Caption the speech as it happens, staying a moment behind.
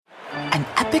An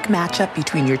epic matchup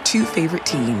between your two favorite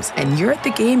teams, and you're at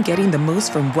the game getting the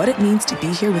most from what it means to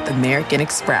be here with American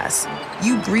Express.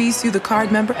 You breeze through the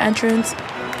card member entrance,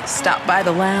 stop by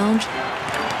the lounge.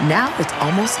 Now it's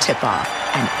almost tip-off,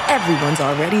 and everyone's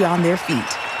already on their feet.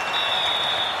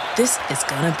 This is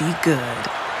gonna be good.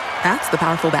 That's the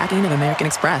powerful backing of American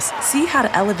Express. See how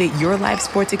to elevate your live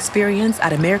sports experience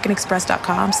at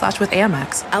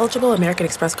americanexpress.com/with-Amex. Eligible American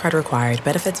Express card required.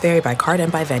 Benefits vary by card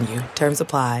and by venue. Terms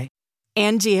apply.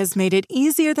 Angie has made it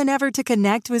easier than ever to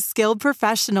connect with skilled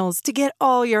professionals to get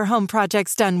all your home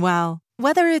projects done well.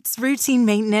 Whether it's routine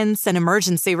maintenance, an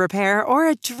emergency repair, or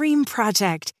a dream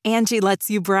project, Angie lets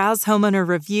you browse homeowner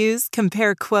reviews,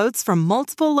 compare quotes from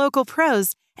multiple local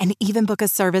pros, and even book a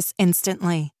service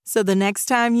instantly. So the next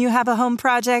time you have a home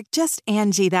project, just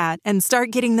Angie that and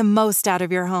start getting the most out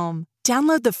of your home.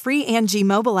 Download the free Angie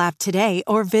mobile app today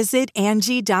or visit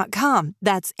Angie.com.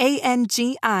 That's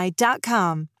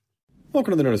ANGI.com.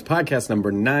 Welcome to the Nerdist Podcast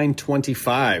number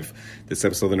 925. This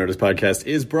episode of the Nerdist Podcast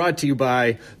is brought to you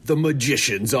by The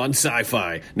Magicians on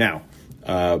Sci-Fi. Now,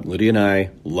 Lydia and I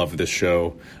love this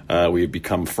show. We've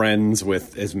become friends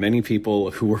with as many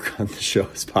people who work on the show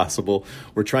as possible.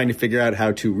 We're trying to figure out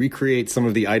how to recreate some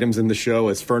of the items in the show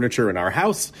as furniture in our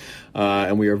house.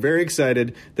 And we are very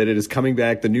excited that it is coming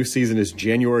back. The new season is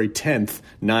January 10th,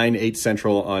 8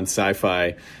 Central on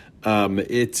Sci-Fi.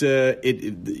 Last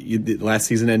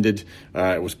season ended.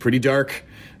 It was pretty dark.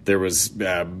 There was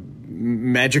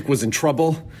magic was in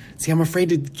trouble. See, I'm afraid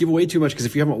to give away too much because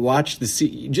if you haven't watched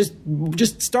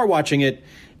just start watching it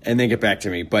and then get back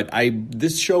to me. But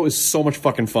this show is so much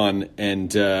fucking fun,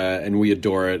 and we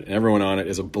adore it, and everyone on it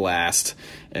is a blast.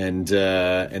 And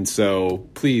so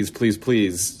please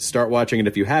start watching it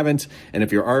if you haven't, and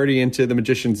if you're already into The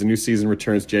Magicians, the new season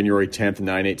returns January 10th,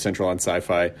 8 Central on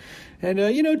Sci-Fi. And,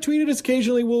 tweet at us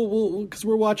occasionally. We'll because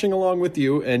we're watching along with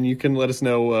you, and you can let us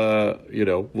know,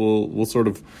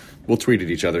 we'll tweet at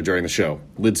each other during the show.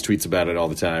 Lids tweets about it all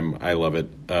the time. I love it.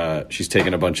 She's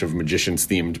taken a bunch of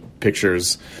Magicians-themed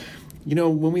pictures.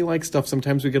 When we like stuff,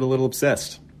 sometimes we get a little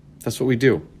obsessed. That's what we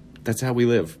do. That's how we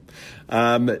live.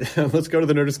 Let's go to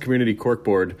the Nerdist Community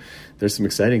Corkboard. There's some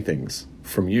exciting things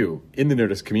from you in the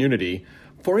Nerdist community.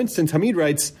 For instance, Hamid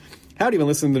writes, howdy, been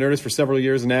listening to the Nerdist for several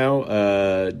years now,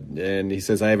 and he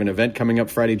says, I have an event coming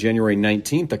up Friday, January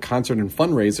 19th, a concert and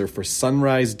fundraiser for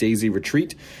Sunrise Daisy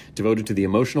Retreat, devoted to the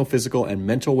emotional, physical, and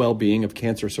mental well-being of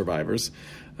cancer survivors.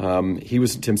 He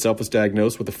himself was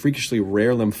diagnosed with a freakishly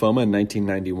rare lymphoma in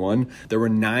 1991. There were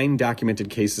 9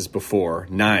 documented cases before,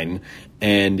 9,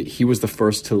 and he was the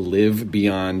first to live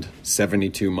beyond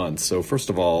 72 months. So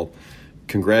first of all,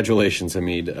 congratulations,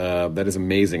 Hamid. That is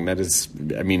amazing. That is,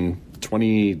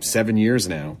 27 years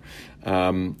now.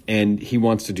 And he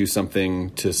wants to do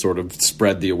something to sort of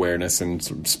spread the awareness and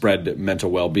sort of spread mental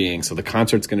well-being. So the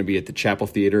concert's going to be at the Chapel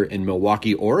Theater in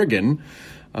Milwaukee, Oregon,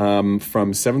 from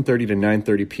 7:30 to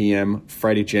 9:30 p.m.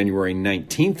 Friday, January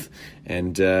 19th.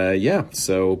 And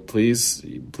so please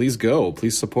go.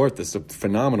 Please support this. It's a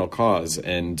phenomenal cause.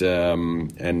 And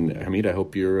Hamid, I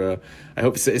hope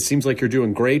it seems like you're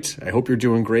doing great. I hope you're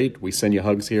doing great. We send you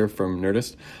hugs here from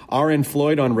Nerdist. R.N.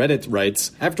 Floyd on Reddit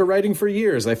writes, after writing for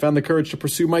years, I found the courage to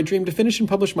pursue my dream to finish and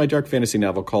publish my dark fantasy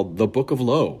novel called The Book of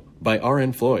Lo by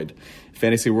R.N. Floyd.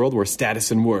 Fantasy world where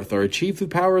status and worth are achieved through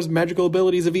powers and magical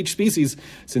abilities of each species.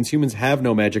 Since humans have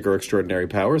no magic or extraordinary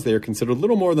powers, they are considered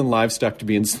little more than livestock to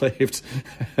be enslaved.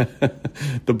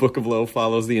 The Book of Lo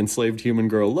follows the enslaved human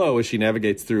girl Lo as she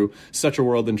navigates through such a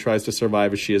world and tries to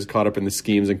survive as she is caught up in the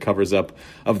schemes and covers up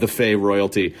of the Fae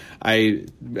royalty.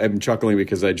 I'm chuckling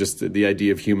because the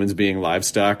idea of humans being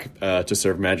livestock to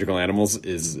serve magical animals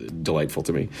is delightful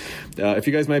to me. If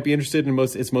you guys might be interested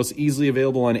it's most easily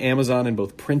available on Amazon in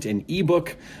both print and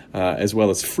ebook, as well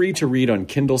as free to read on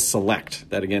Kindle Select.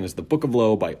 That again is The Book of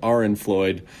Lo by R.N.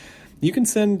 Floyd. You can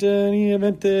send any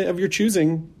event of your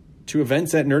choosing to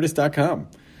events@nerdist.com.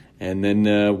 And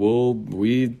then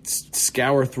we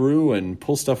scour through and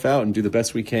pull stuff out and do the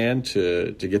best we can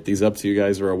to get these up so you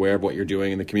guys are aware of what you're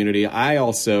doing in the community. I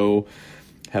also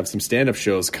have some stand-up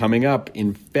shows coming up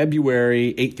in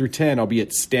February 8 through 10. I'll be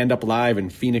at Stand Up Live in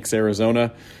Phoenix,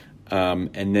 Arizona.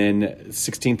 And then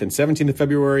 16th and 17th of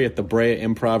February at the Brea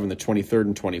Improv, and the 23rd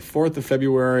and 24th of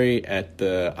February at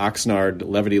the Oxnard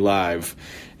Levity Live.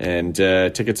 And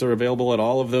tickets are available at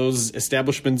all of those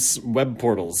establishments' web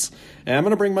portals. And I'm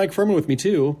going to bring Mike Furman with me,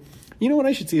 too. You know what?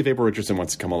 I should see if April Richardson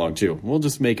wants to come along, too. We'll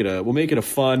just make it a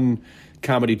fun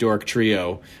comedy dork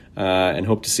trio, and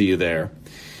hope to see you there.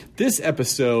 This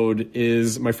episode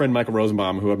is my friend Michael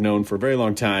Rosenbaum, who I've known for a very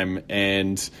long time.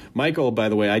 And Michael, by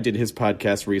the way, I did his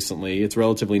podcast recently. It's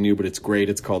relatively new, but it's great.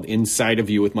 It's called Inside of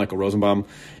You with Michael Rosenbaum.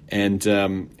 And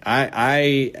you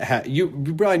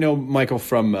probably know Michael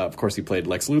from, of course, he played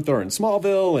Lex Luther in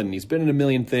Smallville, and he's been in a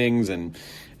million things, and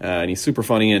he's super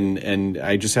funny. And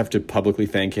I just have to publicly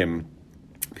thank him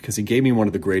because he gave me one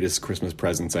of the greatest Christmas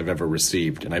presents I've ever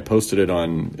received. And I posted it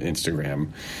on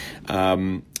Instagram.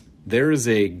 There is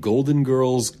a Golden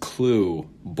Girls Clue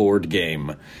board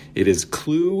game. It is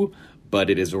Clue,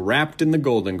 but it is wrapped in the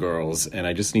Golden Girls. And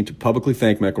I just need to publicly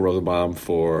thank Michael Rosenbaum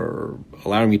for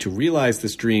allowing me to realize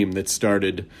this dream that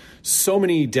started so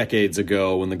many decades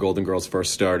ago when the Golden Girls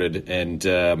first started. And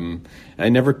I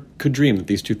never could dream that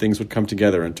these two things would come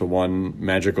together into one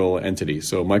magical entity.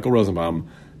 So Michael Rosenbaum,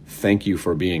 thank you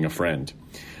for being a friend.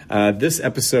 This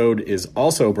episode is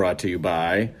also brought to you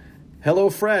by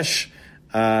HelloFresh.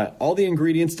 All the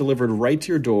ingredients delivered right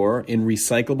to your door in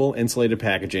recyclable insulated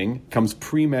packaging. Comes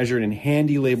pre-measured in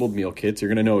handy labeled meal kits. You're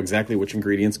going to know exactly which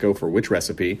ingredients go for which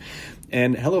recipe.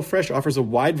 And HelloFresh offers a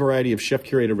wide variety of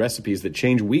chef-curated recipes that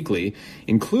change weekly,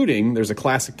 including there's a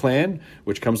classic plan,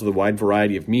 which comes with a wide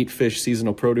variety of meat, fish,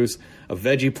 seasonal produce, a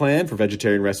veggie plan for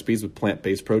vegetarian recipes with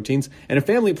plant-based proteins, and a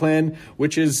family plan,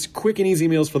 which is quick and easy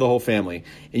meals for the whole family.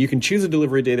 And you can choose a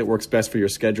delivery day that works best for your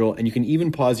schedule, and you can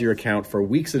even pause your account for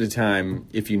weeks at a time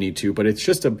if you need to. But it's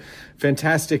just a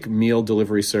fantastic meal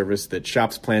delivery service that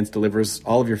Shops Plans delivers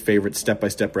all of your favorite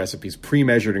step-by-step recipes,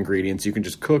 pre-measured ingredients. You can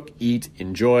just cook, eat,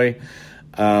 enjoy.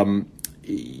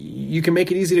 You can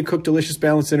make it easy to cook delicious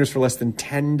balanced dinners for less than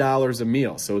 $10 a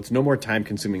meal. So it's no more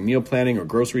time-consuming meal planning or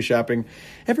grocery shopping.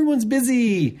 Everyone's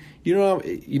busy. You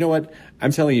know what?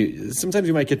 I'm telling you, sometimes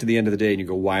you might get to the end of the day and you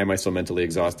go, why am I so mentally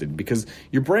exhausted? Because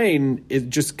your brain is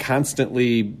just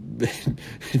constantly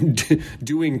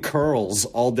doing curls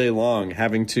all day long,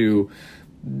 having to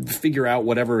figure out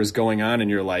whatever is going on in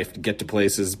your life to get to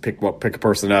places, pick a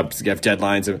person up, you have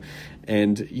deadlines,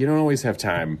 and you don't always have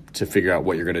time to figure out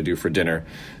what you're going to do for dinner.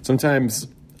 Sometimes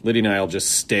Lydia and I will just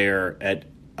stare at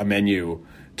a menu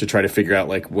to try to figure out,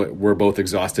 like, what we're both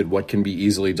exhausted, what can be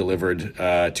easily delivered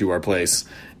to our place.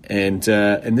 And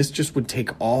this just would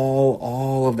take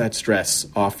all of that stress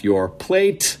off your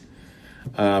plate.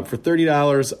 For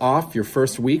 $30 off your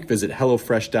first week, visit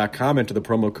HelloFresh.com, enter the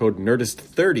promo code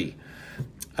NERDIST30.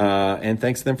 And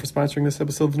thanks to them for sponsoring this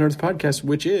episode of the Nerdist Podcast,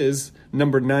 which is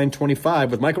number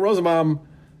 925 with Michael Rosenbaum.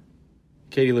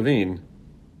 Katie Levine,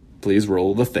 please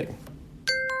roll the thing.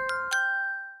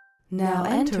 Now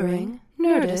entering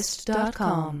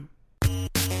Nerdist.com.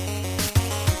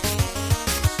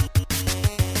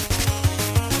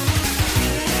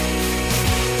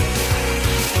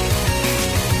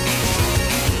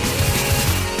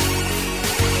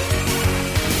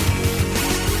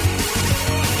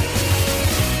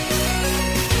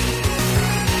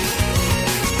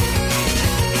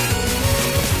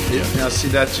 Now, see,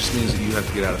 that just means that you have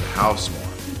to get out of the house more.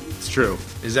 It's true.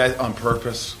 Is that on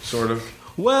purpose, sort of?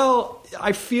 Well,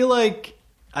 I feel like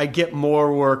I get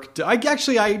more work. I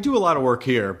do a lot of work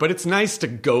here, but it's nice to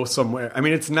go somewhere. I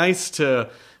mean, it's nice to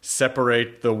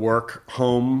separate the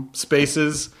work-home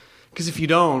spaces, because if you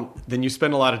don't, then you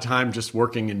spend a lot of time just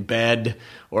working in bed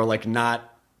or, like, not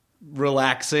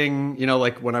relaxing. You know,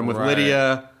 like when I'm with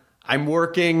Lydia, I'm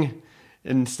working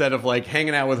instead of, like,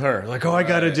 hanging out with her. Like, I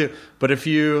got to do. But if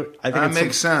you... I think that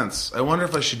makes sense. I wonder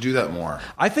if I should do that more.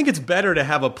 I think it's better to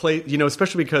have a place, you know,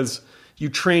 especially because you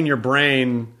train your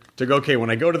brain to go, okay,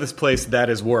 when I go to this place, that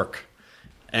is work.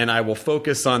 And I will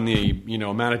focus on the,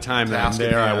 amount of time that I'm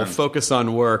there. I will focus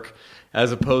on work,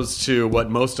 as opposed to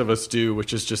what most of us do,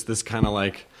 which is just this kind of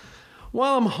like,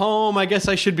 well, I'm home, I guess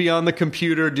I should be on the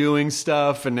computer doing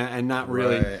stuff and not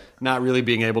really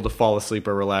being able to fall asleep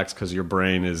or relax because your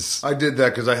brain is... I did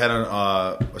that because I had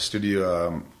a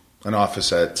studio, an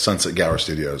office at Sunset Gower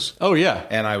Studios. Oh, yeah.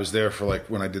 And I was there for, like,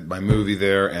 when I did my movie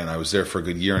there, and I was there for a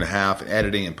good year and a half,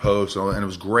 editing and post, and it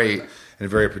was great and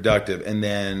very productive. And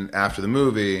then after the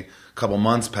movie, a couple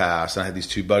months passed, and I had these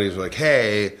two buddies who were like,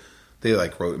 hey... They,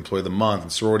 like, wrote Employee of the Month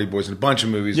and Sorority Boys and a bunch of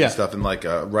movies and stuff. And, like,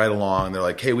 right along, they're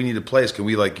like, hey, we need a place. Can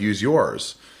we, like, use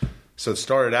yours? So it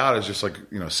started out as just, like,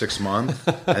 6 months.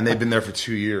 And they've been there for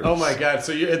 2 years. Oh, my God.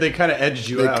 So they kind of edged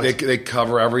you out. They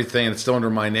cover everything. It's still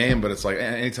under my name. But it's like,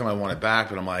 anytime I want it back.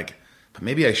 But I'm like, but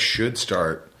maybe I should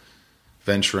start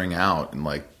venturing out and,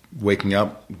 like, waking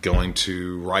up, going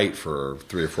to write for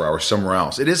 3 or 4 hours somewhere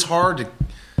else. It is hard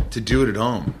to do it at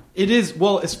home. It is.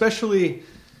 Well, especially...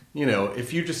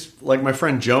 if you just, like my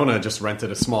friend Jonah just rented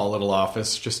a small little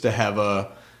office just to have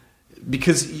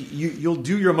because you'll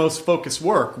do your most focused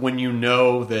work when you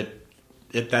know that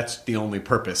that's the only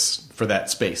purpose for that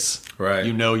space. Right.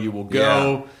 You know you will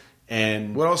go,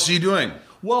 and... What else are you doing?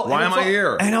 Well, why am I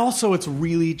here? And also, it's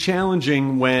really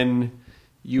challenging when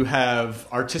you have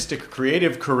artistic,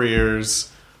 creative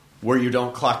careers where you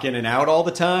don't clock in and out all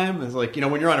the time. It's like,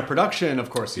 when you're on a production, of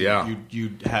course,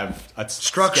 you have a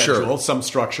schedule, some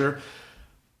structure.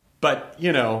 But,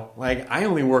 I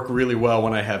only work really well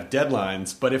when I have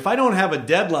deadlines. But if I don't have a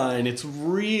deadline, it's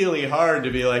really hard to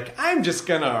be like, I'm just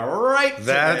going to write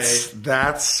today.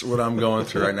 That's what I'm going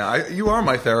through right now. You are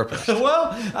my therapist.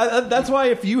 Well, that's why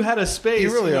if you had a space...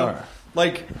 You really are.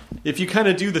 Like, if you kind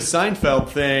of do the Seinfeld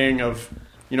thing of,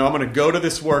 I'm going to go to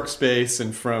this workspace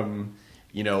and from...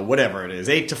 whatever it is,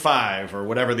 8 to 5 or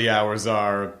whatever the hours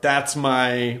are, that's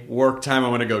my work time. I'm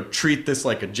going to go treat this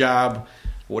like a job.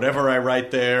 Whatever I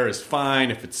write there is fine.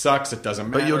 If it sucks, it doesn't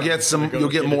matter. But you'll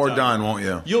get more done, won't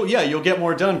you? You'll get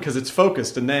more done because it's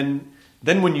focused. And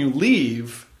then when you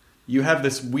leave, you have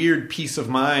this weird peace of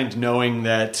mind knowing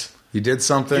that you did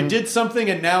something.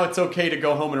 And now it's okay to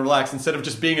go home and relax instead of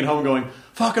just being at home going,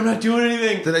 fuck, I'm not doing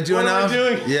anything. Did I do enough? What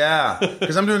am I doing? Yeah,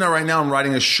 because I'm doing that right now. I'm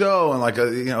writing a show, and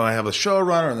I have a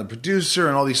showrunner and the producer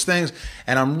and all these things,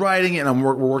 and I'm writing it, and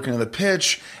we're working on the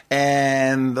pitch,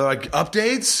 and they're like,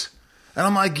 updates? And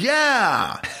I'm like,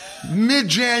 yeah,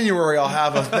 mid-January I'll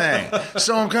have a thing.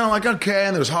 So I'm kind of like, okay,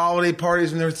 and there's holiday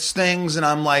parties and there's things, and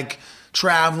I'm like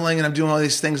traveling and I'm doing all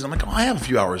these things. And I'm like, I have a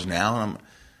few hours now,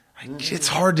 and it's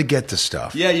hard to get to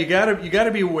stuff. Yeah, you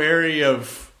gotta be wary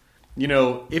of,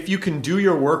 if you can do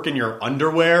your work in your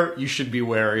underwear, you should be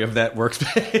wary of that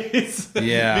workspace.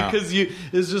 Yeah, because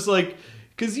it's just like.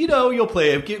 Because, you'll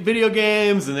play video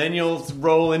games, and then you'll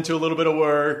roll into a little bit of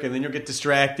work, and then you'll get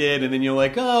distracted, and then you're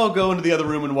like, oh, I'll go into the other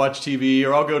room and watch TV,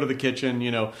 or I'll go to the kitchen,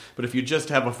 But if you just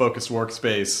have a focused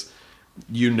workspace,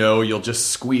 you'll just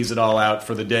squeeze it all out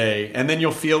for the day, and then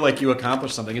you'll feel like you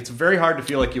accomplished something. It's very hard to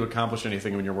feel like you accomplished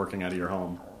anything when you're working out of your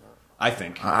home, I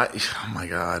think. Oh, my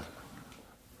God.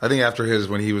 I think after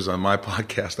when he was on my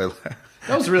podcast,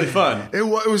 that was really fun. It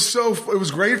was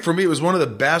great for me. It was one of the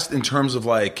best in terms of,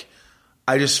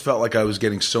 I just felt like I was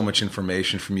getting so much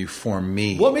information from you for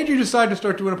me. What made you decide to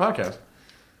start doing a podcast?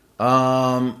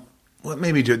 What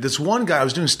made me do it? This one guy, I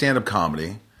was doing stand-up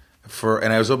comedy,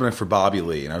 and I was opening for Bobby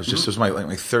Lee, and it was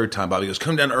my third time. Bobby goes,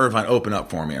 come down to Irvine, open up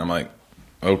for me. And I'm like,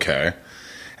 okay.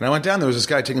 And I went down, there was this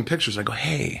guy taking pictures. I go,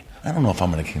 hey, I don't know if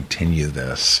I'm going to continue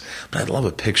this, but I'd love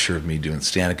a picture of me doing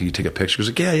stand-up. Can you take a picture? He was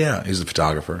like, yeah. He's the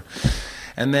photographer.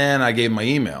 And then I gave him my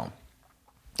email.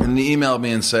 And he emailed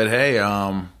me and said, hey,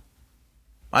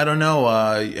 I don't know.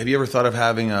 Have you ever thought of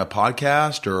having a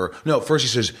podcast? Or no? First, he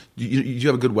says, "Do you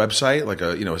have a good website?"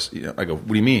 I go, "What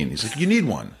do you mean?" He's like, "You need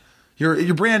one.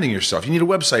 You're branding yourself. You need a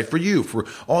website for you, for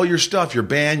all your stuff, your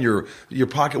band, your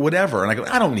pocket, whatever." And I go,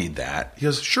 "I don't need that." He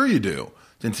goes, "Sure you do."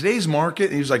 In today's market,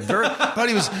 and he was like, but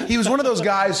he was one of those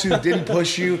guys who didn't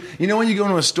push you. When you go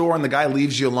into a store and the guy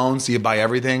leaves you alone, so you buy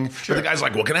everything. Sure. But the guy's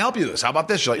like, "Well, can I help you with this? How about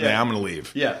this?" You're like, "Nah, I'm going to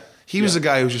leave." Yeah. He was a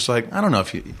guy who was just like, "I don't know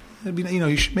if you."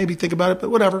 You should maybe think about it,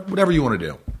 but whatever you want to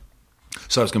do.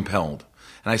 So I was compelled.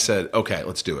 And I said, okay,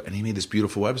 let's do it. And he made this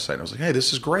beautiful website. And I was like, hey,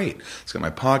 this is great. It's got my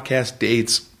podcast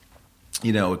dates.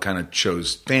 It kind of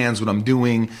shows fans what I'm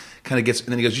doing. And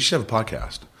then he goes, you should have a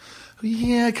podcast.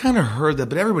 Yeah, I kind of heard that,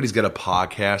 but everybody's got a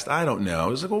podcast. I don't know. I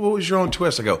was like, well, what was your own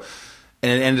twist? I go,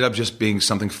 and it ended up just being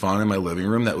something fun in my living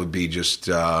room that would be just,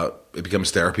 it becomes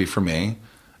therapy for me.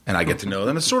 And I get to know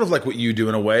them. It's sort of like what you do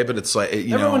in a way, but it's like,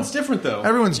 everyone's different, though.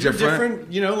 Everyone's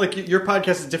different. Your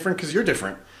podcast is different because you're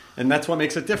different. And that's what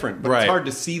makes it different. But It's hard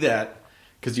to see that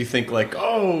because you think like,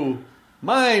 oh,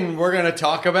 mine, we're going to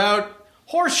talk about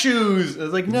horseshoes.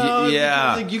 It's like, no.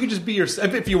 Yeah. You can just be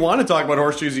yourself. If you want to talk about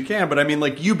horseshoes, you can. But I mean,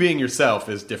 you being yourself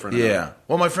is different. Yeah.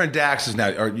 Well, my friend Dax is now,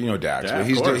 or Dax. Yeah,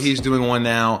 he's doing one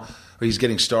now. He's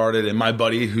getting started. And my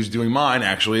buddy who's doing mine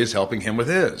actually is helping him with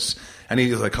his. And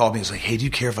he called me. He's like, hey, do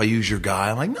you care if I use your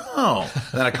guy? I'm like, no. And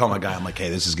then I call my guy. I'm like, hey,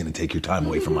 this is going to take your time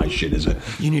away from my shit, is it?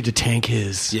 You need to tank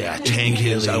his. Yeah, tank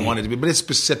his. I want it to be. But it's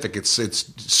specific. It's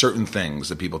certain things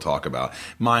that people talk about.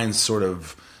 Mine's sort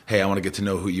of, hey, I want to get to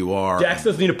know who you are. Dax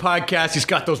doesn't need a podcast. He's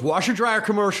got those washer-dryer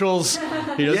commercials. He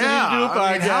doesn't need to do a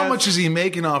podcast. How much is he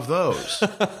making off those?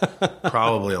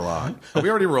 Probably a lot. Are we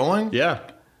already rolling? Yeah.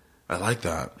 I like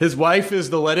that. His wife is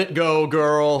the Let It Go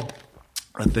girl.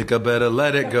 I think I better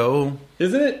let it go.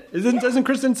 Isn't it? Doesn't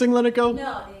Kristen sing Let It Go?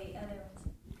 No, the other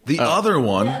one. The other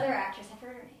one? The other actress, I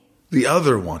forgot her name. The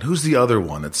other one? Who's the other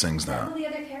one that sings that? Oh, the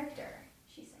other character.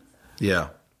 She sings that. Yeah.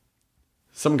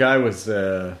 Some guy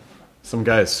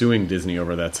is suing Disney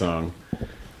over that song.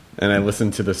 And I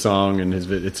listened to the song, and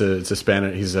it's a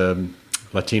Spanish, he's a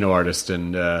Latino artist,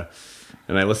 and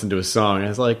and I listened to his song, and I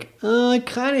was like, I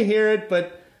kind of hear it,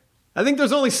 but I think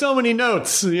there's only so many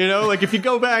notes, you know? Like, if you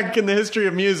go back in the history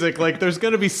of music, like, there's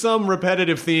going to be some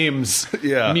repetitive themes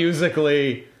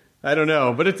musically. I don't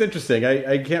know, but it's interesting.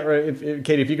 I can't...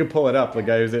 Katie, if you could pull it up, I'd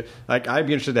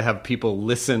be interested to have people who are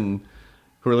listening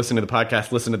to the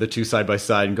podcast, listen to the two side by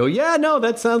side and go, yeah, no,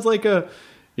 that sounds like a...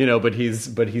 You know, but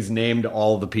he's named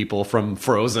all the people from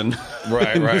Frozen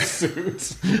right. the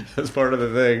suits as part of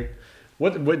the thing.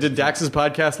 What did Dax's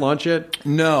podcast launch yet?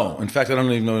 No. In fact, I don't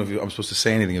even know if I'm supposed to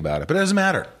say anything about it, but it doesn't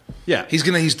matter. Yeah. He's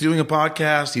doing a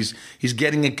podcast, he's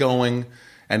getting it going,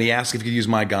 and he asked if he could use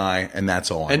my guy, and that's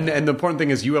all. And the important thing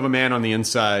is you have a man on the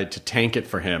inside to tank it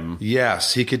for him.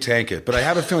 Yes, he could tank it. But I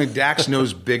have a feeling Dax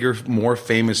knows bigger, more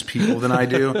famous people than I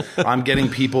do. I'm getting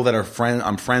people that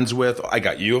I'm friends with. I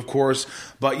got you, of course.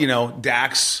 But, you know,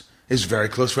 Dax is very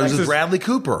close friends with Bradley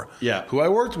Cooper, who I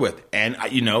worked with. And,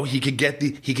 you know, he could get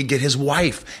his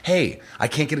wife. Hey, I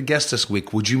can't get a guest this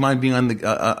week. Would you mind being on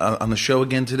the show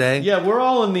again today? Yeah, we're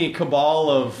all in the cabal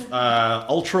of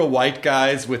ultra white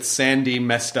guys with sandy,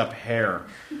 messed up hair.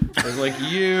 There's like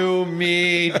you,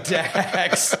 me,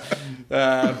 Dax,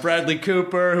 Bradley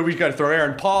Cooper, who we got to throw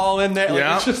Aaron Paul in there.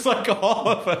 Like, it's just like all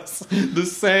of us the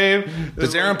same.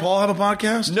 Does Aaron Paul have a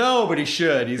podcast? No, but he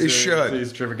should. He's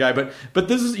a terrific guy. But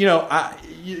this is, you know,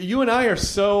 you and I are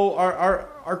so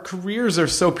our careers are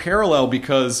so parallel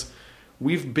because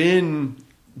we've been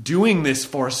doing this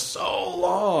for so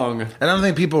long. And I don't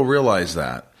think people realize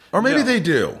that, or maybe they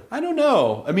do. I don't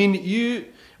know. I mean,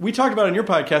 we talked about it on your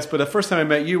podcast, but the first time I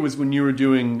met you was when you were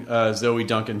doing Zoe,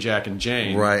 Duncan, Jack, and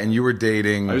Jane. Right, and you were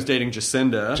dating... I was dating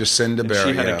Jacinda. Jacinda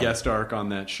Barry, she had a guest arc on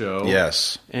that show.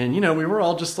 Yes. And, you know, we were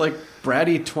all just like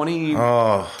bratty 23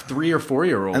 or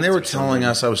 4-year-olds. And they were telling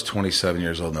us, I was 27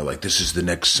 years old, and they're like, this is the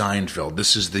next Seinfeld.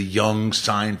 This is the young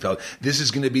Seinfeld. This is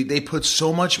going to be... They put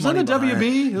so much money behind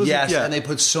WB? Yes, and they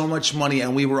put so much money,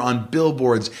 and we were on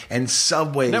billboards and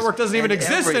subways. Network doesn't even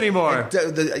exist anymore.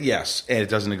 Yes, and it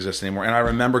doesn't exist anymore. And I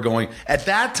remember going, at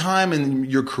that time in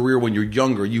your career when you're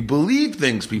younger, you believe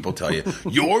things people tell you.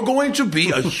 You're going to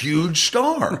be a huge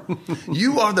star.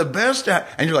 You are the best at...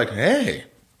 And you're like, hey...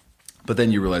 But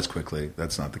then you realize quickly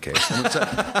that's not the case.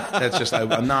 That's just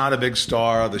I'm not a big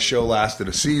star. The show lasted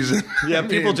a season. Yeah,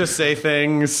 people just say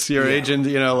things. Your agent,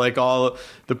 you know, like all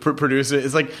the producer.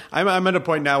 It's like I'm at a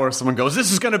point now where someone goes,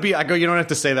 "This is going to be." I go, "You don't have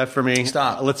to say that for me.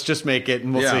 Stop. Let's just make it,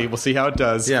 and we'll see. We'll see how it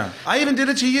does." Yeah, I even did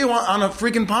it to you on a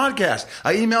freaking podcast.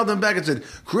 I emailed them back and said,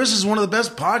 "Chris is one of the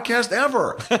best podcasts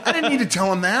ever." I didn't need to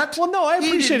tell him that. Well, no, I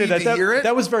appreciated that.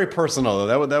 That was very personal,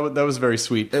 though. That was very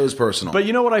sweet. It was personal. But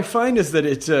you know what I find is that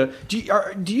it's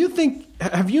do you think?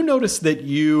 Have you noticed that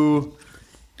you?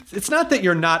 It's not that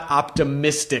you're not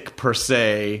optimistic per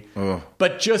se,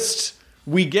 but just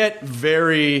we get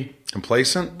very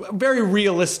complacent, very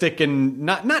realistic, and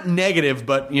not negative,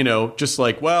 but you know, just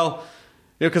like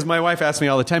because my wife asks me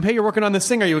all the time, "Hey, you're working on this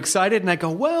thing? Are you excited?" And I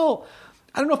go, "Well,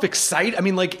 I don't know if excited. I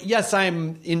mean, like, yes,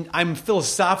 I'm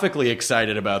philosophically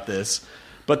excited about this,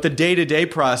 but the day-to-day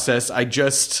process, I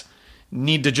just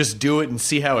need to just do it and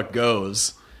see how it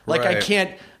goes." Like, right. I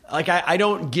can't, like, I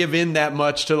don't give in that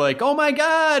much to like, oh my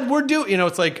God, we're doing, you know,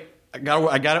 it's like, I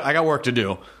got work to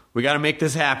do. We got to make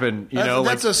this happen.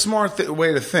 That's a smart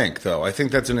way to think, though. I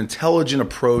think that's an intelligent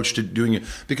approach to doing it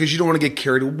because you don't want to get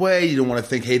carried away. You don't want to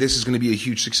think, hey, this is going to be a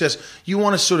huge success. You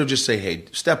want to sort of just say, hey,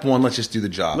 step one, let's just do the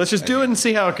job. Let's just do it and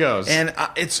see how it goes. And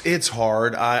it's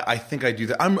hard. I think I do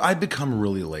that. I've become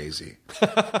really lazy.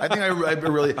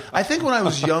 I think when I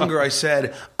was younger, I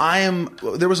said,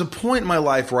 there was a point in my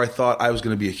life where I thought I was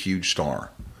going to be a huge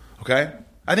star. Okay?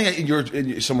 I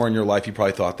think somewhere in your life you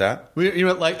probably thought that.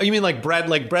 You mean like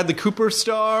Bradley Cooper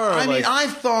star? Or I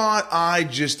thought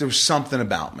there was something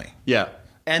about me. Yeah.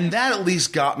 And that at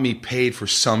least got me paid for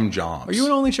some jobs. Are you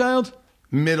an only child?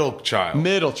 Middle child.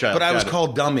 But I was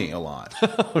called dummy a lot.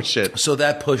 Oh, shit. So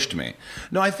that pushed me.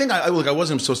 No, I think, I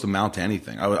wasn't supposed to amount to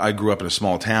anything. I grew up in a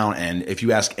small town, and if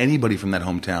you ask anybody from that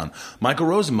hometown, Michael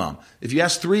Rosenbaum, if you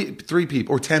ask three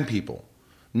people or 10 people,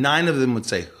 9 of them would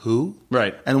say, who?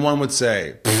 Right. And 1 would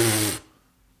say,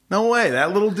 no way,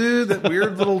 that little dude, that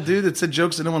weird little dude that said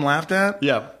jokes that no one laughed at?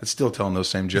 Yeah. It's still telling those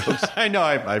same jokes. I know,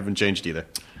 I haven't changed either.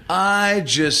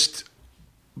 Once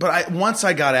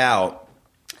I got out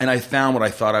and I found what I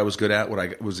thought I was good at, what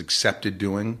I was accepted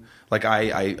doing, like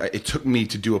it took me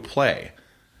to do a play.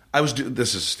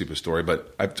 This is a stupid story,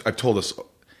 but I've told this.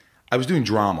 I was doing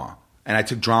drama, and I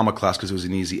took drama class because it was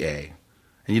an easy A.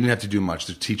 And you didn't have to do much.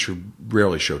 The teacher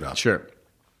rarely showed up. Sure.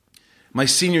 My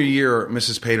senior year,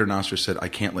 Mrs. Paternoster said, I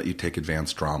can't let you take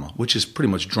advanced drama, which is pretty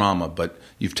much drama, but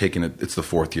you've taken it. It's the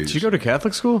 4th year. Did you go to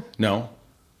Catholic school? No.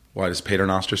 Why does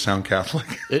Paternoster sound Catholic?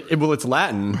 Well, it's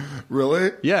Latin.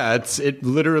 Really? Yeah, it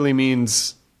literally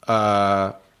means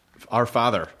our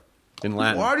Father in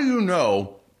Latin. Why do you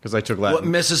know? Because I took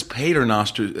Latin. What Mrs.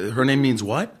 Paternoster, her name means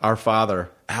what? Our Father.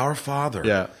 Our Father.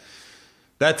 Yeah.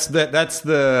 That's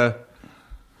the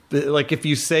like if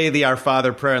you say the Our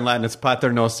Father prayer in Latin, it's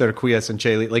Pater Noster qui es in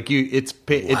celi. Like it's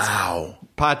Wow.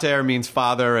 Pater means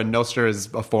father, and noster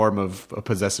is a form of a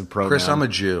possessive pronoun. Chris, I'm a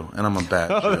Jew, and I'm a bad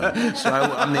Jew. So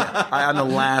I'm the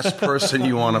last person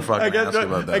you want to fucking ask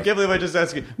about that. I can't believe I just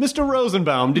asked you. Mr.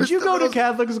 Rosenbaum, did you go to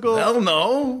Catholic school? Hell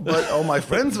no, but all my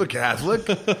friends were Catholic.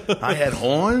 I had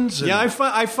horns. Yeah,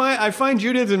 I find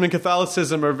Judaism and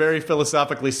Catholicism are very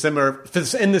philosophically similar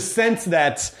in the sense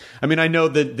that, I mean, I know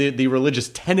that the religious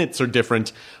tenets are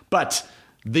different, but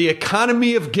the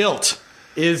economy of guilt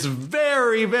is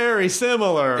very, very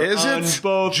similar. Is it?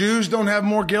 Both. Jews don't have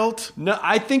more guilt? No,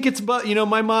 I think it's, but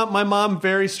my mom,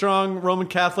 very strong Roman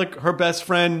Catholic. Her best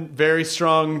friend, very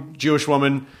strong Jewish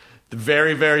woman. They're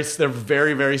very,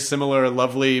 very similar,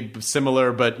 lovely,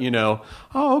 similar, but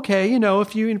oh, okay,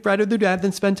 if you'd rather do that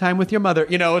than spend time with your mother,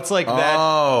 it's like that.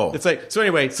 Oh. It's like, so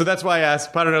anyway, so that's why I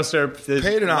asked. Paternoster.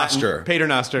 Paternoster.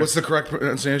 Paternoster. What's the correct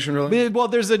pronunciation, really? Well,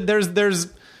 there's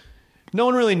no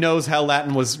one really knows how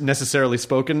Latin was necessarily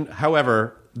spoken.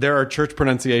 However, there are church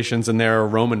pronunciations and there are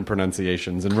Roman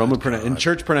pronunciations, and and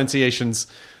church pronunciations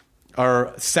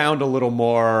sound a little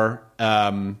more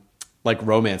like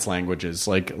Romance languages,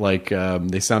 like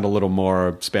they sound a little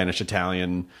more Spanish,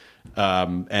 Italian,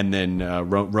 and then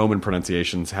Roman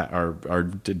pronunciations are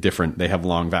different. They have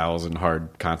long vowels and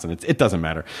hard consonants. It doesn't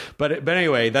matter, but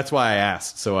anyway, that's why I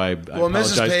asked. So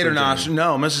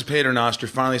Mrs. Paternoster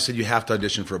finally said you have to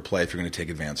audition for a play if you're going to take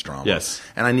advanced drama. Yes,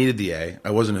 and I needed the A.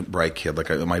 I wasn't a bright kid, like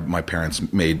my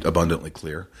parents made abundantly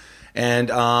clear.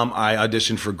 And I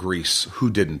auditioned for Grease. Who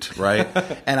didn't, right?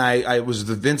 And I was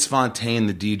the Vince Fontaine,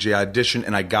 the DJ. I auditioned,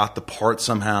 and I got the part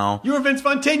somehow. You were Vince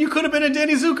Fontaine. You could have been a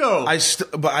Danny Zuko.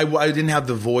 But I didn't have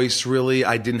the voice, really.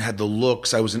 I didn't have the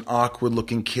looks. I was an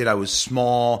awkward-looking kid. I was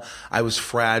small. I was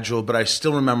fragile. But I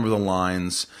still remember the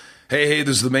lines. Hey,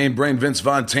 this is the main brain, Vince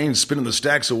Fontaine, spinning the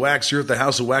stacks of wax here at the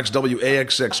House of Wax,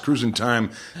 WAXX, cruising time,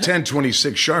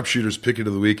 1026, Sharpshooters, picket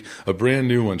of the week, a brand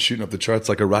new one, shooting up the charts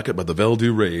like a rocket by the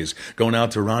Veldu Rays, going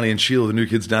out to Ronnie and Sheila, the new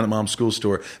kids down at Mom's school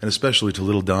store, and especially to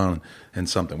Little Don and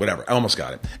something, whatever. I almost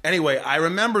got it. Anyway, I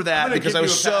remember that because I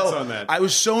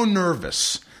was so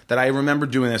nervous that I remember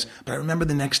doing this, but I remember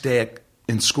the next day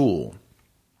in school,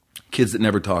 kids that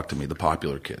never talked to me, the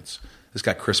popular kids. This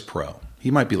guy, Chris Pro,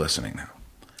 he might be listening now.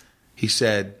 He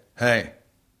said, hey,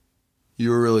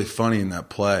 you were really funny in that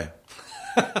play.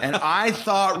 And I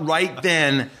thought right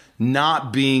then,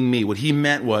 not being me, what he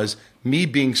meant was me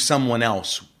being someone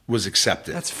else was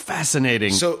accepted. That's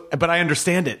fascinating. So, but I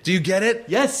understand it. Do you get it?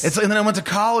 Yes. And then I went to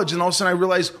college, and all of a sudden I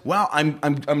realized, wow,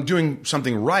 I'm doing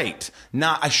something right.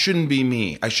 I shouldn't be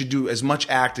me. I should do as much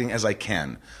acting as I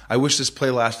can. I wish this play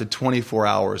lasted 24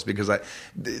 hours because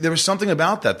there was something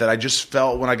about that I just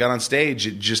felt when I got on stage,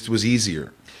 it just was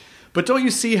easier. But don't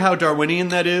you see how Darwinian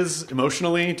that is,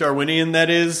 emotionally Darwinian that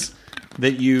is,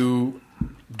 that you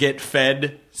get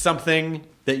fed something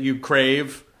that you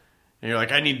crave, and you're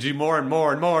like, I need to do more and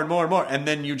more and more and more and more, and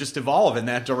then you just evolve in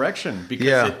that direction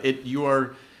because you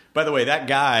are. By the way, that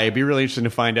guy, it'd be really interesting to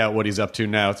find out what he's up to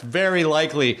now. It's very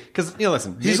likely, because,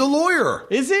 listen. He's a lawyer.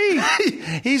 Is he?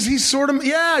 he's sort of,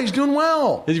 he's doing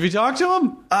well. Have you talked to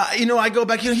him? I go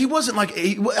back, he wasn't like,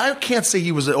 I can't say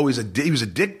he was always he was a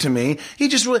dick to me. He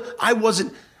just really, I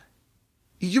wasn't.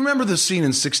 You remember the scene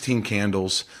in 16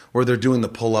 Candles where they're doing the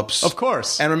pull-ups? Of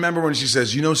course. And remember when she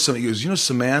says, he goes,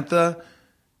 Samantha?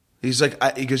 He's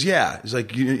like, he goes, yeah.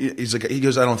 He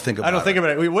goes, I don't think about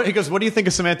it. He goes, what do you think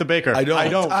of Samantha Baker? I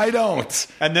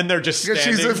don't. And then they're just because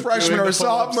she's a freshman or a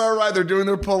sophomore, right? They're doing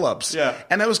their pull-ups. Yeah.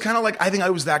 And that was kind of like, I think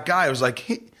I was that guy. I was like,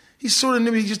 he sort of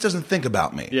knew, he just doesn't think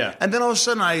about me. Yeah. And then all of a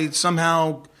sudden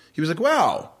he was like,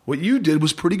 wow, what you did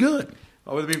was pretty good.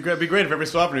 Oh, it'd be great if every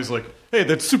so often he's like, hey,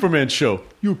 that Superman show,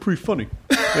 you were pretty funny.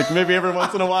 Like maybe every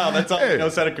once in a while, that's all he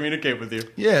knows how to communicate with you.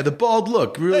 Yeah, the bald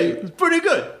look, really. Hey, it's pretty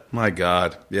good. My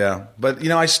God, yeah. But,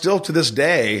 I still, to this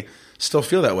day,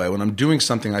 feel that way. When I'm doing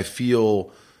something, I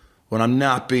feel when I'm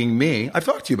not being me. I've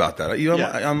talked to you about that.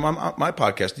 On my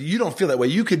podcast, you don't feel that way.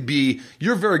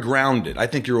 You're very grounded. I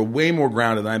think you're way more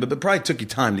grounded than I am, but it probably took you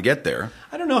time to get there.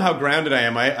 I don't know how grounded I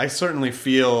am. I certainly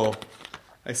feel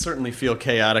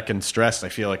chaotic and stressed. I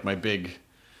feel like my big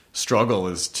struggle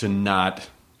is to not,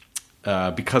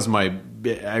 because I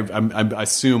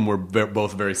assume we're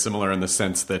both very similar in the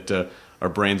sense that our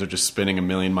brains are just spinning a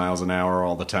million miles an hour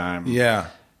all the time. Yeah.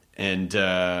 And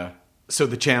so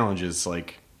the challenge is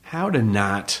like, how to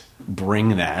not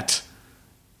bring that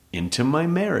into my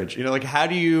marriage. You know, like, how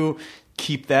do you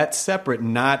keep that separate,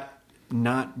 not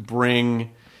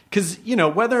bring... Because, you know,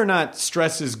 whether or not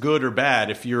stress is good or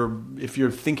bad, if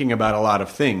you're thinking about a lot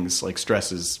of things, like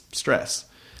stress is stress.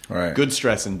 Right. Good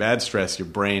stress and bad stress, your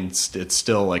brain, it's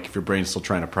still like if your brain's still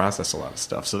trying to process a lot of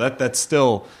stuff. So that's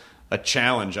still a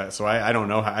challenge. So I don't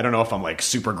know. I don't know if I'm like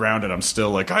super grounded. I'm still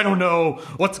like, I don't know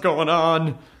what's going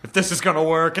on. If this is going to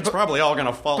work, it's probably all going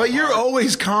to fall. But you're apart.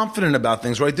 always confident about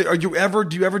things, right? Do you ever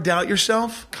doubt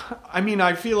yourself? I mean,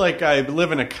 I feel like I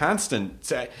live in a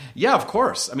constant... Yeah, of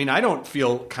course. I mean, I don't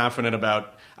feel confident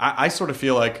about... I sort of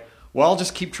feel like, well, I'll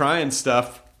just keep trying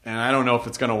stuff, and I don't know if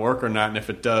it's going to work or not, and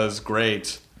if it does,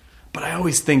 great. But I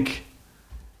always think,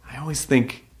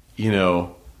 you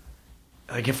know...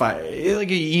 Like if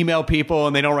you email people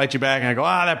and they don't write you back and I go,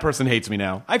 that person hates me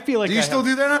now. I feel like do you still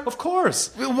do that? Of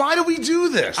course. Why do we do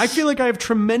this? I feel like I have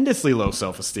tremendously low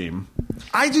self-esteem.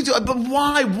 I do too, but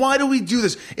why? Why do we do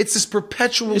this? It's this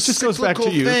perpetual, it just goes back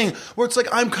to youth. Thing where it's like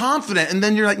I'm confident, and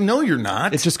then you're like, no, you're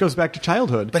not. It just goes back to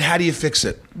childhood. But how do you fix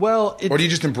it? Well, or do you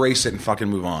just embrace it and fucking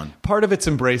move on? Part of it's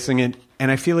embracing it,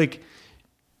 and I feel like,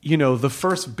 you know, the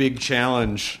first big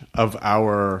challenge of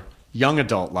our young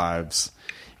adult lives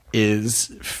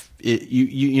is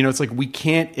you know, it's like we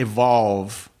can't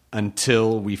evolve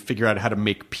until we figure out how to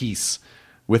make peace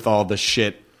with all the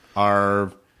shit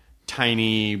our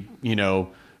tiny, you know,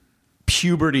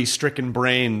 puberty-stricken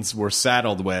brains were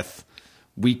saddled with.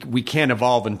 We can't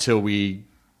evolve until we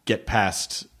get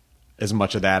past as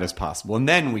much of that as possible, and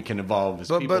then we can evolve as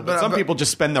people. But some people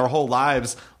just spend their whole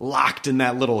lives locked in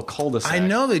that little cul-de-sac. I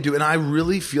know they do, and I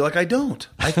really feel like I don't.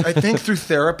 I think through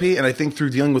therapy, and I think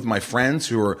through dealing with my friends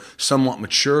who are somewhat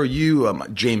mature,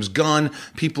 James Gunn,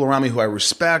 people around me who I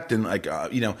respect, and like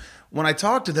you know, when I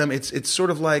talk to them, it's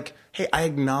sort of like, hey, I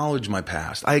acknowledge my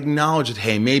past. I acknowledge that,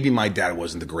 hey, maybe my dad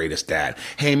wasn't the greatest dad.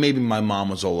 Hey, maybe my mom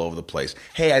was all over the place.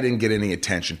 Hey, I didn't get any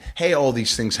attention. Hey, all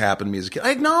these things happened to me as a kid.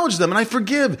 I acknowledge them and I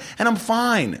forgive and I'm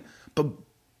fine.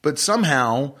 But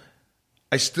somehow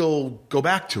I still go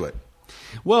back to it.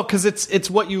 Well, because it's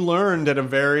what you learned at a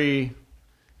very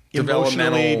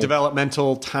emotionally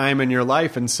developmental time in your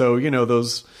life. And so, you know,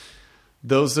 those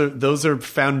are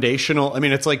foundational. I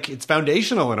mean, it's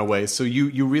foundational in a way. So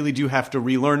you really do have to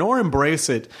relearn or embrace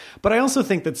it. But I also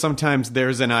think that sometimes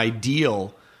there's an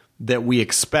ideal that we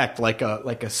expect, like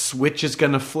a switch is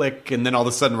going to flick, and then all of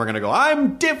a sudden we're going to go,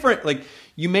 I'm different. Like,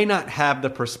 you may not have the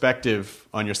perspective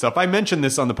on yourself. I mention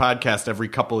this on the podcast every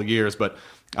couple of years, but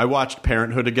I watched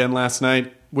Parenthood again last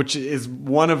night, which is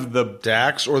one of the...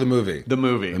 Dax or the movie? The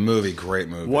movie. The movie, great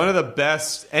movie. One of the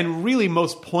best and really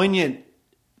most poignant.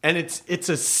 And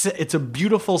it's a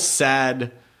beautiful,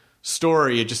 sad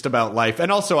story just about life.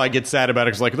 And also I get sad about it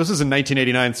because, like, this is in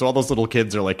 1989, so all those little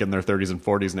kids are, like, in their 30s and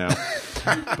 40s now.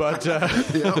 But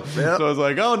yep. So I was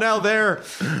like, oh, now they're...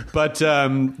 But,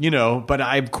 you know, but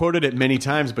I've quoted it many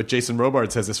times, but Jason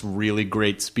Robards has this really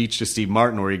great speech to Steve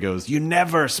Martin where he goes, you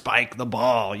never spike the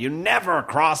ball. You never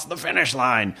cross the finish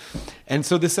line. And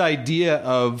so this idea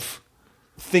of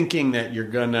thinking that you're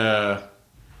going to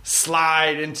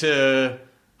slide into...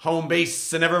 home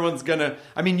base and everyone's gonna...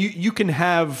 I mean, you can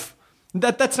have...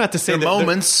 That's not to say that...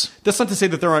 moments. That's not to say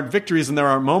that there aren't victories and there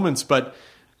aren't moments, but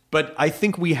I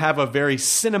think we have a very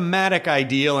cinematic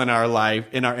ideal in our life,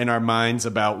 in our minds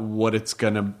about what it's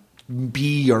gonna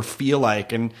be or feel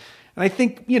like. And I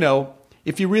think, you know,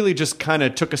 if you really just kind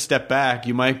of took a step back,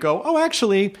 you might go, oh,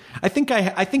 actually, I think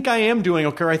I am doing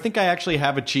okay. Or I think I actually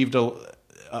have achieved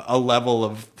a level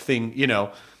of thing, you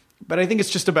know... But I think it's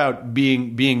just about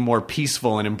being more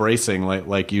peaceful and embracing,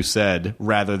 like you said,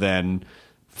 rather than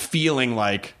feeling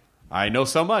like I know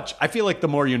so much. I feel like the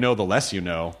more you know, the less you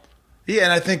know. Yeah,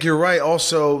 and I think you're right.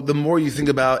 Also, the more you think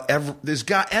about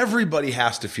everybody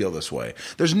has to feel this way.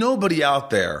 There's nobody out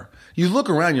there. You look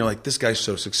around, you're like, this guy's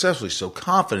so successful, he's so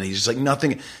confident, he's just like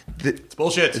nothing. It's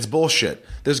bullshit. It's bullshit.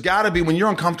 There's got to be, when you're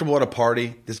uncomfortable at a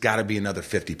party, there's got to be another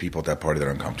 50 people at that party that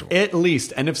are uncomfortable. At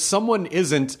least. And if someone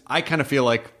isn't, I kind of feel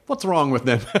like, what's wrong with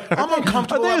them? I'm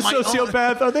uncomfortable. Are they a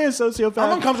sociopath? Are they a sociopath?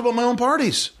 I'm uncomfortable at my own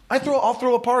parties. I'll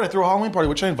throw a party. I throw a Halloween party,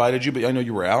 which I invited you, but I know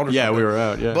you were out. Or yeah, something. We were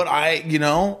out. Yeah, but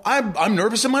I'm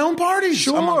nervous at my own parties.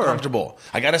 Sure, I'm uncomfortable.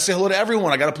 I got to say hello to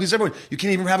everyone. I got to please everyone. You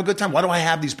can't even have a good time. Why do I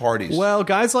have these parties? Well,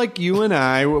 guys like you and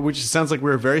I, which sounds like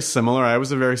we're very similar. I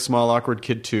was a very small, awkward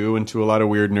kid too, into a lot of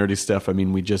weird, nerdy stuff. I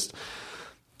mean,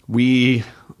 we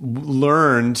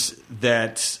learned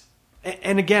that.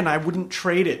 And again, I wouldn't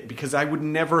trade it because I would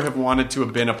never have wanted to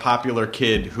have been a popular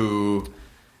kid who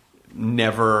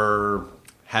never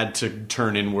had to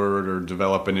turn inward or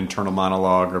develop an internal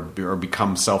monologue or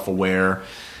become self-aware.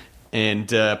 And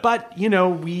but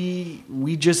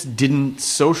we just didn't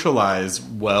socialize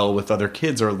well with other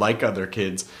kids or like other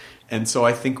kids, and so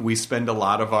I think we spend a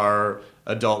lot of our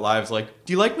adult lives like,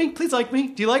 do you like me? Please like me.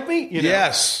 Do you like me?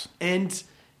 Yes. And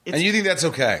you think that's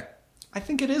okay? I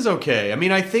think it is okay. I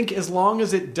mean, I think as long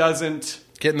as it doesn't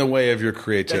get in the way of your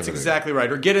creativity. That's exactly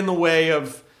right. Or get in the way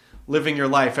of living your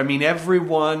life. I mean,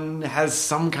 everyone has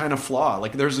some kind of flaw.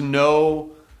 Like there's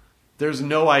no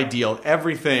ideal.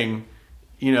 Everything,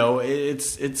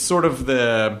 it's sort of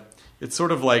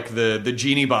like the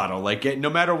genie bottle. Like no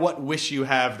matter what wish you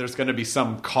have, there's going to be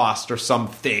some cost or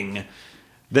something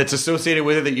that's associated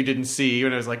with it that you didn't see.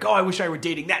 And I was like, oh, I wish I were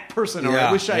dating that person, or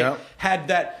I wish I had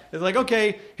that. It's like,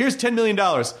 okay, here's $10 million.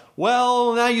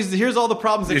 Well, now here's all the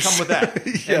problems that come with that.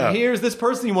 And here's this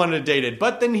person you wanted to date it.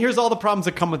 But then here's all the problems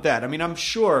that come with that. I mean, I'm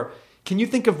sure. Can you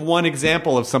think of one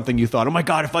example of something you thought, oh my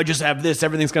God, if I just have this,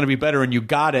 everything's going to be better, and you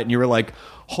got it, and you were like,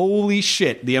 holy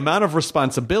shit, the amount of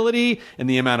responsibility and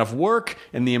the amount of work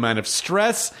and the amount of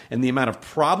stress and the amount of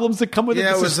problems that come with it,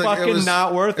 this is fucking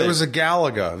not worth it. It was a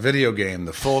Galaga video game,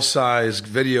 the full-size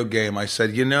video game. I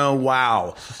said,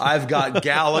 wow, I've got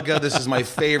Galaga. This is my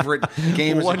favorite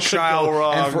game as a child.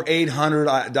 And for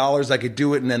 $800, I could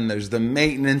do it, and then there's the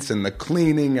maintenance and the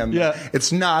cleaning, and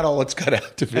it's not all it's cut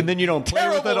out to be. And then you don't play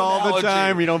with it all the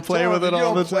time. You don't play with it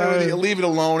all the time. You leave it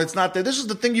alone. It's not there. This is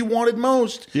the thing you wanted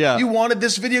most. Yeah. You wanted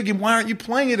this video game. Why aren't you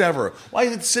playing it ever? Why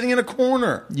is it sitting in a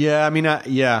corner? Yeah, I mean,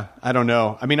 I don't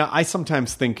know. I mean, I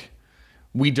sometimes think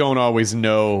we don't always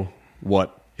know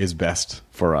what is best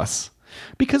for us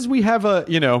because we have I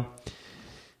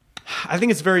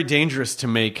think it's very dangerous to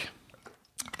make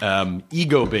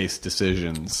ego-based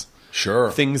decisions.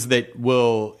 Sure. Things that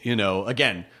will,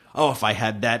 again, oh, if I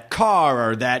had that car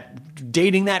or that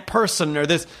dating that person or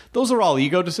this, those are all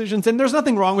ego decisions. And there's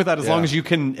nothing wrong with that as long as you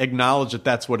can acknowledge that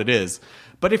that's what it is.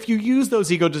 But if you use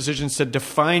those ego decisions to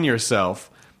define yourself,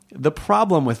 the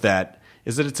problem with that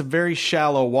is that it's a very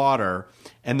shallow water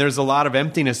and there's a lot of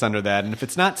emptiness under that. And if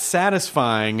it's not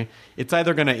satisfying, it's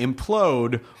either going to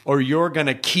implode or you're going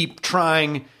to keep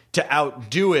trying to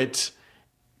outdo it.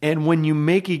 And when you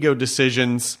make ego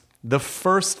decisions, the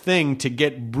first thing to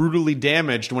get brutally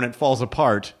damaged when it falls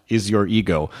apart is your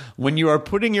ego. When you are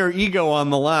putting your ego on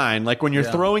the line, like when you're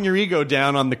throwing your ego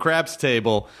down on the craps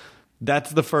table,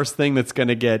 that's the first thing that's going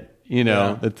to get,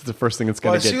 that's the first thing that's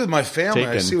going to get I see with my family,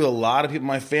 taken. I see with a lot of people in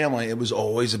my family, it was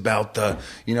always about the,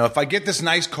 if I get this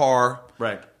nice car,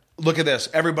 right? Look at this.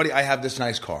 Everybody, I have this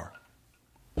nice car.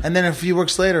 And then a few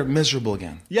weeks later, miserable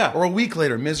again. Yeah. Or a week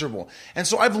later, miserable. And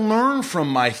so I've learned from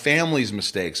my family's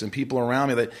mistakes and people around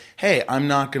me that, hey, I'm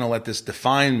not going to let this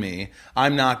define me.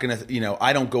 I'm not going to,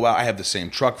 I don't go out. I have the same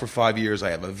truck for 5 years. I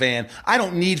have a van. I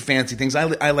don't need fancy things.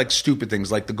 I like stupid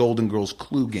things like the Golden Girls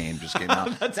Clue game just came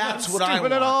out. That's what not I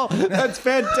stupid want. at all. That's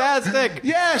fantastic.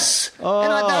 Yes.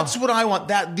 And that's what I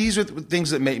want. These are the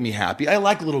things that make me happy. I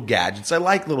like little gadgets. I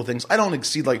like little things. I don't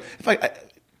exceed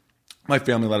my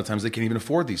family, a lot of times, they can't even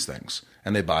afford these things.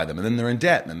 And they buy them. And then they're in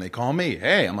debt. And then they call me.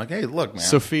 Hey, I'm like, hey, look, man.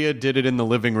 Sophia did it in the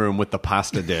living room with the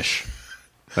pasta dish.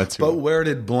 That's But where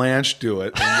did Blanche do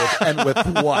it? And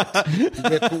with what?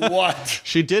 With what?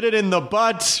 She did it in the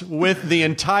butt with the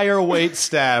entire wait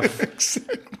staff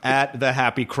at the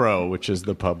Happy Crow, which is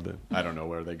the pub that I don't know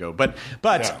where they go. But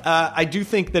I do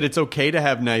think that it's okay to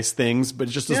have nice things, but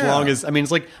just as long as,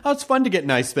 it's like, oh, it's fun to get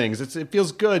nice things. It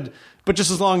feels good. But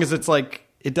just as long as it's like,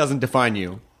 it doesn't define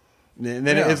you. And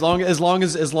then as long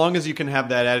as you can have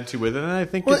that attitude with it, and I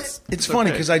think it's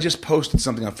funny because I just posted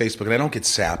something on Facebook and I don't get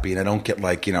sappy and I don't get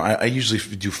I usually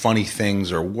do funny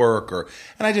things or work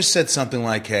and I just said something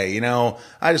like, hey,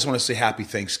 I just want to say happy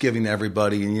Thanksgiving to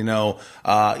everybody, and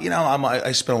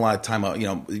I spend a lot of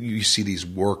time you see these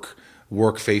work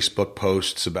Facebook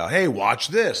posts about, hey, watch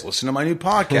this, listen to my new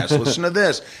podcast, listen to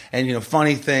this, and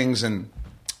funny things, and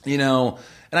and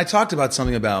I talked about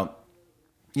something about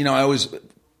I always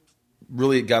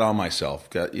really got on myself,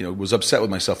 was upset with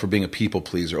myself for being a people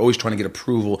pleaser, always trying to get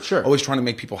approval, always trying to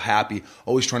make people happy,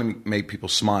 always trying to make people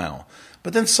smile.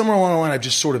 But then somewhere along the line, I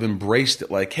just sort of embraced it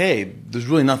like, hey, there's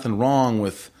really nothing wrong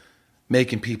with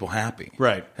making people happy,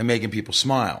 right, and making people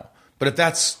smile. But if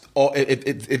that's all,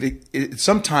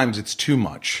 sometimes it's too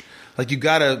much. Like you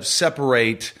got to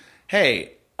separate,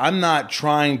 hey, I'm not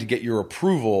trying to get your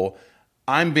approval,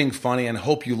 I'm being funny and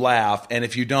hope you laugh, and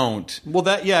if you don't... Well,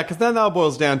 because then that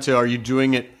boils down to, are you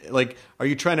doing it, are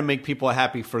you trying to make people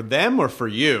happy for them or for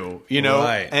you,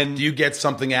 Right. And do you get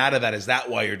something out of that? Is that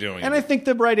why you're doing it? And I think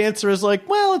the right answer is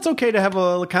well, it's okay to have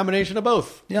a combination of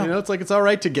both. Yeah. It's all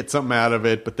right to get something out of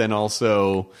it, but then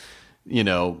also,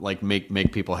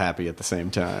 make people happy at the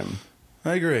same time.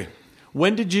 I agree.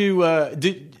 When did you,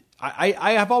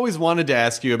 I have always wanted to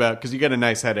ask you about, because you got a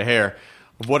nice head of hair,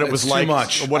 of what it was It's like. too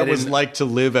much. What it was like to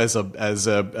live as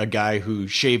a guy who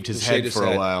shaved his head for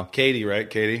a while. Katie, right?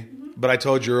 Katie. But I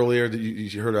told you earlier that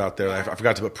you heard it out there. I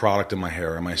forgot to put product in my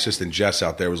hair, and my assistant Jess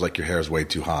out there was like, "Your hair is way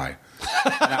too high."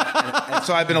 and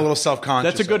so I've been a little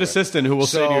self-conscious. That's a good assistant who will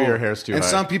say to you, your hair's too high. And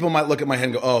some people might look at my head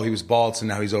and go, "Oh, he was bald, so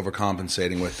now he's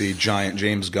overcompensating with the giant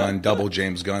James Gunn, double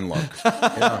James Gunn look."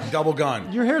 Double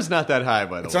gun. Your hair's not that high,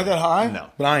 by the way. It's not that high? No.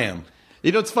 But I am.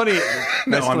 You know, it's funny.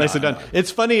 Nicely done.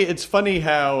 It's funny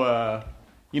how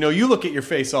you look at your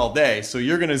face all day, so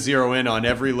you're going to zero in on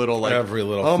every little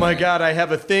oh my God, I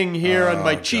have a thing here on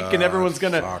my cheek, and everyone's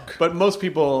going to. But most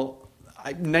people,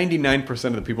 99%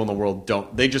 of the people in the world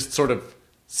don't. They just sort of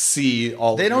see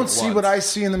all. They don't see what I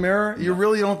see in the mirror. You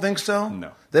really don't think so?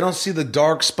 No. They don't see the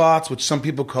dark spots, which some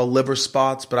people call liver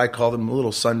spots, but I call them a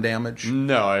little sun damage.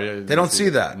 No, they don't see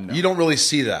that. No. You don't really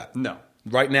see that. No.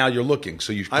 Right now, you're looking,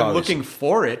 so you. I'm looking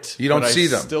for it. You don't see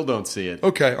them. Still don't see it.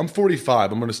 Okay, I'm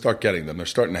 45. I'm going to start getting them. They're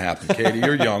starting to happen. Katie,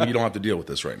 you're young. You don't have to deal with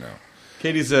this right now.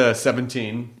 Katie's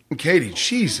 17. Katie,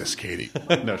 Jesus, Katie.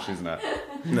 No, she's not.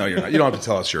 No, you're not. You don't have to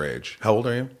tell us your age. How old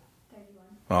are you? 31.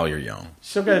 Oh, you're young.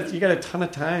 You got a ton of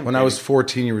time. When Katie. I was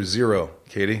 14, you were 0,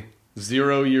 Katie.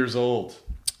 0 years old.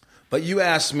 But you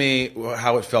asked me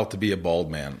how it felt to be a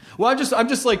bald man. Well, I'm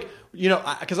just like,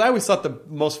 because I always thought the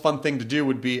most fun thing to do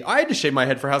would be, I had to shave my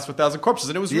head for House of a Thousand Corpses,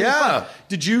 and it was really fun.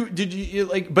 Did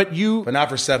you but not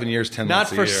for 7 years, 10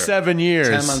 months a year. Not for 7 years.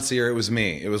 10 months a year, it was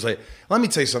me. It was like, let me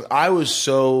tell you something.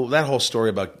 That whole story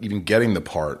about even getting the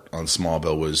part on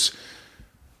Smallville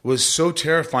was so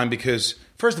terrifying because,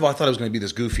 first of all, I thought it was going to be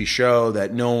this goofy show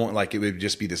that it would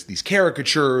just be these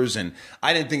caricatures, and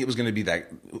I didn't think it was going to be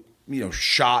that,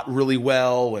 shot really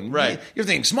well. And right. You're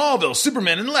thinking Smallville,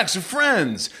 Superman, and Lex are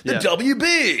friends. The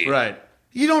WB. Right.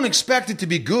 You don't expect it to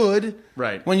be good.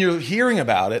 Right. When you're hearing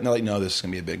about it, and they're like, no, this is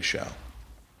going to be a big show.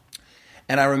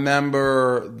 And I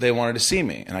remember they wanted to see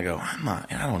me. And I go, I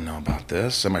don't know about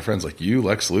this. And my friend's like, you,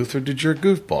 Lex Luther? Dude, you're a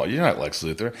goofball. You're not Lex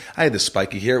Luther. I had this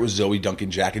spiky hair. It was Zoe,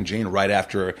 Duncan, Jack, and Jane right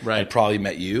after I probably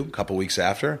met you, a couple weeks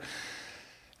after.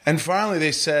 And finally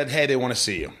they said, hey, they want to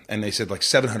see you. And they said like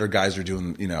 700 guys are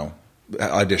doing,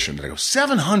 audition. And I go,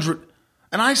 700?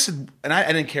 And I said, and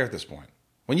I didn't care at this point.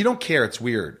 When you don't care, it's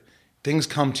weird. Things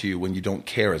come to you when you don't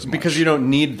care as much. Because you don't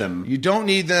need them. You don't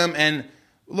need them. And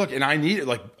look, and I needed,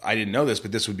 I didn't know this,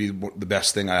 but this would be the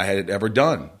best thing I had ever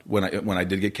done when I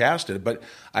did get casted. But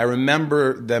I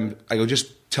remember them, I go,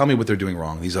 just tell me what they're doing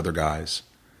wrong, these other guys.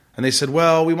 And they said,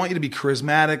 well, we want you to be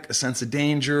charismatic, a sense of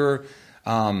danger,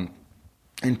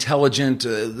 intelligent,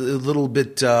 a little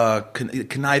bit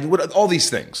conniving, all these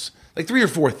things. Like 3 or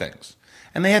 4 things.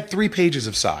 And they had 3 pages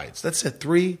of sides. That's it,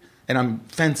 3. And I'm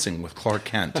fencing with Clark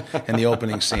Kent in the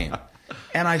opening scene.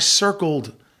 And I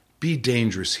circled, be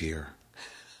dangerous here.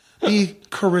 Be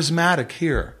charismatic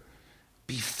here.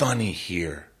 Be funny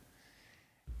here.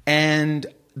 And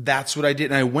that's what I did.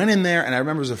 And I went in there, and I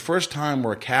remember it was the first time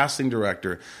where a casting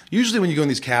director, usually when you go in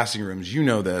these casting rooms, you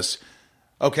know this.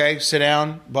 Okay, sit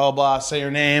down, blah, blah, say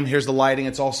your name. Here's the lighting.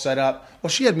 It's all set up. Well,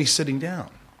 she had me sitting down.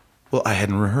 Well, I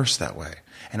hadn't rehearsed that way.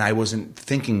 And I wasn't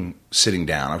thinking sitting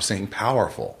down. I was thinking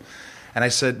powerful. And I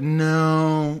said,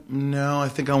 no, I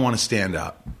think I want to stand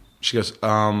up. She goes,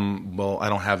 well, I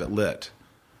don't have it lit.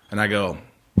 And I go,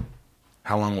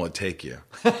 how long will it take you?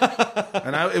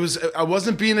 And I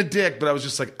wasn't being a dick, but I was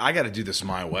just like, I got to do this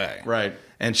my way. Right.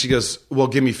 And she goes, well,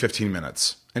 give me 15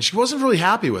 minutes. And she wasn't really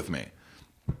happy with me.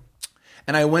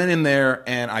 And I went in there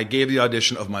and I gave the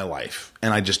audition of my life.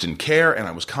 And I just didn't care, and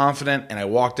I was confident, and I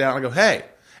walked out and I go, hey.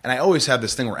 And I always have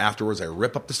this thing where afterwards I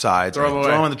rip up the sides, throw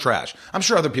them in the trash. I'm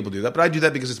sure other people do that, but I do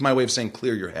that because it's my way of saying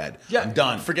clear your head. Yeah, I'm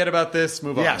done. Forget about this,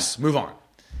 move on. Yes, move on.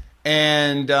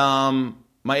 And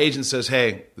my agent says,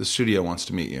 hey, the studio wants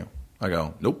to meet you. I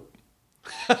go, nope.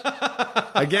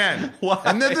 Again. Why?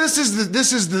 And then this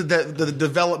is the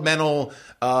developmental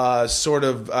sort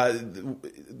of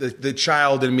the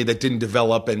child in me that didn't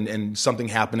develop and something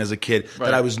happened as a kid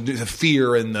that I was the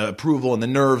fear and the approval and the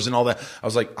nerves and all that. I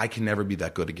was like, I can never be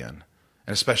that good again.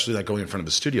 And especially like going in front of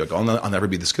the studio. I go, I'll never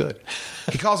be this good.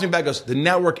 He calls me back, goes, the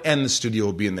network and the studio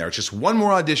will be in there. It's just one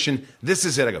more audition. This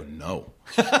is it. I go, no.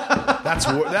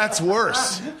 That's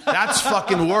worse. That's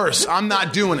fucking worse. I'm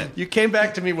not doing it. You came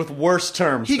back to me with worse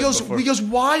terms. He goes,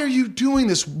 why are you doing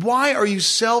this? Why are you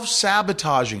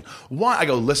self-sabotaging? Why? I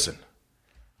go, listen,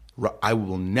 I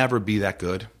will never be that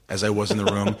good as I was in the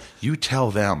room. You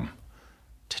tell them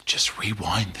to just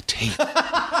rewind the tape.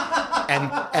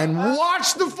 And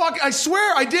watch the fuck. I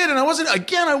swear I did. And I wasn't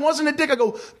a dick. I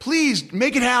go, please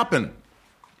make it happen.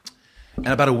 And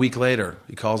about a week later,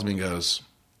 he calls me and goes,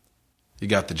 You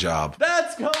got the job.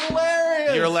 That's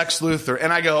hilarious. You're Lex Luthor.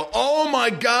 And I go, oh my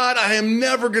God, I am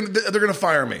never going to, they're going to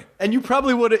fire me. And you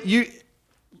probably would have,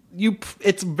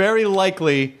 it's very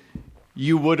likely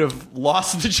you would have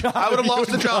lost the job. I would have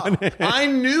lost the job. I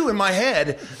knew in my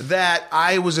head that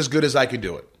I was as good as I could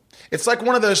do it. It's like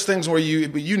one of those things where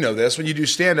you know this, when you do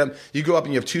stand-up, you go up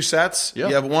and you have two sets. Yeah.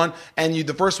 You have one, and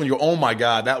the first one, you go, oh my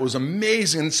God, that was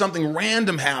amazing, and something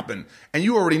random happened. And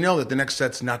you already know that the next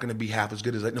set's not going to be half as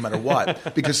good as that no matter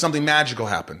what, because something magical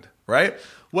happened, right?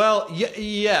 Well,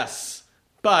 yes,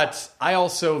 but I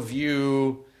also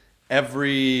view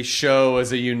every show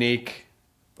as a unique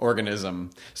organism.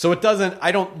 So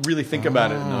I don't really think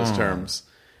about it in those terms.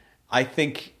 I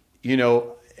think,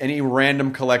 any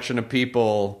random collection of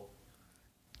people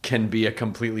can be a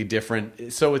completely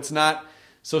different. So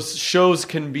shows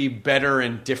can be better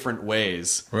in different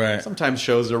ways. Right. Sometimes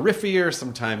shows are riffier.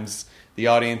 Sometimes the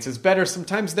audience is better.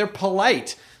 Sometimes they're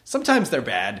polite. Sometimes they're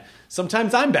bad.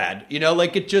 Sometimes I'm bad.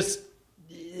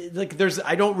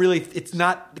 It's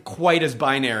not quite as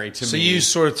binary to me. So you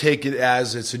sort of take it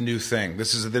as it's a new thing.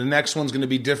 The next one's going to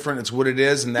be different. It's what it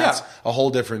is, and that's a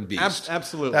whole different beast.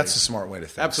 Absolutely. That's a smart way to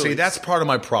think. Absolutely. See, that's part of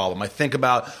my problem. I think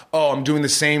about, I'm doing the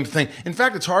same thing. In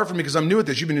fact, it's hard for me because I'm new at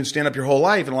this. You've been doing stand-up your whole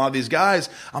life, and a lot of these guys,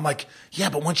 I'm like, yeah,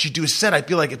 but once you do a set, I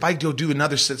feel like if I go do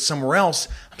another set somewhere else,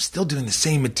 I'm still doing the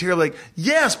same material. Like,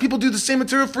 yes, people do the same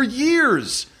material for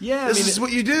years. Yeah, this is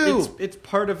what you do. It's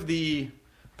part of the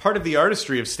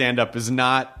artistry of stand-up is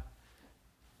not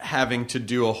having to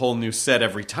do a whole new set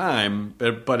every time,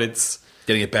 but it's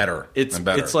getting it better.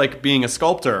 It's like being a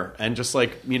sculptor and just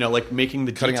like making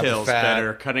the cutting details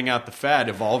better, cutting out the fat,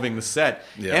 evolving the set,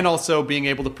 and also being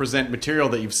able to present material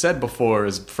that you've said before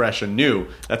is fresh and new.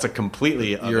 That's a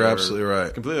You're absolutely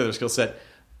right. Completely other skill set.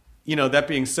 That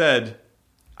being said,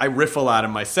 I riff a lot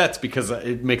in my sets because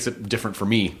it makes it different for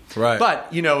me. Right.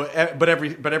 But but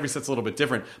every set's a little bit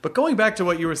different. But going back to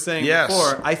what you were saying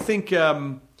before, I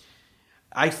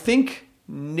think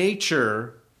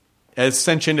nature, as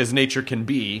sentient as nature can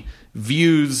be,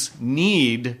 views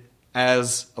need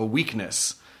as a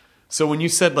weakness. So when you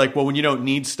said when you don't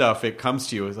need stuff, it comes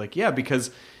to you. It's like, yeah, because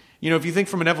if you think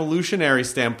from an evolutionary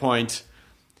standpoint,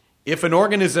 if an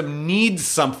organism needs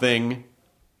something,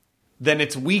 then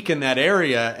it's weak in that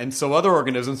area, and so other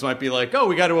organisms might be like,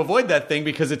 we got to avoid that thing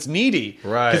because it's needy.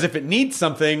 Right. Because if it needs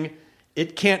something,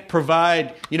 it can't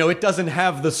provide, it doesn't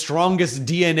have the strongest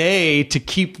DNA to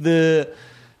keep the,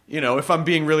 if I'm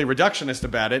being really reductionist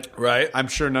about it. Right. I'm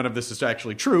sure none of this is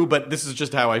actually true, but this is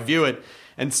just how I view it.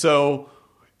 And so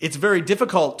it's very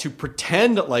difficult to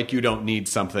pretend like you don't need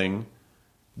something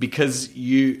because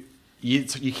you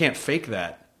can't fake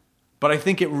that. But I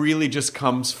think it really just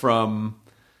comes from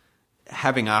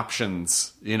having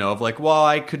options, of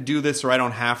I could do this or I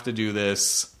don't have to do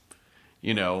this,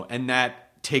 and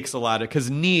that takes a lot of, because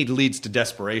need leads to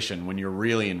desperation. When you're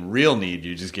really in real need,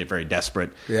 you just get very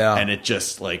desperate. Yeah. And it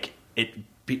just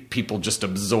people just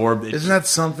absorb it. Isn't that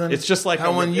something? It's just like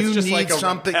how when you need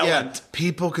something, repellent.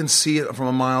 people can see it from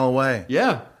a mile away.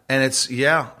 Yeah. And it's,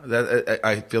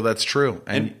 I feel that's true.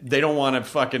 And they don't want to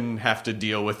fucking have to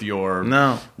deal with your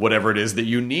whatever it is that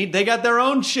you need. They got their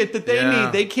own shit that they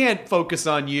need. They can't focus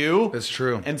on you. That's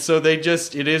true. And so it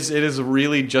is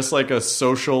really just like a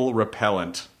social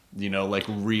repellent, like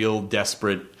real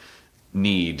desperate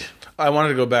need. I wanted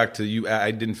to go back to you.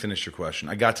 I didn't finish your question.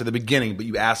 I got to the beginning, but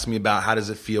you asked me about how does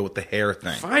it feel with the hair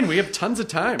thing. Fine, we have tons of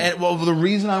time. And the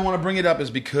reason I want to bring it up is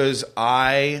because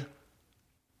I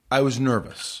was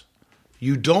nervous.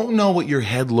 You don't know what your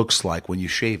head looks like when you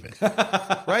shave it.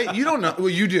 Right? You don't know. Well,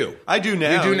 you do. I do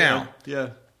now. You do now. Yeah.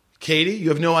 Katie, you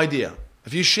have no idea.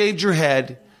 If you shaved your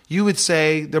head, you would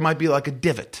say there might be like a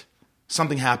divot.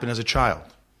 Something happened as a child.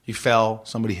 You fell,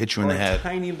 somebody hit you in the head. A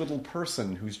tiny little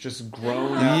person who's just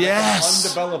grown yes.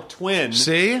 undeveloped twin.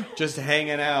 See? Just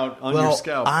hanging out on your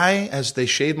scalp. As they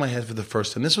shaved my head for the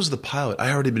first time, this was the pilot. I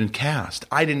had already been cast.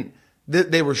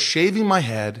 They were shaving my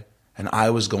head, and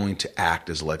I was going to act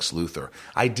as Lex Luther.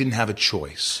 I didn't have a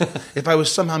choice. If I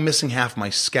was somehow missing half my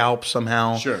scalp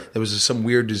somehow, there was some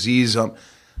weird disease, and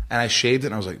I shaved it,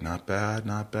 and I was like, not bad,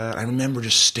 not bad. I remember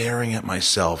just staring at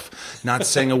myself, not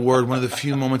saying a word, one of the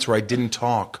few moments where I didn't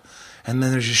talk. And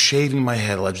then they're just shaving my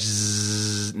head, like,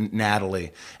 zzz,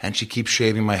 Natalie. And she keeps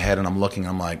shaving my head, and I'm looking,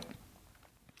 I'm like,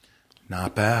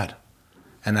 not bad.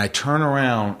 And I turn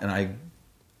around, and I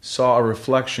saw a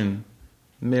reflection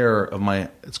mirror of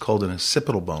it's called an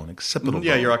occipital bone.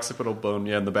 Yeah, your occipital bone,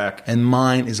 in the back. And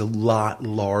mine is a lot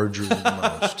larger than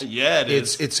most. Yeah, it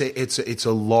is. It's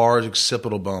a large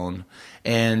occipital bone,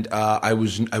 and I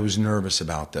was nervous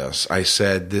about this. I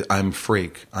said, I'm a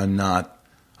freak. I'm not.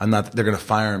 They're going to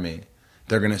fire me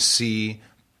They're going to see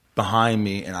behind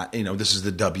me, and this is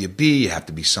the WB. You have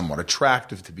to be somewhat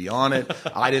attractive to be on it.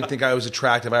 I didn't think I was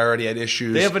attractive. I already had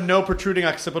issues. They have a no protruding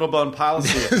occipital bone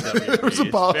policy at the WB. There was a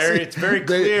policy. It's very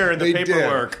clear in the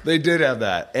paperwork. They did have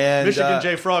that. And Michigan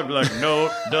J. Frog, like,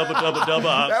 no, double.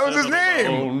 That was his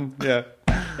name. Yeah.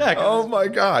 Oh my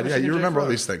God. Michigan You J. remember all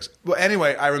Frog. these things. Well,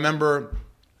 anyway, I remember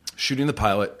shooting the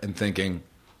pilot and thinking,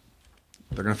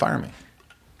 they're going to fire me.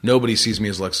 Nobody sees me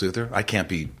as Lex Luther. I can't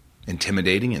be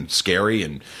intimidating and scary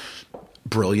and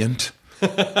brilliant.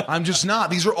 I'm just not.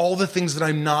 These are all the things that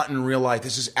I'm not in real life.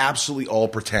 This is absolutely all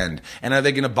pretend. And are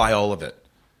they going to buy all of it?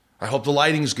 I hope the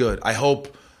lighting's good. I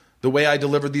hope the way I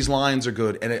delivered these lines are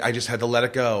good. And I just had to let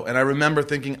it go. And I remember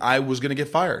thinking I was going to get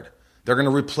fired. They're going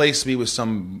to replace me with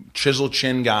some chisel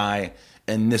chin guy,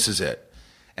 and this is it.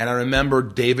 And I remember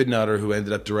David Nutter, who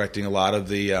ended up directing a lot of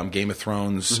the Game of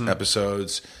Thrones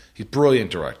episodes. He's a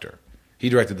brilliant director. He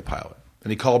directed the pilot. And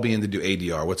he called me in to do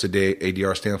ADR. What's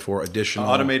ADR stand for? Additional...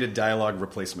 Automated dialogue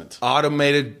replacement.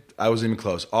 Automated... I wasn't even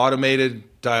close. Automated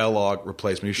dialogue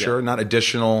replacement. You sure? Not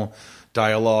additional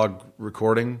dialogue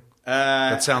recording?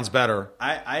 That sounds better.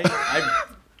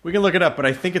 We can look it up, but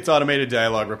I think it's automated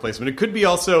dialogue replacement. It could be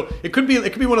also... It could be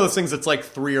one of those things that's like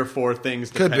 3 or 4 things,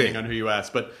 depending on who you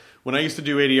ask. But when I used to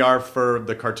do ADR for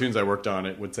the cartoons I worked on,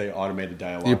 it would say automated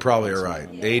dialogue. You probably are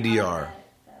right. ADR.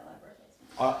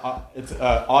 It's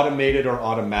automated or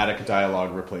automatic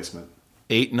dialogue replacement.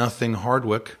 8-0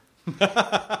 Hardwick.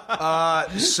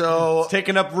 So it's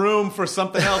taking up room for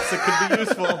something else that could be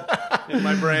useful in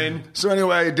my brain. So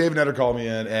anyway, Dave Netter called me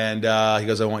in, and he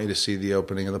goes, I want you to see the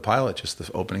opening of the pilot, just the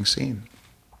opening scene.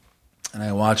 And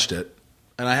I watched it,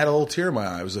 and I had a little tear in my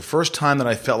eye. It was the first time that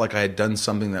I felt like I had done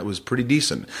something that was pretty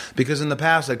decent. Because in the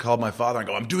past, I called my father and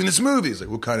I go, I'm doing this movie. He's like,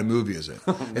 what kind of movie is it?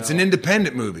 Oh, no. It's an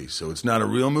independent movie, so it's not a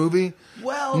real movie?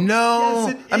 Well, no.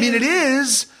 yes, I mean, it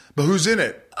is, but who's in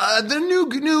it? The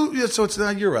new, so it's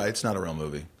not, you're right, it's not a real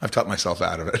movie. I've talked myself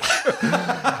out of it.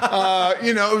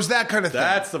 It was that kind of thing.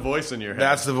 That's the voice in your head.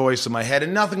 That's the voice in my head.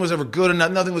 And nothing was ever good, and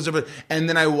nothing was ever, and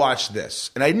then I watched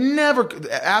this. And I never,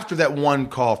 after that one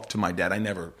call to my dad, I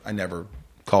never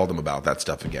called him about that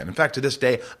stuff again. In fact, to this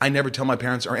day, I never tell my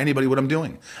parents or anybody what I'm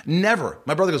doing. Never.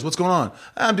 My brother goes, what's going on?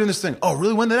 I'm doing this thing. Oh,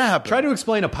 really? When did that happen? Try to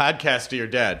explain a podcast to your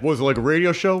dad. Was it like a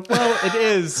radio show? Well, it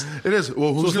is. It is.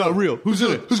 Well, it's not real. Who's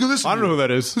in it? Who's going to listen? I don't know who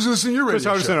that is. Who's going to listen to your radio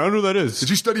show? I don't know who that is. Did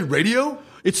you study radio?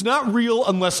 It's not real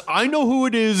unless I know who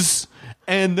it is,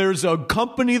 and there's a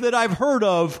company that I've heard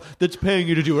of that's paying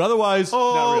you to do it. Otherwise,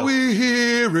 all not real. we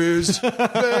hear is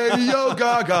Radio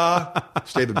Gaga.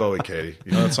 It's David Bowie, Katie.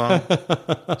 You know that song?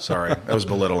 Sorry, that was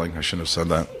belittling. I shouldn't have said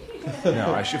that.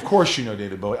 No, of course you know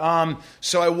David Bowie.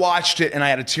 So I watched it, and I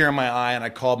had a tear in my eye, and I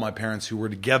called my parents, who were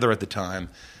together at the time,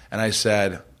 and I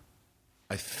said,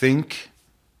 I think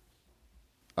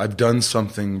I've done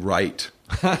something right.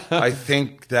 I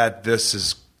think that this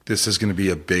is going to be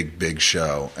a big, big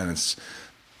show, and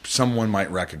someone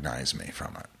might recognize me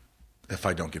from it if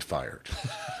I don't get fired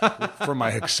for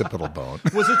my occipital bone.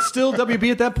 Was it still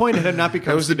WB at that point? It had not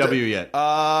become CW yet.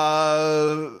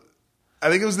 I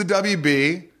think it was the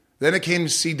WB. Then it came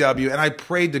to CW, and I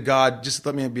prayed to God, just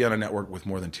let me be on a network with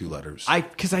more than 2 letters.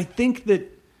 Because I think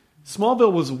that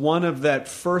Smallville was one of that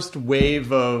first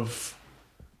wave of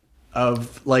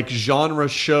like genre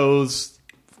shows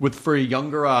for a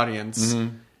younger audience.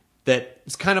 Mm-hmm. That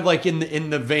it's kind of like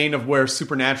in the vein of where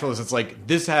Supernatural is. It's like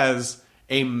this has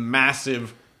a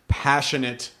massive,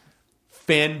 passionate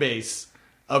fan base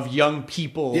of young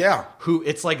people. Yeah. Who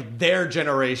it's like their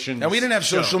generation. And we didn't have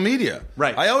social media.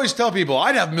 Right. I always tell people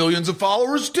I'd have millions of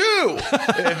followers too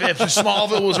if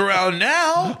Smallville was around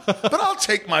now. But I'll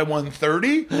take my 130.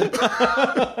 You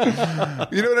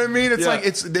know what I mean? It's like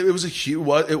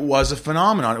it was a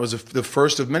phenomenon. It was the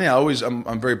first of many.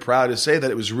 I'm very proud to say that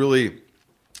it was really.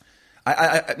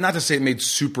 I not to say it made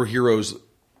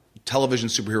television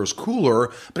superheroes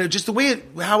cooler, but just the way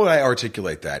how would I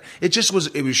articulate that?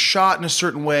 It was shot in a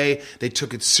certain way. They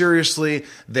took it seriously.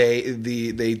 They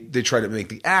tried to make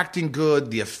the acting good.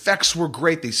 The effects were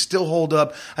great. They still hold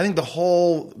up. I think the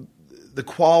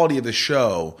quality of the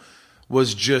show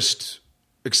was just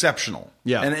exceptional.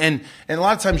 Yeah. And a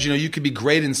lot of times, you could be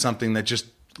great in something that just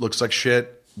looks like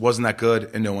shit, wasn't that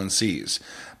good, and no one sees.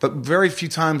 But very few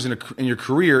times in your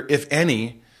career, if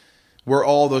any, where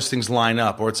all those things line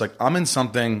up, or it's like I'm in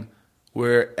something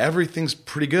where everything's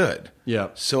pretty good. Yeah.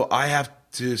 So I have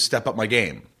to step up my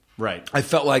game. Right. I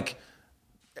felt like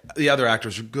the other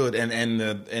actors are good, and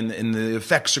the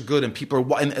effects are good, and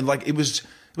people are and like it was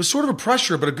sort of a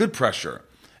pressure, but a good pressure.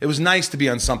 It was nice to be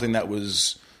on something that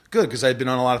was good because I'd been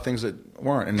on a lot of things that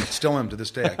weren't, and still am to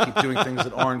this day. I keep doing things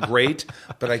that aren't great,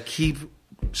 but I keep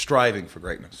striving for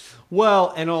greatness.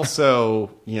 Well, and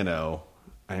also,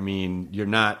 I mean,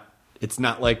 it's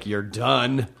not like you're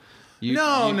done.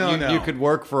 No. You could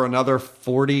work for another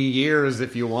 40 years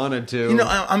if you wanted to.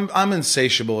 I'm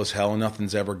insatiable as hell, and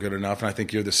nothing's ever good enough. And I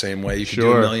think you're the same way. You can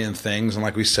do a million things, and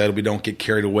like we said, we don't get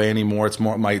carried away anymore. It's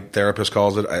more. My therapist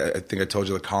calls it. I think I told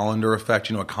you the colander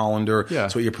effect. A colander. Yeah.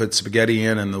 It's what you put spaghetti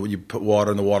in, and you put water,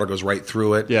 and the water goes right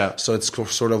through it. Yeah. So it's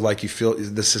sort of like you feel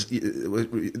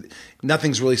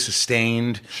nothing's really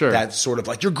sustained. Sure. That's sort of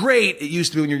like you're great. It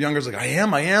used to be when you're younger. It's like I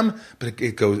am, but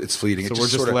it goes. It's fleeting. So we're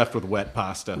just left with wet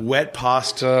pasta. Wet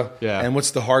pasta. Yeah. And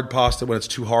what's the hard pasta when it's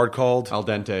too hard called? Al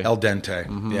dente. Al dente.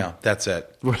 Mm-hmm. Yeah, that's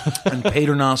it. And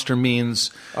Paternoster means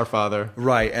Our Father.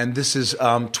 Right. And this is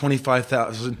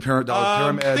 $25,000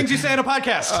 pyramid. Things you say on a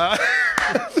podcast.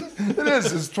 It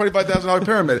is. It's $25,000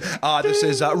 pyramid. This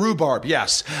is rhubarb.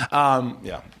 Yes.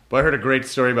 Yeah. Well, I heard a great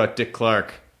story about Dick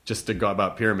Clark, just to go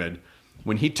about Pyramid.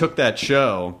 When he took that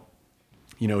show,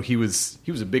 he was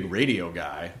a big radio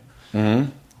guy.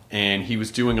 Mm-hmm. And he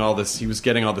was doing all this. He was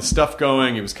getting all this stuff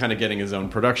going. He was kind of getting his own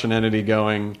production entity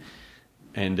going.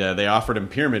 And they offered him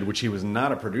Pyramid, which he was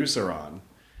not a producer on.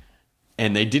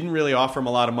 And they didn't really offer him a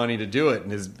lot of money to do it.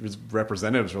 And his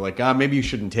representatives were like, maybe you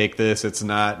shouldn't take this. It's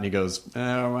not. And he goes,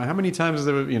 how many times is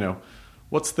there,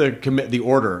 what's the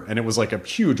order? And it was like a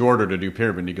huge order to do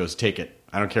Pyramid. And he goes, take it.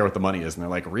 I don't care what the money is. And they're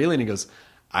like, really? And he goes,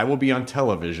 I will be on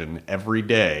television every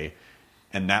day.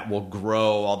 And that will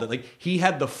grow all that. Like, he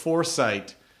had the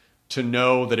foresight to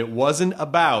know that it wasn't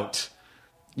about,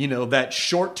 that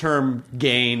short-term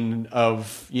gain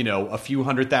of, a few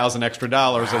 $100,000 extra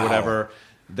dollars or whatever,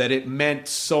 that it meant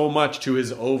so much to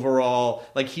his overall,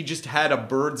 like he just had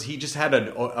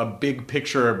a big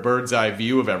picture, a bird's eye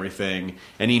view of everything,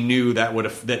 and he knew that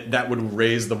would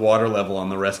raise the water level on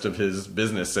the rest of his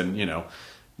business. And,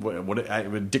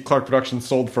 Dick Clark Productions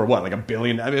sold for what, like $1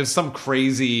 billion? I mean, it was some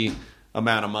crazy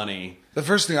amount of money. The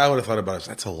first thing I would have thought about is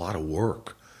that's a lot of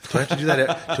work. Do I have to do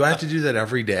that? Do I have to do that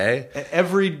every day?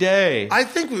 Every day. I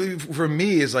think for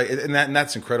me is like, and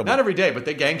that's incredible. Not every day, but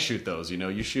they gang shoot those.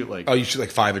 You shoot like you shoot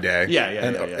like 5 a day. Yeah.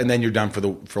 And then you're done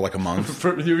for like a month.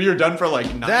 You're done for like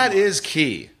 9 That months. is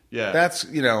key. Yeah, that's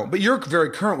But you're very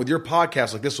current with your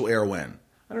podcast. Like this will air when?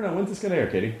 I don't know. When's this going to air,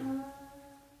 Katie?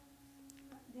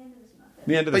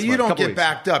 The end of this month. But you don't get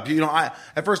backed up.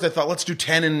 At first I thought let's do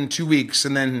 10 in 2 weeks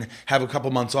and then have a couple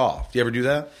months off. Do you ever do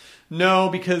that? No,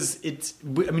 because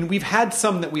we've had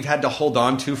some that we've had to hold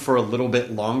on to for a little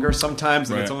bit longer sometimes,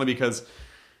 and it's only because,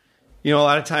 a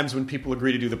lot of times when people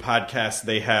agree to do the podcast,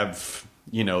 they have,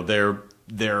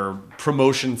 their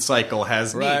promotion cycle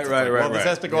has needs. Right. This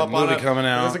has to go up on it. Coming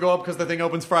out. It has to go up because the thing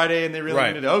opens Friday, and they really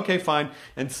need it. Okay, fine.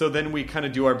 And so then we kind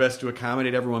of do our best to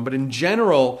accommodate everyone. But in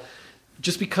general,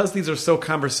 just because these are so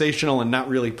conversational and not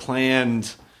really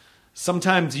planned,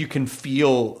 sometimes you can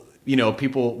feel.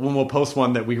 People, when we'll post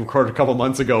one that we recorded a couple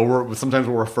months ago, sometimes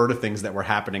we'll refer to things that were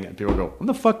happening and people go, when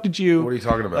the fuck did you... What are you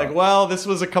talking about? Like, well, this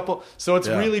was a couple... So it's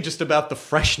really just about the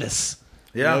freshness.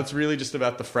 Yeah. It's really just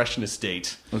about the freshness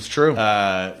date. That's true.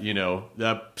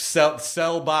 The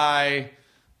sell by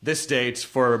this date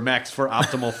for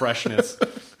optimal freshness.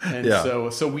 And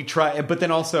so we try... But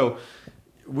then also...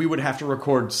 We would have to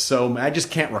record I just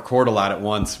can't record a lot at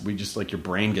once. We just, like, your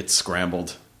brain gets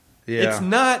scrambled. Yeah. It's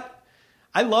not...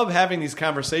 I love having these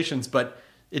conversations, but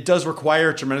it does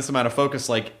require a tremendous amount of focus.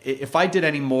 Like, if I did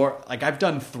any more, like I've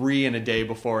done 3 in a day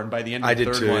before, and by the end of the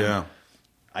third one,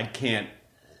 I can't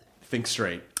think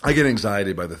straight. I get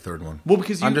anxiety by the third one. Well,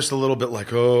 because I'm just a little bit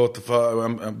like, oh, what the fuck?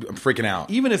 I'm freaking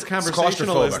out. Even as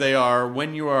conversational as they are,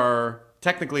 when you are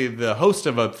technically the host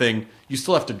of a thing, you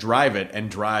still have to drive it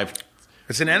and drive.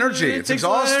 It's an energy. It's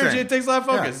exhausting. It takes a lot of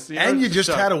focus. Yeah. And you just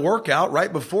had a workout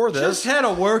right before this. Just had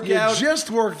a workout. You just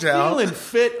worked out. Feeling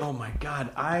fit. Oh my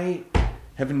God. I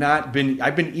have not been...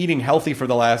 I've been eating healthy for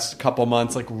the last couple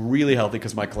months, like really healthy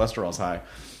because my cholesterol's high.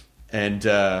 And...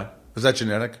 Was that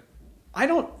genetic?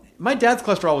 My dad's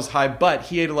cholesterol was high, but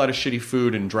he ate a lot of shitty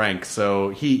food and drank,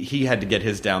 so he had to get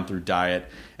his down through diet,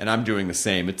 and I'm doing the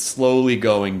same. It's slowly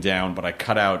going down, but I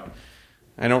cut out...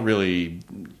 I don't really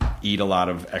eat a lot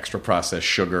of extra processed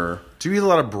sugar. Do you eat a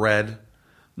lot of bread?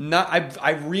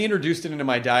 I've reintroduced it into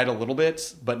my diet a little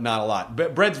bit, but not a lot.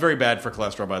 But bread's very bad for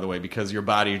cholesterol, by the way, because your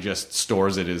body just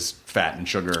stores it as fat and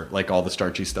sugar, like all the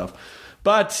starchy stuff.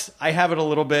 But I have it a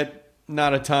little bit,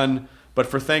 not a ton. But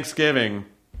for Thanksgiving,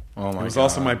 it was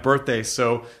also my birthday,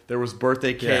 so there was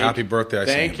birthday cake. Yeah, happy birthday.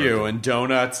 Thank you. And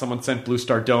donuts. Someone sent Blue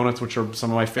Star donuts, which are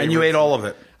some of my favorites. And you ate all of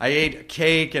it. I ate a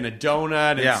cake and a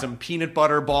donut and some peanut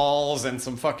butter balls and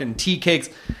some fucking tea cakes.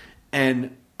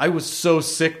 And I was so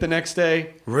sick the next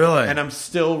day. Really? And I'm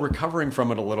still recovering from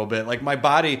it a little bit. Like my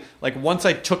body, like once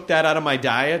I took that out of my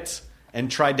diet and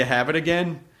tried to have it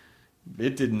again,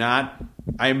 it did not.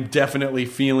 I am definitely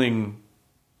feeling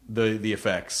the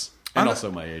effects. And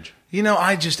also my age. You know,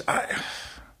 I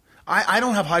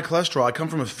don't have high cholesterol. I come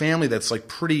from a family that's like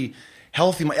pretty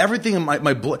healthy. Everything in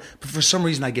my blood, but for some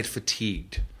reason I get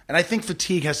fatigued. And I think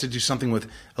fatigue has to do something with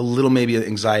a little maybe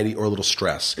anxiety or a little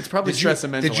stress. It's probably stress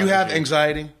and mental energy. Did you have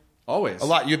anxiety? Always. A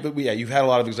lot. You've had a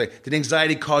lot of anxiety. Did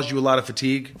anxiety cause you a lot of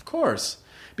fatigue? Of course.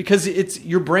 Because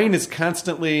your brain is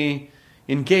constantly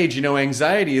engaged. You know,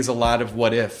 anxiety is a lot of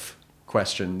what if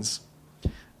questions.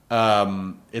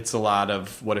 It's a lot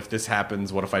of what if this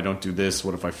happens? What if I don't do this?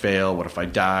 What if I fail? What if I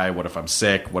die? What if I'm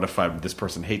sick? What if this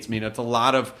person hates me? And it's a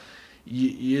lot of...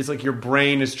 It's like your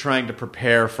brain is trying to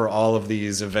prepare for all of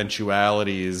these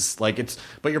eventualities.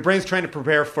 But your brain's trying to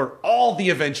prepare for all the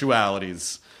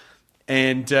eventualities.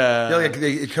 And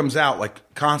it comes out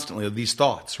like constantly these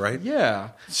thoughts, right? Yeah,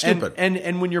 stupid.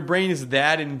 And when your brain is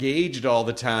that engaged all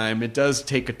the time, it does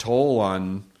take a toll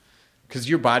on, because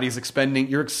your body's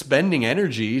you're expending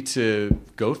energy to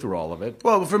go through all of it.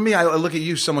 Well, for me, I look at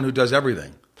you, someone who does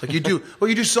everything. Like you do. Well,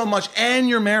 you do so much, and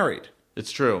you're married.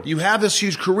 It's true. You have this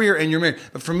huge career and you're married.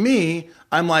 But for me,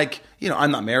 I'm like, I'm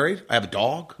not married. I have a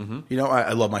dog. Mm-hmm.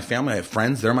 I love my family. I have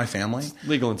friends. They're my family. It's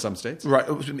legal in some states. Right.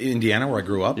 Indiana, where I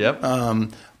grew up. Yep.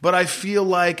 But I feel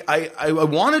like I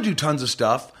want to do tons of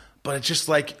stuff, but it's just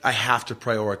like I have to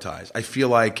prioritize. I feel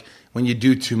like when you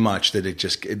do too much, that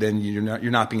then you're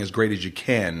not being as great as you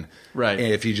can. Right.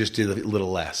 If you just did a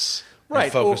little less. Right.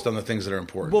 And focused on the things that are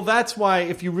important. Well, that's why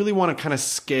if you really want to kind of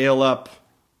scale up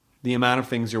the amount of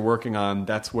things you're working on,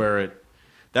 that's where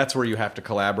you have to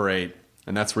collaborate,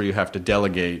 and that's where you have to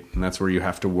delegate, and that's where you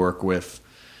have to work with,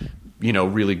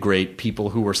 really great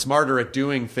people who are smarter at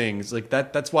doing things like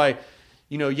that. That's why,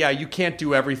 you can't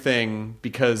do everything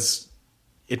because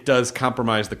it does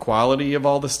compromise the quality of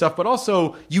all the stuff, but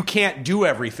also you can't do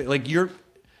everything. Like you're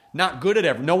not good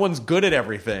at no one's good at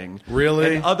everything.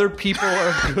 Really? And other people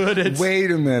are good at... Wait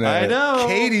a minute. I know.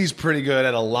 Katie's pretty good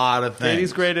at a lot of things.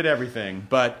 Katie's great at everything,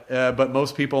 but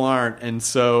most people aren't. And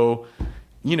so,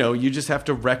 you just have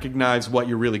to recognize what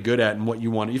you're really good at and what you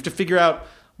want. You have to figure out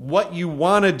what you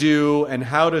want to do and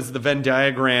how does the Venn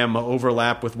diagram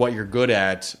overlap with what you're good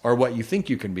at or what you think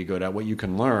you can be good at, what you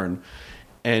can learn.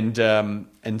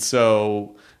 And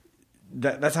so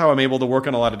that's how I'm able to work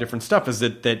on a lot of different stuff, is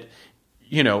that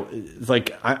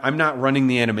like I'm not running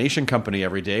the animation company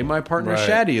every day. My partner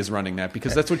Shadi is running that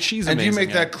because that's what she's amazing at. And do you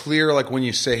make that clear, like when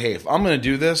you say, hey, if I'm going to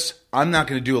do this, I'm not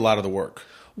going to do a lot of the work?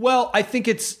 Well, I think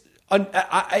it's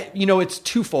it's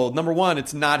twofold. Number one,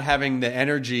 it's not having the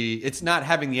energy. It's not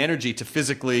having the energy to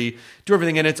physically do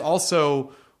everything. And it's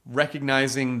also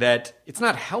recognizing that it's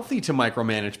not healthy to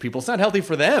micromanage people. It's not healthy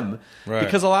for them. Right.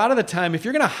 Because a lot of the time, if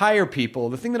you're going to hire people,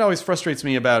 the thing that always frustrates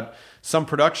me about some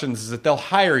productions is that they'll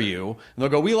hire you and they'll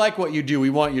go, we like what you do. We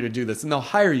want you to do this. And they'll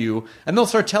hire you and they'll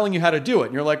start telling you how to do it.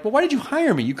 And you're like, well, why did you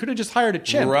hire me? You could have just hired a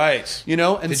chimp. Right.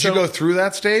 And did you go through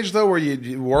that stage though, where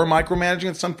you were micromanaging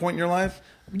at some point in your life?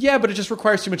 Yeah, but it just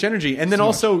requires too much energy. And then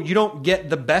also you don't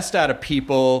get the best out of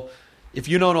people if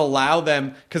you don't allow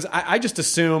them, because I just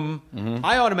assume,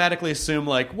 I automatically assume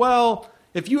like, well,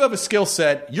 if you have a skill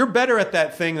set, you're better at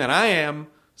that thing than I am.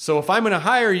 So if I'm going to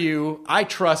hire you, I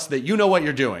trust that you know what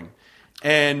you're doing.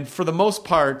 And for the most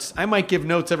part, I might give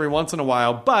notes every once in a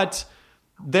while, but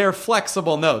they're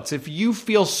flexible notes. If you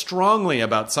feel strongly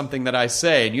about something that I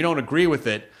say and you don't agree with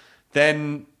it,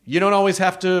 then you don't always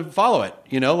have to follow it.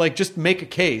 Like just make a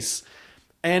case.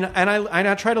 And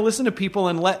I try to listen to people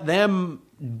and let them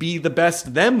be the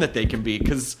best them that they can be,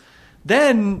 because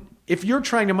then if you're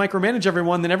trying to micromanage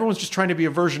everyone, then everyone's just trying to be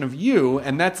a version of you,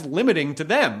 and that's limiting to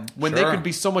them when they could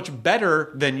be so much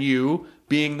better than you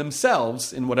being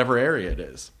themselves in whatever area it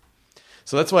is.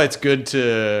 So that's why it's good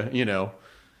to,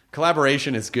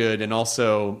 collaboration is good, and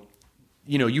also,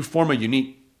 you form a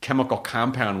unique chemical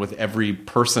compound with every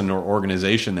person or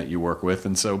organization that you work with.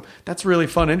 And so that's really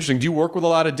fun and interesting. Do you work with a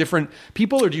lot of different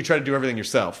people, or do you try to do everything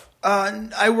yourself?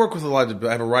 I work with a lot of,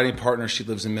 I have a writing partner. She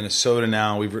lives in Minnesota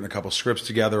now. We've written a couple scripts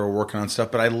together. We're working on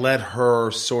stuff, but I let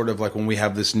her sort of like, when we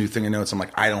have this new thing in notes, I'm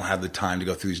like, I don't have the time to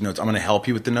go through these notes. I'm going to help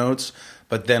you with the notes.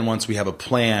 But then once we have a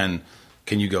plan,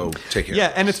 can you go take care of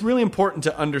it? And it's really important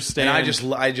to understand.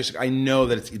 And I know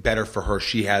that it's better for her.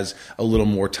 She has a little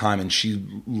more time, and she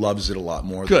loves it a lot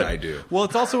more than I do. Well,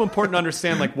 it's also important to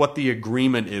understand like what the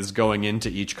agreement is going into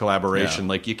each collaboration.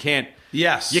 Like you can't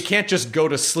just go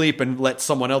to sleep and let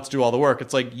someone else do all the work.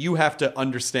 It's like you have to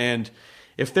understand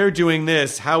if they're doing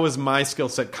this, how is my skill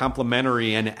set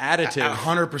complementary and additive?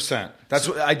 100%. That's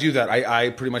what I do. That I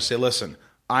pretty much say, listen,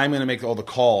 I'm going to make all the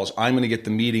calls. I'm going to get the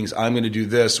meetings. I'm going to do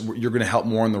this. You're going to help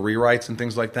more on the rewrites and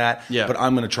things like that. Yeah. But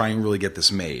I'm going to try and really get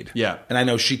this made. Yeah. And I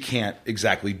know she can't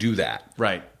exactly do that.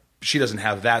 Right. She doesn't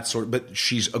have that sort, but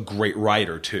she's a great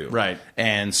writer too. Right.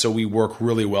 And so we work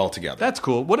really well together. That's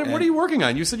cool. What are you working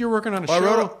on? You said you're working on a show. I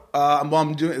wrote. Well,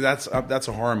 I'm doing that's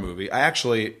a horror movie. I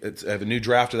have a new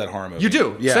draft of that horror movie. You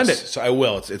do? Yes. Send it. So I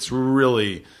will. It's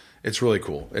really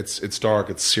cool. It's dark.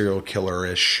 It's serial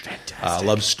killer-ish. Fantastic.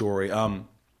 Love story.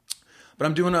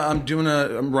 But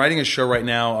I'm writing a show right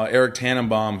now. Eric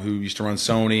Tannenbaum, who used to run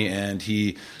Sony, and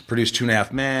he produced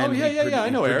 2.5 Men. Oh, yeah.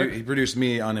 I know Eric. He produced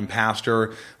me on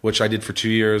Impastor, which I did for 2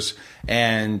 years.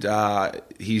 And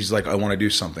he's like, I want to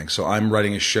do something. So I'm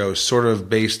writing a show sort of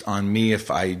based on me if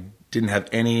I didn't have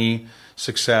any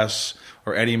success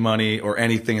or any money or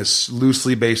anything. Is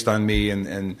loosely based on me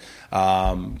and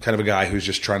kind of a guy who's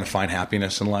just trying to find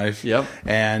happiness in life. Yep.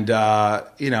 And,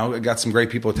 I got some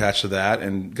great people attached to that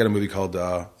and got a movie called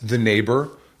The Neighbor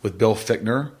with Bill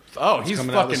Fichtner. Oh, he's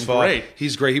fucking great.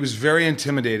 He's great. He was very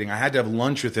intimidating. I had to have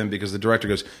lunch with him because the director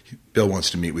goes, Bill wants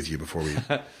to meet with you before we...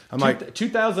 I'm like...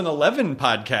 2011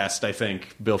 podcast, I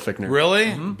think, Bill Fichtner. Really?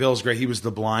 Mm-hmm. Bill's great. He was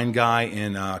the blind guy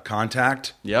in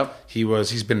Contact. Yep.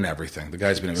 He's been in everything. The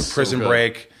guy's been in Prison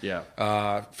Break. Yeah.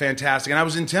 Fantastic. And I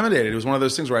was intimidated. It was one of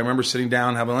those things where I remember sitting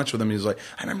down having lunch with him. And he was like,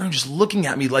 I remember him just looking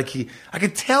at me like I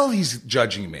could tell he's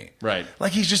judging me. Right.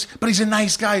 Like but he's a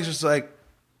nice guy. He's just like,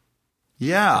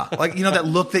 yeah. Like, that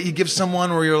look that you give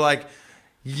someone where you're like,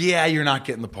 yeah, you're not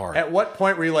getting the part. At what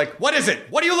point were you like, what is it?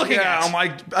 What are you looking at?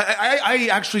 I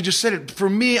actually just said it. For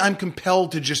me, I'm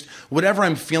compelled to just, whatever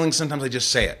I'm feeling, sometimes I just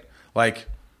say it. Like,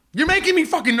 you're making me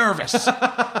fucking nervous.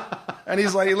 And he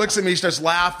looks at me, he starts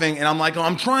laughing, and I'm like,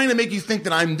 I'm trying to make you think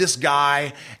that I'm this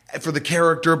guy for the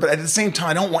character, but at the same time,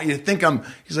 I don't want you to think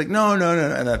He's like, no.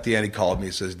 And at the end, he called me,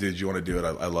 he says, dude, you want to do it?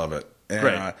 I love it. And,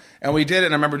 right. And we did it,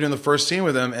 and I remember doing the first scene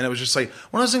with him, and it was just like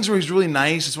one of those things where he's really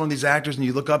nice. It's one of these actors, and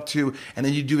you look up to, and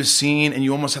then you do a scene, and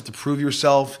you almost have to prove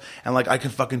yourself, and like, I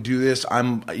can fucking do this.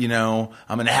 I'm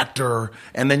an actor,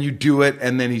 and then you do it,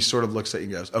 and then he sort of looks at you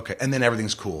and goes, okay, and then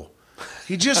everything's cool.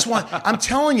 He just I'm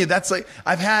telling you, that's like,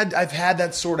 I've had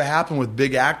that sort of happen with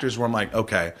big actors where I'm like,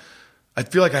 okay, I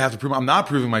feel like I have to prove, I'm not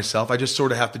proving myself. I just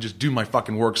sort of have to just do my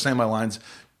fucking work, say my lines,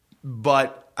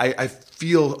 but I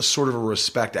feel sort of a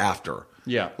respect after.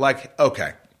 Yeah. Like,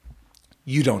 okay,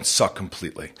 you don't suck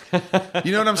completely.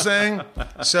 You know what I'm saying?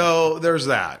 So there's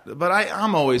that. But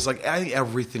I'm always like,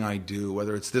 everything I do,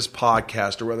 whether it's this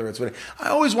podcast or whether it's what, I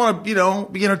always want to,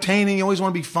 be entertaining. You always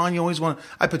want to be fun. You always want to,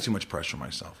 I put too much pressure on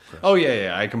myself, Chris. Oh,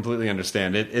 yeah. I completely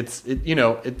understand. It's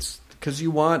because you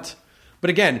want,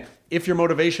 but again, if your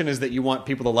motivation is that you want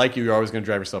people to like you, you're always going to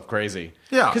drive yourself crazy.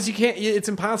 Yeah. Because you can't, it's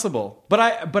impossible. But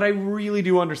I really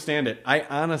do understand it.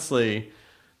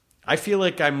 I feel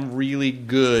like I'm really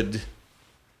good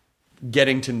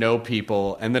getting to know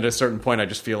people, and then at a certain point I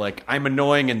just feel like I'm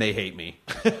annoying and they hate me.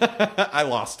 I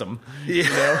lost them.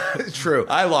 Yeah, true.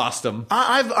 I lost them.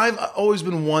 I've always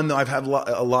been one, though. I've had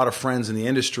a lot of friends in the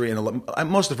industry, and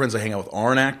most of the friends I hang out with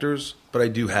aren't actors, but I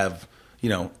do have,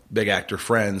 big actor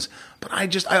friends. But I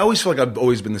always feel like I've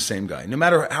always been the same guy. No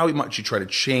matter how much you try to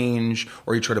change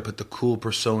or you try to put the cool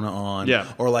persona on,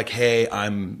 or like, hey,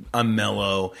 I'm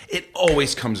mellow, it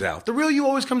always comes out. The real you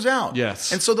always comes out.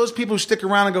 Yes. And so those people who stick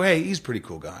around and go, hey, he's a pretty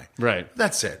cool guy. Right.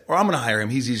 That's it. Or I'm going to hire him.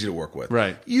 He's easy to work with.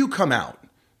 Right. You come out.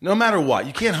 No matter what.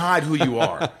 You can't hide who you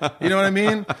are. You know what I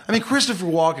mean? Christopher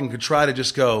Walken could try to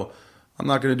just go, I'm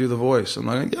not going to do the voice. I'm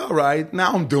like, yeah, all right,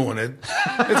 now I'm doing it.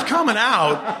 It's coming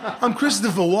out. I'm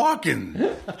Christopher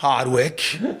Walken,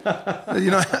 Hardwick.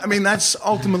 That's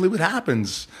ultimately what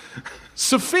happens.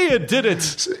 Sophia did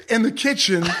it. In the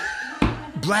kitchen,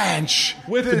 Blanche.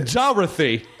 With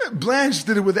Dorothy. Blanche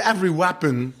did it with every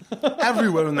weapon,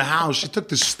 everywhere in the house. She took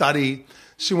the study.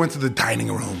 She went to the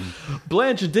dining room.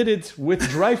 Blanche did it with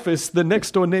Dreyfus, the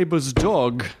next-door neighbor's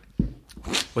dog.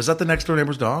 Was that the next door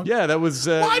neighbor's dog? Yeah, that was...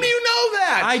 Why do you know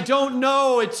that? I don't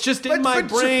know. It's just in my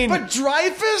brain. But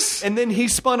Dreyfus? And then he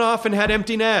spun off and had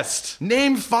Empty Nest.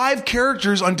 Name 5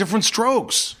 characters on different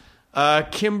strokes.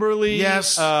 Kimberly,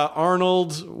 yes.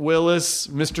 Arnold, Willis,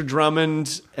 Mr.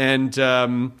 Drummond, and...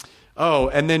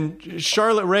 and then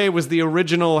Charlotte Ray was the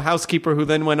original housekeeper who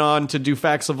then went on to do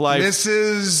Facts of Life.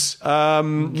 Mrs.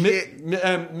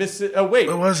 Wait.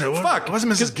 What was it? Fuck. It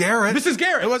wasn't Mrs. Garrett. Mrs.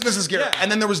 Garrett. It was Mrs. Garrett. Yeah.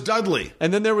 And then there was Dudley.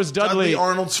 Dudley,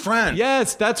 Arnold's friend.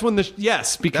 Yes, that's when because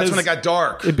that's when it got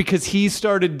dark. Because he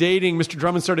started dating, Mr.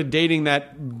 Drummond started dating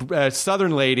that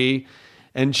Southern lady,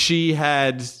 and she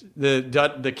had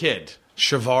the kid.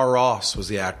 Shavar Ross was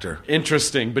the actor.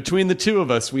 Interesting. Between the two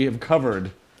of us, we have covered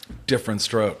Different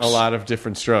strokes. a lot of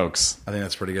different strokes. I think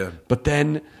that's pretty good. But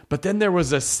then there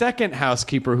was a second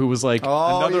housekeeper who was like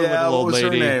another yeah. little old What was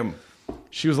lady. her name?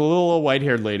 She was a little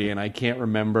white-haired lady, and I can't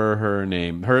remember her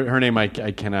name. Her name I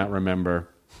cannot remember.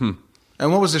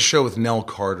 And what was the show with Nell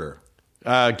Carter?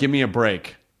 Give Me a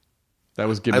Break. That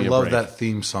was Give Me a Break. I love that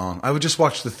theme song. I would just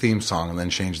watch the theme song and then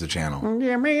change the channel.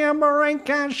 Give me a break,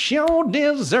 I sure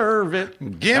deserve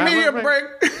it. Give me a break.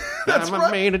 That's I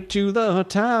right. made it to the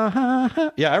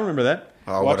top. Yeah, I remember that.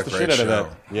 Oh, Watched what a the great shit show. out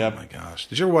of that. Yep. Oh, my gosh.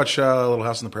 Did you ever watch Little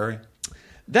House on the Prairie?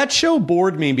 That show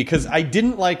bored me because I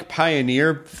didn't like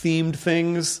Pioneer-themed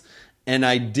things, and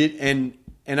I did,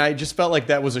 and I just felt like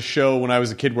that was a show when I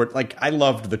was a kid where, like, I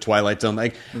loved the Twilight Zone.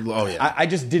 Like, Oh, yeah. I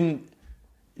just didn't.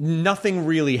 Nothing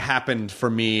really happened for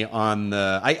me on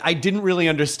the. I didn't really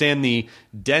understand the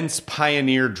dense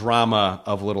pioneer drama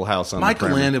of Little House on the Michael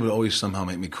Prairie. Landon would always somehow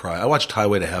make me cry. I watched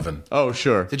Highway to Heaven. Oh,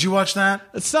 sure. Did you watch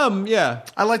that? Some, yeah.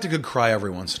 I like a good cry every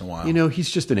once in a while. You know,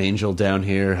 he's just an angel down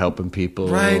here helping people.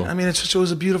 Right? I mean, it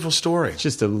was a beautiful story.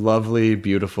 Just a lovely,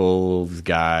 beautiful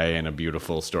guy and a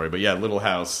beautiful story. But yeah, Little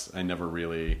House, I never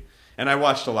really... And I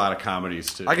watched a lot of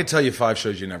comedies, too. I could tell you 5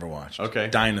 shows you never watched. Okay.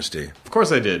 Dynasty. Of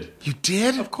course I did. You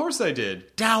did? Of course I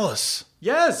did. Dallas.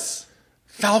 Yes.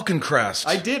 Falcon Crest.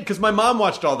 I did, because my mom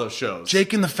watched all those shows.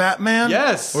 Jake and the Fat Man?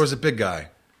 Yes. Or is it Big Guy?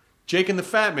 Jake and the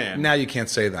Fat Man. Now you can't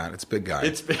say that. It's Big Guy.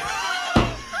 It's...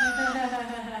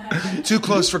 Too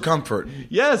Close for Comfort.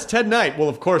 Yes, Ted Knight. Well,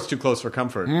 of course, Too Close for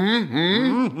Comfort.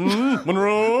 Monroe.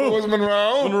 What was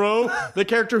Monroe? Monroe. The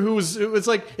character who was... It was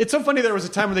like... It's so funny there was a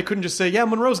time when they couldn't just say, yeah,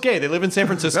 Monroe's gay. They live in San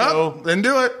Francisco. Nope, didn't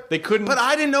do it. They couldn't... But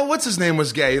I didn't know what's his name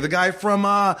was gay. The guy from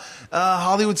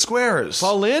Hollywood Squares.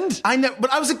 Paul Lynde?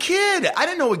 But I was a kid. I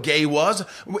didn't know what gay was.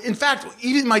 In fact,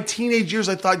 even in my teenage years,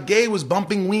 I thought gay was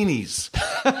bumping weenies.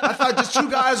 I thought just two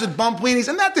guys would bump weenies,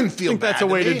 and that didn't feel Think bad that's a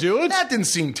way me. to do it? That didn't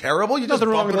seem terrible. You Nothing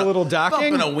just wrong with a little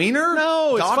docking. Bumping a wiener?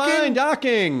 No, it's Docking? fine.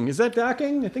 Docking. Is that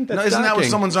docking? I think that's No, isn't that docking. when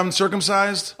someone's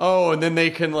uncircumcised? Oh, and then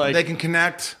they can like... They can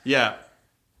connect? Yeah.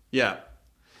 Yeah.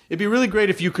 It'd be really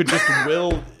great if you could just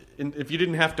will... If you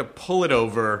didn't have to pull it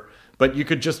over, but you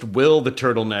could just will the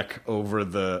turtleneck over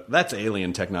the... That's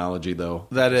alien technology, though.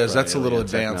 That is. That's a alien little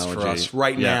advanced for technology. us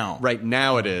right Yeah, now. Right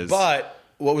now it is. But...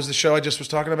 What was the show I just was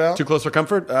talking about? Too Close for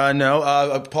Comfort?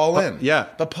 No, Paul Lynde. Yeah.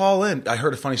 But Paul Lynde, I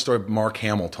heard a funny story. Mark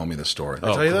Hamill told me this story. Did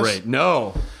I tell you this? Great.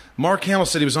 No. Mark Hamill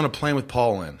said he was on a plane with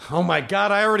Paul Lynde. Oh, my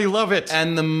God. I already love it.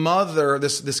 And the mother,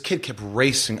 this kid kept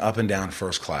racing up and down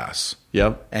first class.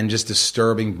 Yep. And just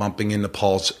disturbing, bumping into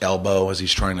Paul's elbow as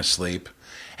he's trying to sleep.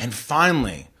 And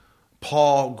finally,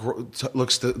 Paul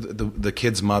looks to the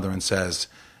kid's mother and says,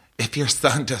 if your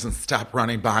son doesn't stop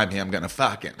running behind me, I'm going to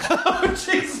fuck him. Oh,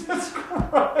 Jesus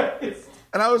Christ.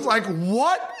 And I was like,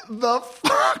 what the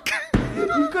fuck?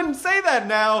 You couldn't say that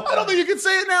now. I don't think you can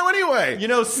say it now anyway. You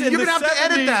know, you're going to have to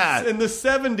edit that. In the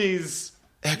 70s.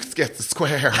 X gets the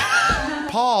square.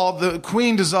 Paul, the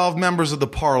Queen dissolved members of the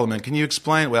Parliament. Can you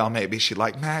explain? Well, maybe she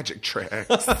liked magic tricks.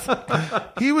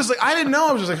 He was like, I didn't know.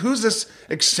 I was just like, who's this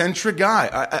eccentric guy?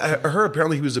 I heard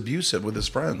apparently he was abusive with his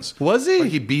friends. Was he?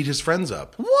 Like he beat his friends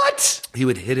up. What? He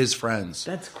would hit his friends.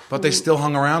 That's cool. But they still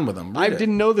hung around with him. I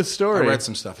didn't know the story. I read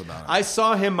some stuff about it. I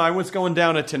saw him. I was going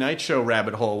down a Tonight Show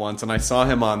rabbit hole once, and I saw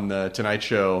him on the Tonight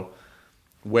Show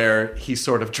where he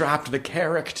sort of dropped the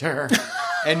character,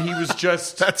 and he was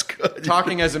just That's good.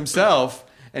 talking as himself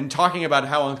and talking about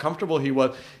how uncomfortable he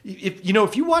was. If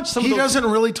you watch some He of those,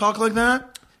 doesn't really talk like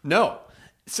that? no.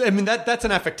 So, I mean, that's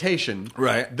an affectation.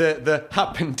 Right. The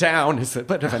up and down is a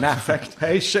bit of an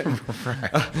affectation.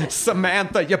 Right.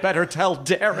 Samantha, you better tell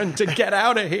Darren to get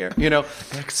out of here. You know.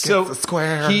 X gets the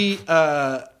square.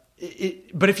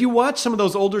 But if you watch some of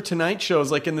those older Tonight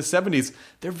shows, like in the 70s,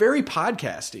 they're very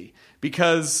podcasty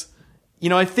because, you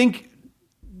know, I think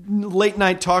late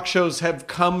night talk shows have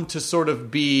come to sort of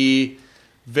be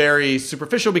very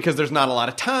superficial because there's not a lot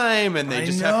of time and they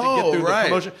just have to get through the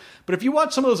promotion. But if you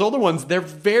watch some of those older ones, they're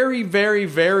very, very,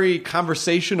 very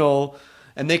conversational,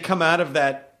 and they come out of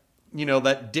that, you know,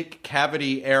 that Dick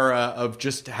Cavity era of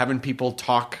just having people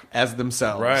talk as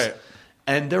themselves. Right.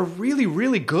 And they're really,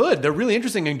 really good. They're really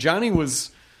interesting. And Johnny was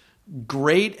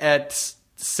great at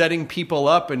setting people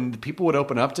up, and people would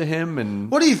open up to him.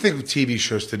 And what do you think TV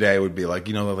shows today would be like?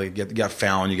 You know, like you got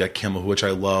Fallon, you got Kimmel, which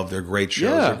I love. They're great shows.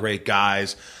 Yeah. They're great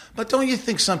guys. But don't you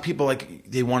think some people, like,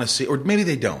 they want to see, or maybe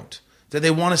they don't, that they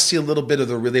want to see a little bit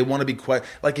of they want to be quite,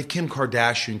 like if Kim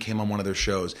Kardashian came on one of their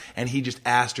shows and he just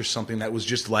asked her something that was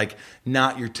just like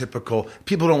not your typical,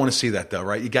 people don't want to see that though,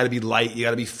 right? You got to be light, you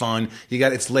got to be fun,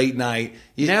 it's late night.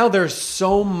 now there's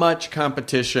so much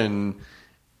competition,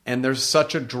 and there's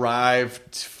such a drive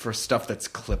for stuff that's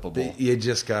clippable. You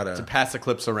just gotta to pass the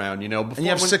clips around, Before, and you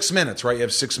have 6 minutes, right? You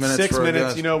have 6 minutes. 6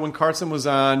 minutes. When Carson was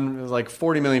on, it was like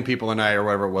 40 million people a night or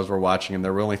whatever it was were watching him.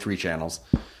 There were only 3 channels.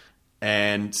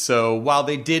 And so while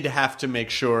they did have to make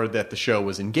sure that the show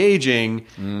was engaging,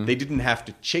 they didn't have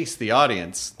to chase the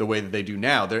audience the way that they do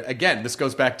now. Again, this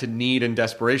goes back to need and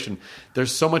desperation.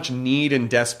 There's so much need and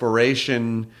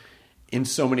desperation in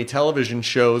so many television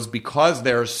shows because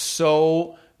there are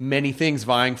so many things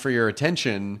vying for your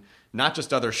attention, not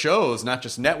just other shows, not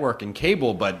just network and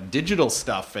cable, but digital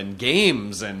stuff and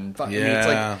games. And it's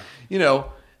like,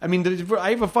 I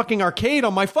have a fucking arcade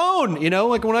on my phone,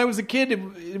 Like when I was a kid,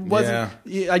 it wasn't.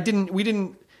 Yeah.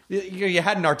 You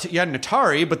had an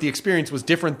Atari, but the experience was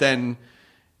different than.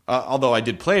 Although I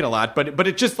did play it a lot, but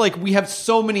it's just like we have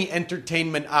so many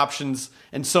entertainment options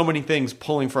and so many things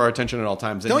pulling for our attention at all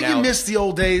times. And don't you miss the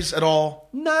old days at all?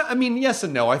 No, yes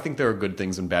and no. I think there are good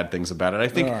things and bad things about it. I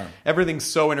think everything's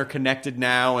so interconnected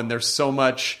now, and there's so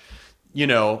much.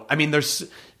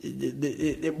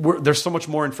 There's so much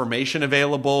more information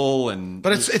available,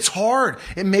 but it's hard.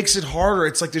 It makes it harder.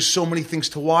 It's like there's so many things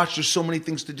to watch. There's so many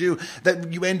things to do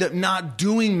that you end up not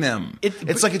doing them.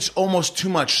 It's like it's almost too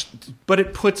much. But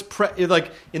it puts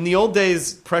like in the old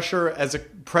days, pressure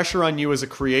on you as a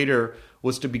creator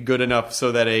was to be good enough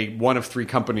so that one of 3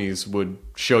 companies would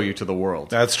show you to the world.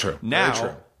 That's true. Now very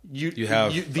true. you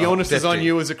have the onus 50. is on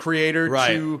you as a creator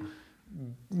to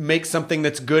make something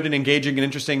that's good and engaging and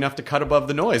interesting enough to cut above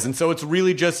the noise. And so it's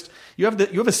really just you have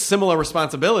a similar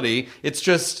responsibility. It's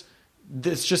just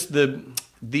the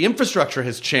infrastructure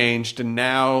has changed, and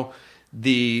now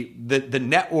the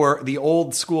network, the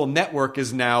old school network,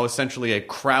 is now essentially a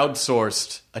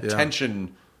crowdsourced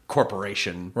attention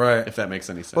corporation, right? If that makes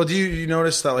any sense. Well, do you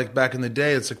notice that like back in the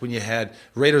day, it's like when you had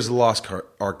Raiders of the Lost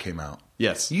Ark came out.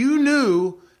 Yes, you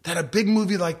knew that a big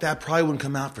movie like that probably wouldn't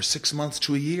come out for 6 months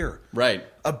to a year. Right.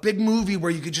 A big movie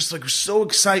where you could just like so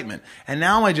excitement. And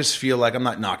now I just feel like I'm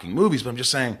not knocking movies, but I'm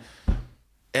just saying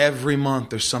every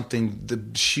month there's something, the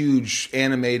huge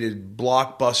animated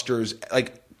blockbusters.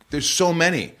 Like there's so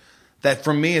many that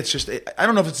for me it's just, I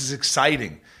don't know if it's as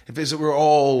exciting. We're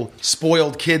all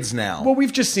spoiled kids now. Well,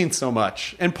 we've just seen so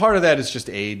much. And part of that is just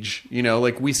age.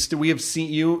 Like we have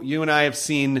seen, you and I have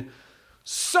seen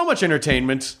so much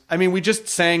entertainment. I mean, we just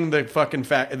sang the fucking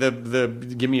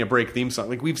the "Give Me a Break" theme song.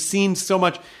 Like we've seen so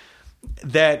much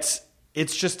that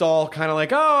it's just all kind of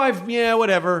like,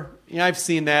 whatever. I've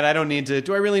seen that. I don't need to.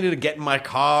 Do I really need to get in my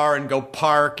car and go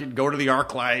park and go to the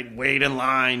ArcLight, wait in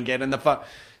line, get in the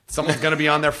someone's going to be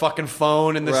on their fucking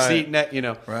phone in the seat net,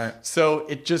 Right. So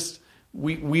it just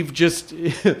we've just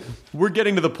we're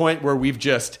getting to the point where we've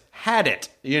just had it,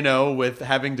 with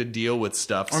having to deal with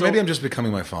stuff. Or maybe I'm just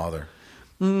becoming my father.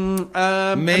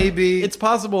 Maybe it's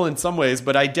possible in some ways,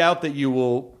 but I doubt that you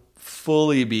will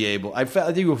fully be able. I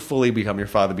think you will fully become your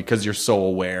father because you're so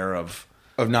aware of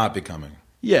not becoming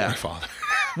my father,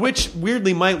 which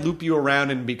weirdly might loop you around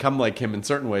and become like him in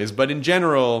certain ways. But in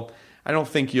general, I don't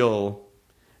think you'll.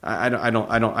 I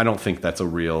don't think that's a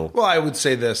real. Well, I would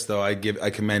say this though. I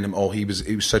commend him. He was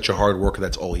such a hard worker.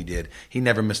 That's all he did. He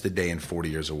never missed a day in 40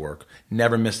 years of work.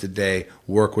 Never missed a day.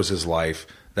 Work was his life.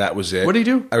 That was it. What did he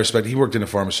do? I respect. He worked in a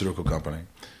pharmaceutical company.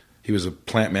 He was a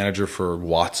plant manager for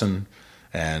Watson,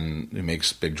 and he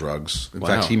makes big drugs. In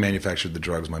fact, he manufactured the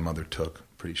drugs my mother took.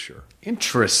 Pretty sure.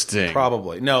 Interesting.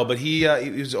 Probably no, but he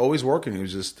was always working. He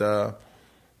was just a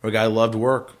guy who loved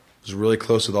work. Was really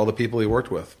close with all the people he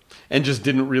worked with, and just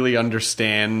didn't really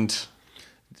understand.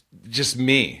 Just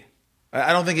me.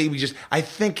 I don't think he just. I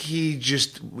think he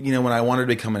just. When I wanted to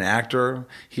become an actor,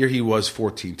 here he was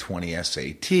 1420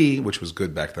 SAT, which was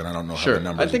good back then. I don't know how the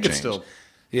numbers. I think have it's changed. still.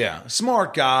 Yeah,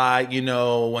 smart guy.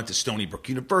 Went to Stony Brook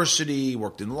University,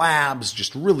 worked in labs,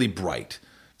 just really bright,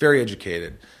 very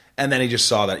educated. And then he just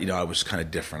saw that I was kind of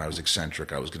different. I was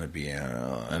eccentric. I was going to be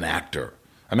an actor.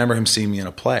 I remember him seeing me in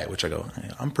a play, which I go, hey,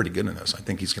 I'm pretty good in this. I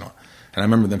think he's going to. And I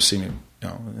remember them seeing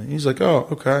me. He's like, oh,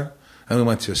 okay. And we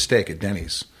went to a steak at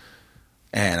Denny's.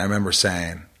 And I remember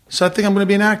saying, so I think I'm going to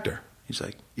be an actor. He's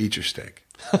like, eat your steak.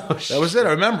 That was it.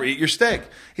 I remember, eat your steak.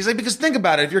 He's like, because think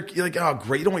about it. If you're like, oh,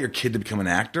 great, you don't want your kid to become an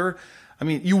actor. I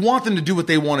mean, you want them to do what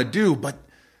they want to do, but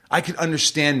I can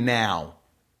understand now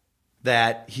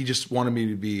that he just wanted me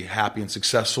to be happy and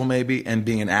successful maybe, and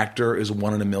being an actor is a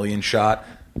 1 in a million shot.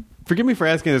 Forgive me for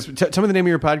asking this. Tell me the name of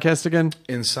your podcast again.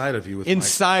 Inside of You. With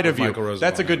Inside of You. Michael Rosenbaum.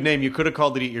 That's a good name. You could have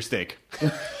called it Eat Your Steak.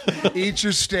 Eat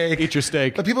your steak. Eat your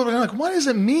steak. But people are like, what does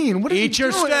it mean? What Eat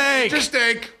your steak. Eat your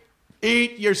steak.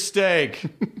 Eat your steak.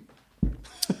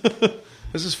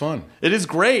 This is fun. It is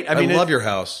great. I mean, love your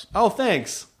house. Oh,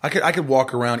 thanks. I could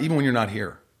walk around even when you're not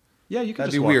here. Yeah, you could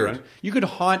That'd just be walk weird. around. You could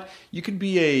haunt. You could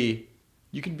be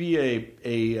you could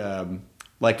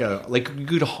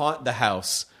haunt the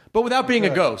house, but without being a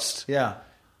ghost. Yeah.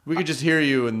 We could just hear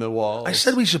you in the walls. I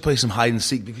said we should play some hide and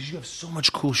seek because you have so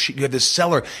much cool shit. You have this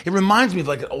cellar. It reminds me of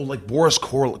like Boris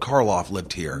Karloff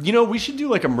lived here. You know, we should do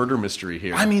like a murder mystery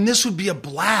here. I mean, this would be a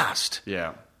blast.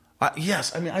 Yeah.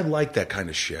 Yes, I mean, I like that kind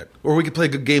of shit. Or we could play a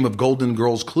good game of Golden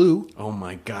Girls Clue. Oh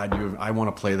my God, I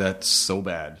want to play that so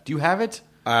bad. Do you have it?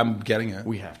 I'm getting it.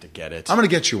 We have to get it. I'm going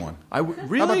to get you one.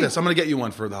 Really? How about this? I'm going to get you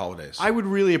one for the holidays. I would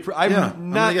really. I'm Yeah, I'm gonna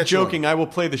not get you joking. one. I will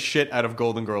play the shit out of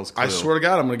Golden Girls Clue. I swear to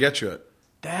God, I'm going to get you it.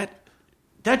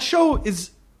 That show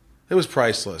is. It was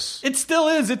priceless. It still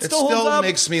is. It still holds up.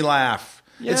 Makes me laugh.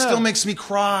 Yeah. It still makes me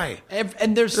cry.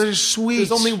 And there's sweet.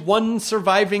 There's only one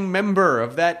surviving member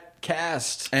of that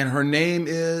cast, And her name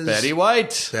is Betty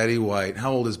White. Betty White.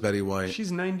 How old is Betty White?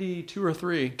 She's 92 or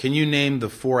 3. Can you name the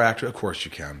 4 actors? Of course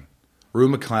you can. Rue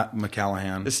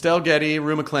McCallaghan. Estelle Getty,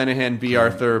 Rue McClanahan, B.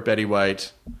 Arthur, Betty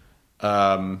White.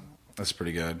 That's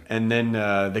pretty good. And then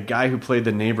the guy who played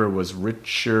the neighbor was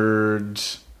Richard.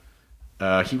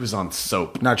 He was on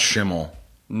Soap. Not Schimmel.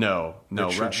 No.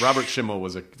 Robert Schimmel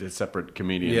was a separate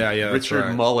comedian. Yeah, that's Richard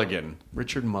right. Mulligan.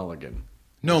 Richard Mulligan.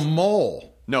 No, Mole.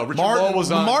 No, Richard Mole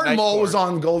was on Martin Night Mole Court. was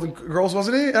on Golden Girls,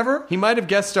 wasn't he? Ever? He might have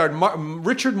guest starred.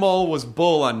 Richard Mole was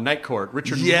Bull on Night Court.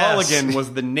 Richard Yes. Mulligan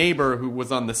was the neighbor who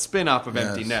was on the spin-off of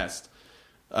Empty Nest.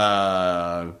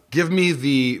 Give me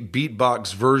the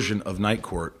beatbox version of Night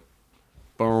Court.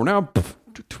 That's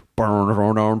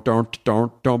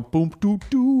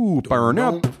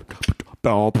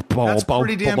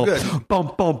pretty damn good.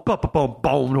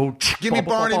 Give me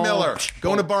Barney Miller.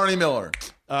 Going to Barney Miller.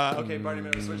 Okay, Barney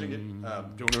Miller switching it. Barney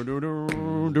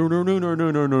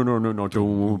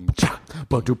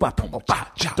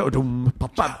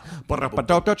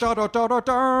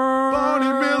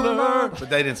Miller. But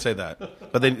they didn't say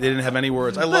that. But they didn't have any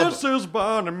words. I love This is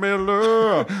Barney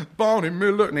Miller. Barney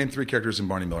Miller. Name 3 characters in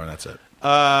Barney Miller, and that's it.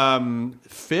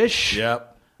 Fish.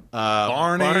 Yep.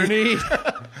 Barney.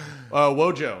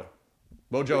 Wojo.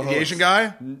 Wojo The Hotes. Asian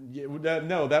guy?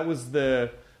 No, that was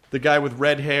the guy with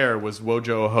red hair was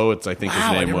Wojo Hotes, I think his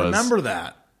Wow, I name didn't was. remember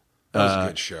that. That was a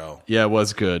good show. Yeah, it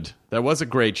was good. That was a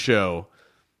great show.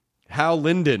 Hal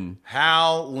Linden.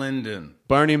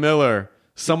 Barney Miller.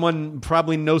 Someone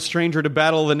probably no stranger to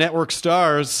Battle of the Network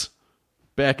Stars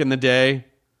back in the day.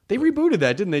 They rebooted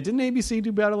that, didn't they? Didn't ABC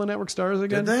do Battle of the Network Stars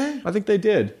again? Did they? I think they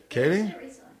did. Katie?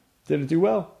 Did it do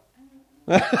well?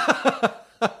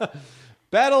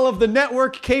 Battle of the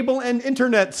Network, Cable, and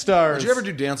Internet Stars. Did you ever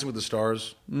do Dancing with the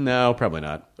Stars? No, probably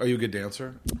not. Are you a good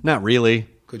dancer? Not really.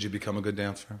 Could you become a good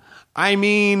dancer? I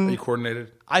mean... Are you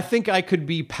coordinated? I think I could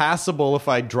be passable if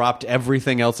I dropped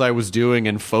everything else I was doing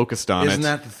and focused on it. Isn't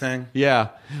that the thing? Yeah.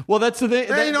 Well, that's the thing.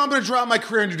 Hey, I'm going to drop my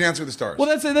career and do Dancing with the Stars. Well,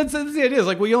 that's the idea. It's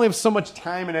like, well, you only have so much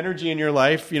time and energy in your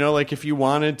life. You know, like if you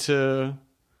wanted to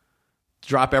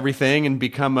drop everything and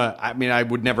become I mean, I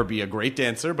would never be a great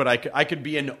dancer, but I could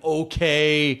be an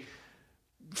okay,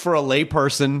 for a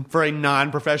layperson, for a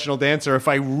non-professional dancer, if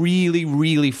I really,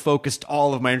 really focused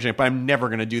all of my energy. But I'm never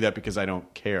going to do that because I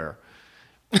don't care.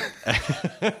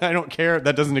 I don't care.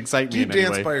 That doesn't excite me in any way. Do you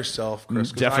dance by yourself,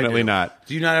 Chris? 'Cause Definitely I do. not.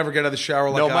 Do you not ever get out of the shower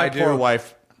like I do? No, my poor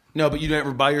wife. No, but you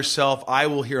never by yourself. I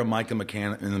will hear a Micah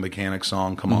Mechanic in the Mechanic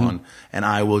song come on, and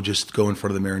I will just go in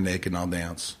front of the mirror naked and I'll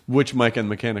dance. Which Mike and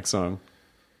Mechanic song?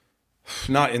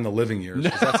 Not in the living years,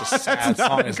 'cause that's a sad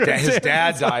song. His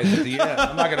dad dies at the end.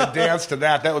 I'm not going to dance to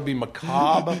that. That would be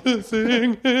macabre.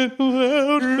 Sing it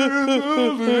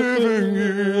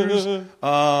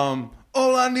loud.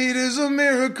 All I need is a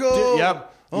miracle. Yep.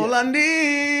 All I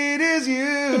need is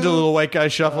you. The little white guy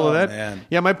shuffle of that. Man.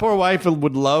 Yeah, my poor wife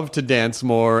would love to dance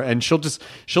more, and she'll just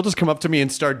come up to me and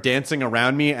start dancing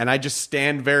around me, and I just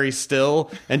stand very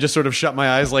still and just sort of shut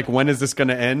my eyes, like, when is this going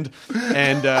to end?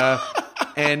 And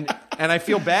and I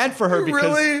feel bad for her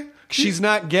because Really? she's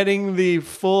not getting the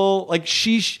full, like,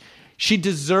 she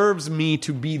deserves me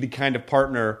to be the kind of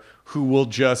partner who will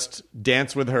just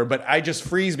dance with her, but I just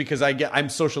freeze because I'm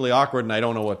socially awkward and I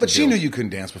don't know what to do. But she knew you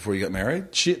couldn't dance before you got married.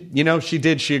 She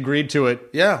did. She agreed to it.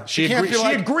 Yeah. She can't agreed. feel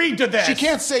like- She agreed to that. She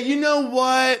can't say, you know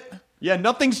what? Yeah,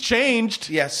 nothing's changed.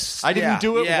 Yes. I didn't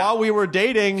do it while we were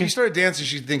dating. If you started dancing,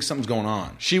 she'd think something's going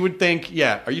on. She would think,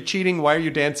 yeah, are you cheating? Why are you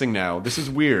dancing now? This is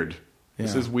weird.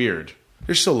 This Yeah. is weird.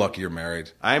 You're so lucky you're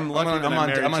married. I'm lucky that I'm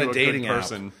married on to a a dating good app.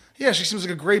 person. Yeah, she seems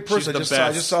like a great person. She's the I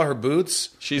best. just saw her boots.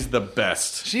 She's the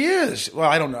best. She is. Well,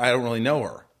 I don't really know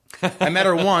her. I met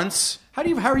her once. How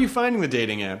are you finding the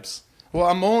dating apps? Well,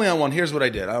 I'm only on one. Here's what I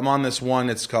did. I'm on this one.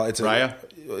 It's Raya?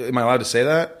 Am I allowed to say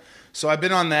that? So I've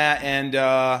been on that, and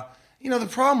the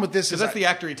problem with this is that's the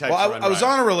actor he types. Well, I was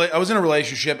I was in a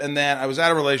relationship, and then I was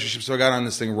out of a relationship, so I got on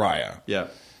this thing, Raya. Yeah.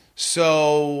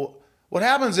 So what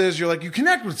happens is you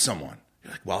connect with someone.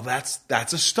 You're like, well, that's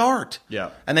a start. Yeah.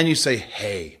 And then you say,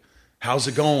 hey, how's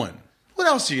it going? What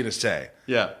else are you going to say?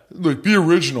 Yeah. Like, be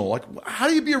original. Like, how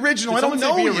do you be original? Did I don't know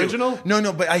someone say be you. original?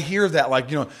 No, but I hear that,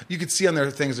 you could see on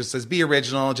their things it says, be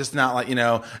original, just not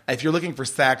if you're looking for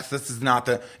sex, this is not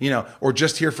the, or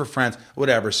just here for friends,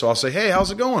 whatever. So I'll say, hey, how's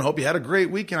it going? Hope you had a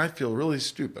great weekend. I feel really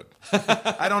stupid.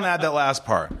 I don't add that last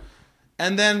part.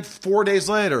 And then 4 days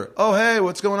later, oh, hey,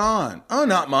 what's going on? Oh,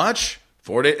 not much.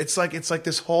 4 days. It's like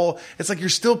this whole, it's like you're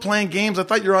still playing games. I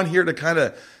thought you were on here to kind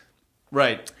of.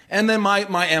 Right. And then my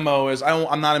MO is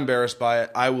I'm not embarrassed by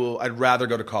it. I'd rather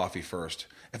go to coffee first.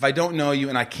 If I don't know you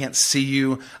and I can't see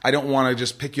you, I don't want to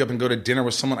just pick you up and go to dinner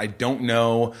with someone I don't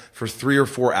know for 3 or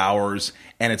 4 hours,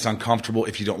 and it's uncomfortable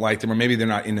if you don't like them, or maybe they're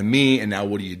not into me, and now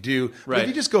what do you do? Right. But if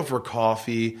you just go for a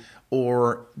coffee,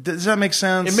 or does that make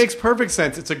sense? It makes perfect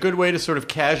sense. It's a good way to sort of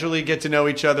casually get to know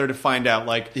each other, to find out,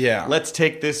 let's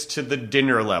take this to the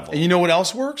dinner level. And you know what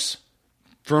else works?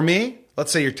 For me,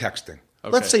 let's say you're texting.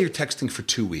 Okay. Let's say you're texting for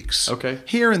 2 weeks. Okay.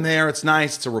 Here and there, it's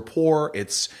nice. It's a rapport.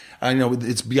 It's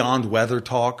it's beyond weather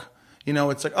talk.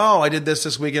 It's like, oh, I did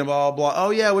this weekend, blah, blah, blah.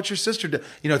 Oh, yeah, what's your sister do?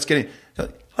 It's getting,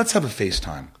 let's have a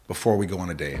FaceTime before we go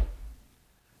on a date.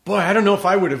 Boy, I don't know if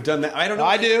I would have done that. I don't know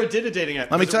I if do. I ever did a dating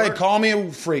app. Let me Does it tell you, work? call me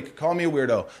a freak. Call me a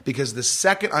weirdo. Because the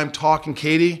second I'm talking,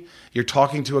 Katie, you're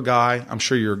talking to a guy. I'm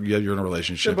sure you're in a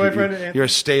relationship. Your boyfriend, you're a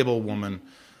stable woman.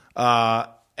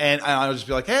 And I'll just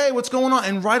be like, hey, what's going on?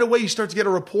 And right away you start to get a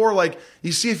rapport. Like,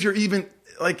 you see if you're even,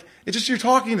 it's just you're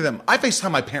talking to them. I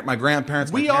FaceTime my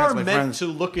grandparents, We my parents, are my meant friends. to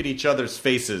look at each other's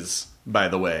faces, by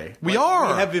the way. We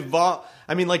are. We have evolved.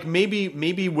 I mean,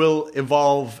 maybe we'll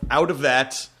evolve out of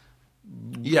that.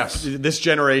 Yes. This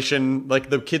generation,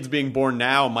 the kids being born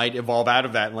now, might evolve out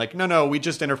of that. And no, we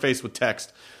just interface with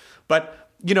text. But,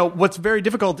 what's very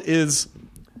difficult is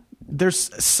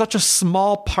there's such a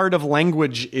small part of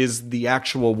language is the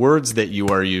actual words that you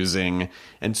are using,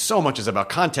 and so much is about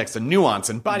context and nuance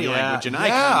and body language and eye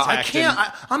contact. I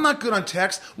can't. I'm not good on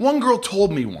text. One girl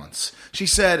told me once. She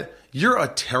said, "You're a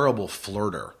terrible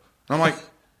flirter." And I'm like,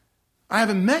 I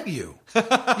haven't met you.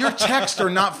 Your texts are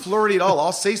not flirty at all.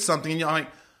 I'll say something, and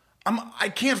I'm like, I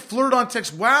can't flirt on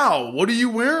text. Wow, what are you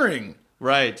wearing?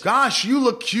 Right. Gosh, you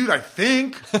look cute, I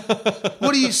think.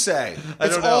 What do you say?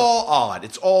 It's don't know. all odd.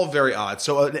 It's all very odd.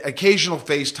 So an occasional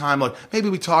FaceTime, maybe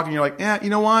we talk and you're like, yeah,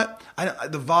 you know what?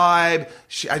 The vibe,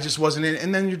 I just wasn't in.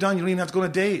 And then you're done. You don't even have to go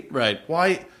on a date. Right.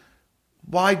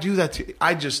 Why do that to you?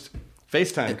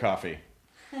 FaceTime coffee.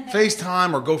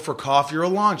 FaceTime or go for coffee or a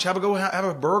lunch. Have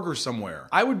a burger somewhere.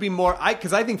 I would be more,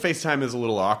 because I think FaceTime is a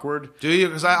little awkward. Do you?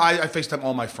 Because I FaceTime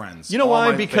all my friends. You know all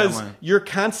why? my Because family. you're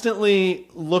constantly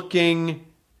looking.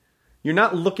 You're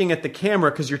not looking at the camera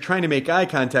because you're trying to make eye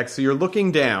contact, so you're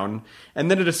looking down,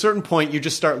 and then at a certain point you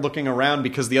just start looking around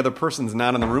because the other person's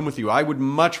not in the room with you. I would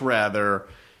much rather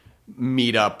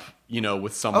meet up,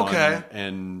 with someone. Okay.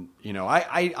 And,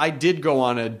 I did go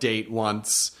on a date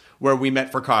once where we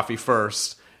met for coffee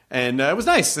first. And it was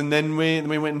nice, and then we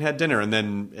went and had dinner, and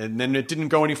then it didn't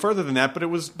go any further than that. But it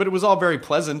was all very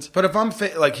pleasant. But if I'm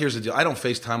here's the deal. I don't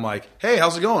FaceTime hey,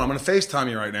 how's it going? I'm going to FaceTime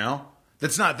you right now.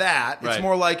 That's not that. It's Right.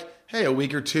 more like, hey, a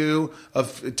week or two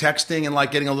of texting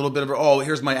and getting a little bit of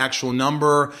here's my actual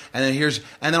number, and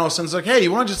then all of a sudden it's like, hey,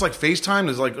 you want to just FaceTime?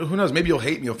 It's like, who knows? Maybe you'll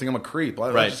hate me. You'll think I'm a creep.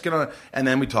 Right. Just get on, and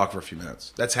then we talk for a few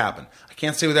minutes. That's happened. I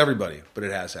can't say with everybody, but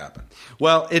it has happened.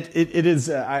 Well, it is.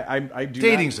 I do.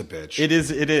 Dating's a bitch.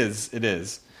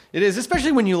 It is,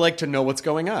 especially when you like to know what's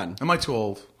going on. Am I too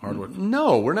old? Hardwood.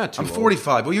 No, we're not too I'm old.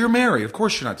 45. Well, you're married. Of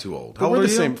course you're not too old. But How we're old the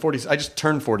are you? same. 40. I just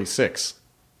turned 46.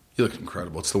 You look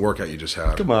incredible. It's the workout you just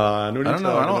had. Come on. What are I you don't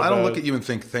know. I talking don't about? look at you and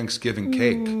think Thanksgiving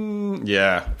cake.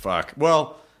 Yeah. Fuck.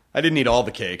 Well, I didn't eat all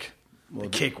the cake. The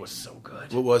cake was so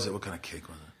good. What was it? What kind of cake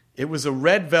was it? It was a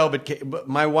red velvet cake. But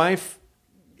my wife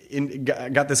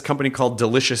got this company called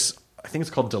Delicious. I think it's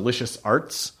called Delicious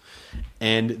Arts,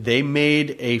 and they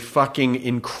made a fucking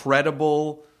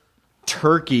incredible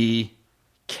turkey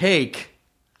cake.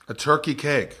 A turkey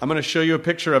cake. I'm going to show you a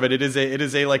picture of it. It is a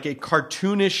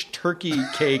cartoonish turkey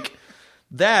cake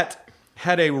that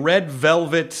had a red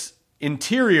velvet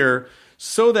interior,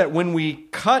 so that when we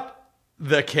cut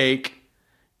the cake,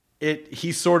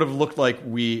 he sort of looked like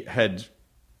we had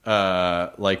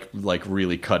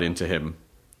really cut into him.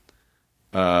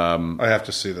 I have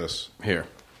to see this. Here.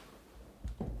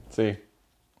 See?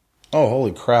 Oh,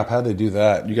 holy crap. How'd they do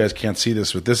that? You guys can't see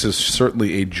this, but this is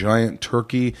certainly a giant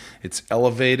turkey. It's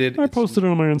elevated. I posted it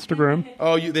on my Instagram.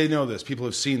 Oh, they know this. People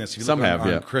have seen this. If you Some look have, on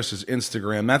yeah. Chris's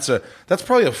Instagram, that's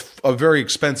probably a very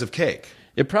expensive cake.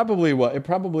 It probably was. It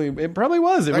probably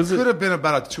was. It Could have been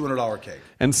about a $200 cake.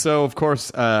 And so, of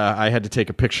course, I had to take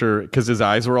a picture because his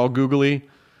eyes were all googly.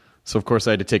 So, of course,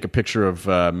 I had to take a picture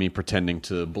of me pretending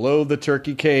to blow the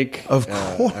turkey cake. Of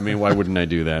course. I mean, why wouldn't I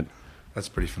do that? That's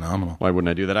pretty phenomenal. Why wouldn't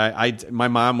I do that? My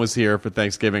mom was here for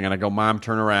Thanksgiving, and I go, Mom,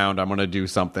 turn around. I'm going to do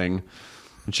something.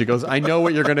 And she goes, I know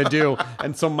what you're going to do.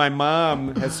 And so my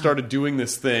mom has started doing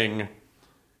this thing.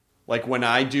 Like when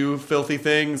I do filthy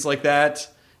things like that,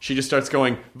 she just starts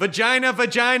going, vagina,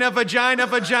 vagina, vagina,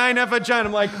 vagina, vagina.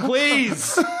 I'm like,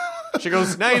 please. She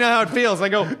goes, now you know how it feels. I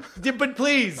go, but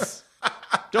please.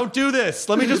 Don't do this.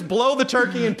 Let me just blow the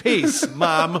turkey in peace,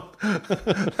 Mom.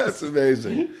 That's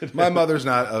amazing. My mother's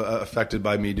not affected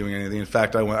by me doing anything. In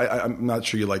fact, I'm not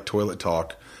sure you like toilet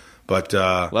talk, but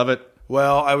love it.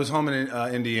 Well, I was home in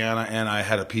Indiana, and I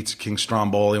had a Pizza King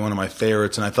Stromboli, one of my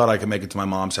favorites, and I thought I could make it to my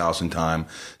mom's house in time.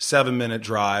 7-minute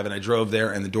drive, and I drove there,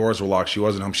 and the doors were locked. She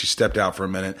wasn't home. She stepped out for a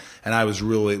minute, and it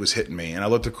was hitting me. And I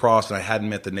looked across, and I hadn't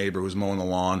met the neighbor who was mowing the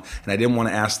lawn, and I didn't want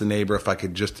to ask the neighbor if I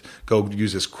could just go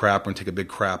use his crap and take a big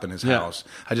crap in his house.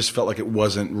 I just felt like it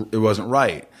wasn't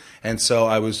right. And so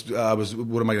I was.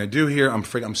 What am I going to do here?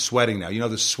 I'm sweating now. You know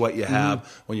the sweat you have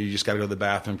when you just got to go to the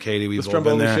bathroom, Katie. We've all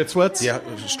been there. Stromboli shit sweats. Yeah,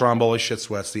 Stromboli shit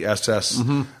sweats. The SS.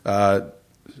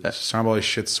 Stromboli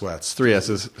shit sweats. 3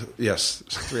 S's. Yes,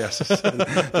 3 S's.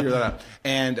 Figure that out.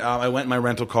 And I went in my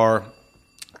rental car.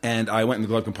 And I went in the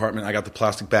glove compartment. I got the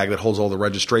plastic bag that holds all the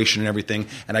registration and everything.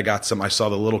 And I got some. I saw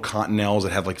the little Continentals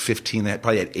that have like 15. They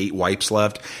probably had 8 wipes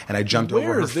left. And I jumped over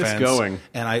her fence. Where is this going?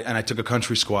 And I took a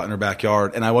country squat in her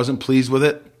backyard. And I wasn't pleased with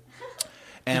it.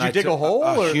 And Did you dig a hole?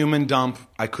 A human dump.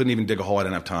 I couldn't even dig a hole. I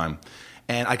didn't have time.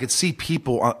 And I could see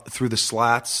people through the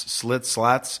slats.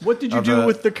 What did you do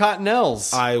with the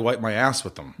Cottonelles? I wiped my ass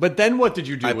with them. But then what did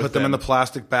you do with them? I put them in the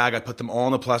plastic bag. I put them all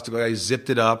in the plastic bag. I zipped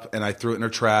it up, and I threw it in her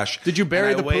trash. Did you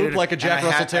bury the poop like a Jack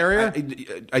Russell Terrier?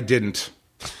 I didn't.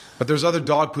 But there's other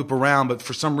dog poop around, but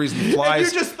for some reason the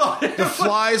flies... You just thought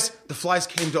the flies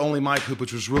came to only my poop,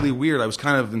 which was really weird. I was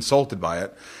kind of insulted by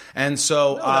it. And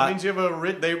so... that means you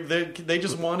have they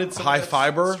just wanted some high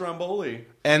fiber Stromboli.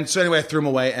 And so anyway, I threw them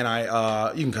away, and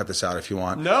you can cut this out if you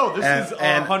want. No, this is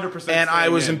 100%. And I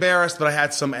was embarrassed, but I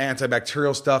had some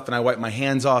antibacterial stuff, and I wiped my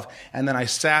hands off. And then I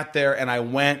sat there, and I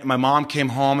went. My mom came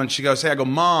home, and she goes, "Hey," I go,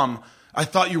 "Mom, I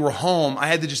thought you were home. I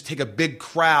had to just take a big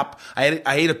crap. I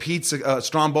ate a pizza,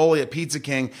 Stromboli at Pizza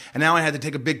King, and now I had to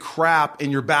take a big crap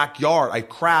in your backyard. I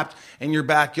crapped in your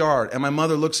backyard." And my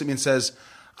mother looks at me and says,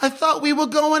 "I thought we were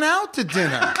going out to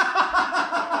dinner."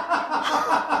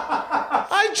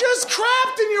 I just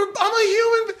crapped in your... I'm a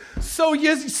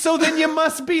human... So then you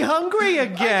must be hungry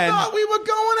again. I thought we were going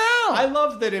out. I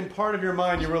love that in part of your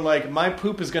mind you were like, my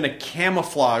poop is going to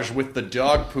camouflage with the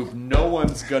dog poop. No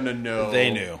one's going to know.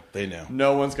 They knew.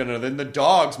 No one's going to know. Then the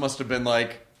dogs must have been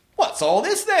like, what's all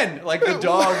this then? Like the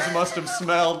dogs must have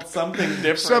smelled something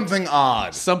different. Something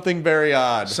odd. Something very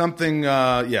odd. Something,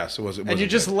 yes, it was. And you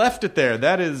just left it there.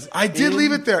 That is... I did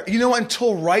leave it there. You know,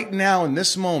 until right now, in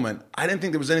this moment, I didn't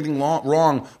think there was anything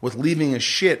wrong with leaving a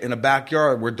shit in a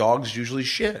backyard where dogs usually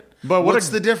shit. But what's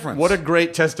the difference? What a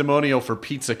great testimonial for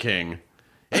Pizza King.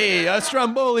 Hey,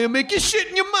 Stromboli will make you shit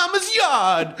in your mama's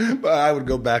yard. But I would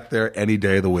go back there any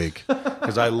day of the week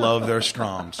because I love their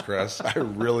Stroms, Chris. I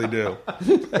really do.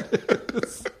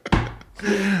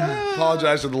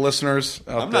 Apologize to the listeners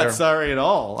out I'm there. not sorry at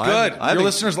all. Good. I Your think,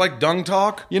 listeners like dung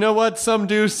talk? You know what? Some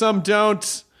do, some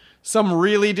don't. Some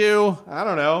really do. I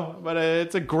don't know. But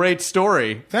it's a great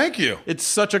story. Thank you. It's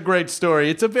such a great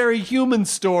story. It's a very human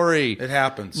story. It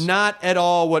happens. Not at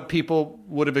all what people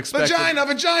would have expected. Vagina.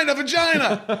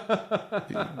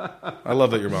 I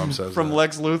love that your mom says From that.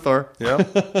 Lex Luther. Yeah,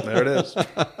 there it is.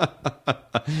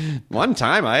 One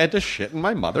time I had to shit in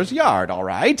my mother's yard, all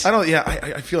right?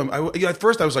 I feel him. At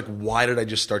first I was like, why did I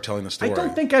just start telling the story? I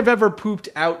don't think I've ever pooped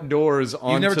outdoors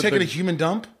on. You've never taken a human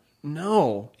dump?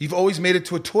 No. You've always made it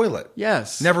to a toilet?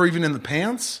 Yes. Never even in the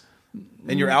pants?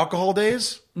 In your alcohol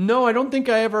days? No, I don't think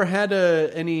I ever had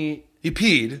any... You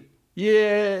peed?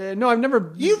 Yeah, no, I've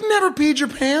never... You've never peed your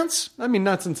pants? I mean,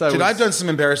 not since I was... Dude, I've done some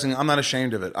embarrassing... I'm not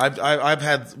ashamed of it. I've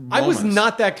had moments. I was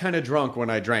not that kind of drunk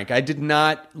when I drank. I did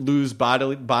not lose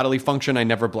bodily function. I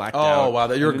never blacked out. Oh,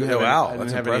 wow. You're good. Wow, I didn't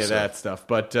that's have impressive. any of that stuff.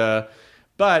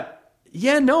 But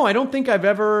yeah, no, I don't think I've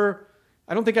ever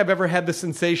had the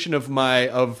sensation of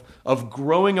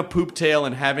growing a poop tail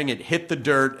and having it hit the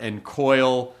dirt and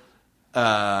coil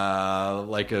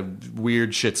like a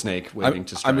weird shit snake waiting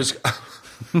to strike. I'm just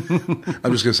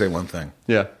going to say one thing.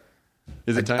 Yeah.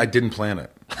 Is it time? I didn't plan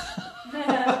it.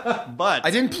 But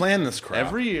I didn't plan this crap.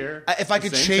 every year. If I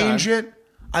could change it,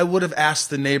 I would have asked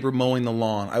the neighbor mowing the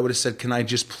lawn. I would have said, "Can I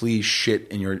just please shit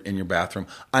in your bathroom?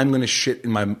 I'm going to shit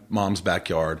in my mom's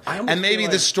backyard." And maybe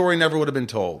this story never would have been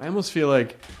told. I almost feel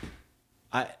like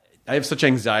I have such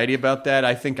anxiety about that.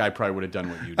 I think I probably would have done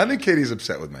what you did. I think Katie's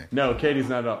upset with me. No, Katie's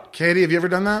not up. Katie, have you ever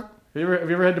done that? Have you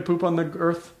ever had to poop on the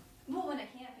earth? Well, when I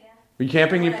camp, yeah. Are you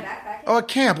camping? When I backpack. Oh, at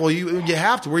camp. Well, you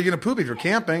have to. Where are you going to poop if you're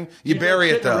camping? You Do bury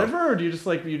shit it though. In the river, or do you just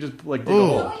dig a hole?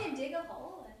 Go in and dig a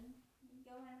hole and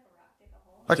go in with a rock, dig a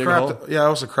hole. I Dig a hole? crapped. Yeah, I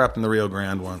also crapped in the Rio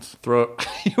Grande once. Throw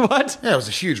what? Yeah, it was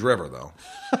a huge river though.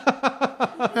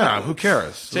 Yeah, who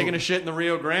cares? Taking a shit in the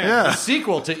Rio Grande. Yeah. The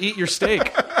sequel to Eat Your Steak.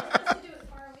 You're supposed to do it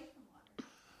far away from water.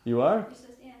 You are? You're supposed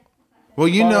to, yeah. Well,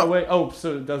 you Far know. away. Oh,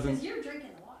 so it doesn't. Because you're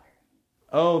drinking the water.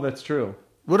 Oh, that's true.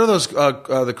 What are those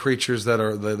the creatures that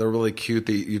are they're really cute?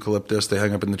 The eucalyptus they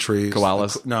hang up in the trees.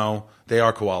 Koalas? No, they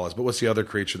are koalas. But what's the other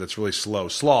creature that's really slow?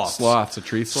 Sloths. Sloths, a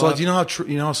tree sloth. Sloth. Do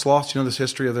you know how sloths? Do you know this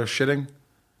history of their shitting?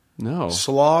 No.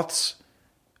 Sloths.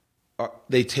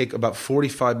 They take about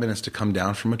 45 minutes to come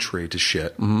down from a tree to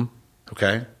shit. Mm-hmm.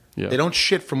 Okay. Yeah. They don't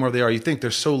shit from where they are. You think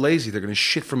they're so lazy they're going to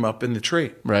shit from up in the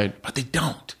tree. Right. But they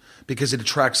don't, because it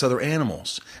attracts other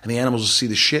animals, and the animals will see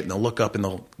the shit and they'll look up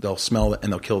and they'll smell it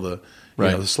and they'll kill the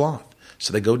the sloth.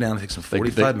 So they go down. It takes them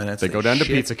 45 minutes. They go down to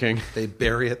shit, Pizza King. They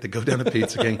bury it. They go down to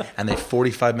Pizza King, and they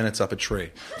 45 minutes up a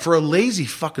tree. For a lazy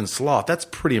fucking sloth, that's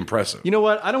pretty impressive. You know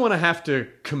what? I don't want to have to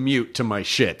commute to my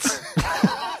shits.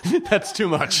 That's too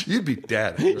much. You'd be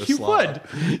dead. If you were a You sloth. would.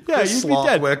 Yeah, you'd be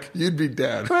dead. Slothwick, you'd be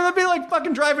dead. I mean, that'd be like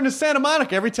fucking driving to Santa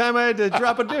Monica every time I had to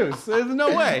drop a deuce. There's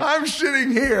no way. I'm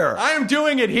shitting here. I am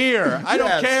doing it here. I don't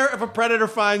Yes. care if a predator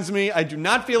finds me. I do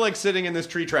not feel like sitting in this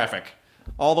tree traffic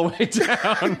all the way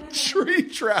down. Tree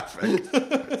traffic.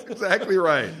 That's exactly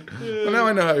right. Well, now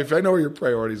I know how you feel. I know where your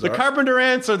priorities The are. carpenter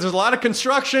ant, so there's a lot of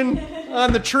construction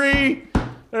on the tree.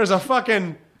 There's a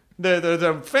fucking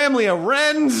the family of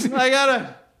wrens. I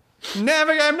gotta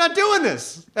navigate. I'm not doing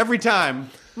this every time.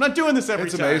 I'm not doing this every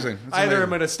It's time. amazing. It's Either amazing. I'm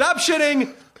gonna stop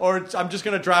shitting or I'm just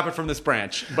gonna drop it from this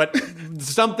branch. But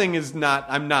something is not.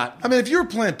 I'm not. I mean, if you were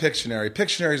playing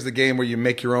Pictionary is the game where you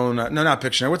make your own. No, not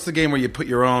Pictionary. What's the game where you put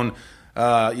your own?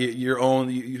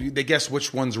 They guess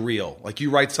which one's real. Like you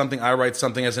write something, I write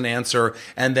something as an answer,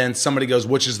 and then somebody goes,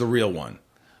 "Which is the real one?"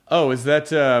 Oh, is that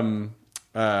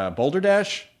Boulder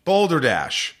Dash? Boulder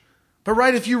Dash. But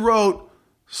right, if you wrote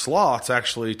sloths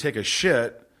actually take a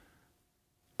shit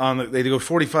they go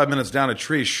 45 minutes down a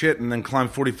tree, shit, and then climb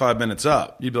 45 minutes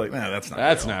up, you'd be like, "Nah, that's not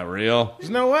That's real. not real. There's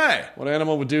no way." What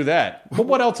animal would do that? But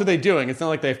what else are they doing? It's not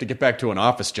like they have to get back to an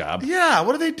office job. Yeah,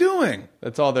 what are they doing?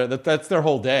 That's all that's their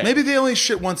whole day. Maybe they only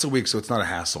shit once a week, so it's not a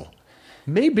hassle.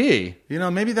 Maybe. You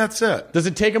know, maybe that's it. Does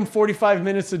it take them 45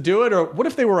 minutes to do it? Or what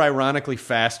if they were ironically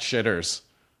fast shitters?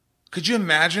 Could you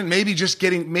imagine? Maybe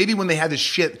when they had this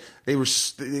shit, they were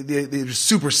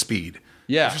super speed.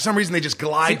 Yeah. For some reason, they just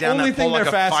glide It's the down only that pole thing like they're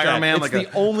a fast fireman. at.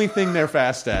 It's the only thing they're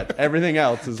fast at. Everything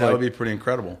else is that like, would be pretty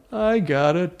incredible. I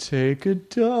gotta take a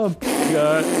dump.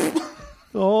 Got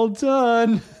all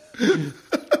done.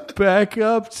 Back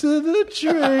up to the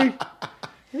tree.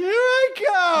 Here I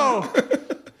go.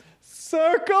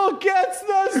 Circle gets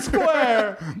the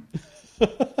square.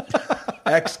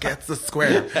 X gets the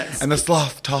square. And the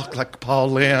sloth talk like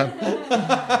Paul Lynn.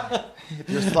 If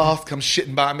your sloth comes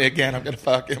shitting by me again, I'm going to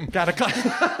fuck him. Gotta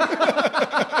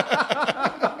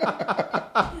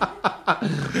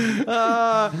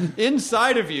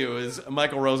Inside of You is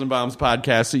Michael Rosenbaum's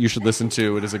podcast that you should listen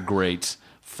to. It is a great,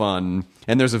 fun,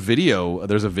 and there's a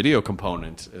video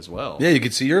component as well. Yeah, you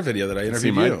could see your video that I See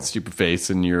interviewed my you. stupid face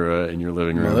in your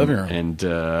living room. My living room.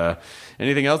 And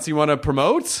anything else you want to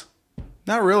promote?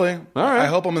 Not really. All right. I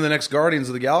hope I'm in the next Guardians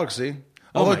of the Galaxy.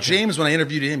 Oh Although my James, when I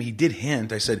interviewed him, he did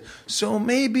hint. I said, "So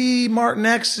maybe Martin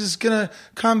X is going to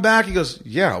come back?" He goes,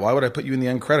 "Yeah, why would I put you in the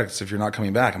end credits if you're not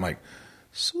coming back?" I'm like,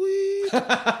 "Sweet."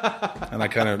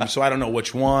 And so I don't know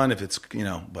which one, if it's,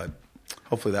 but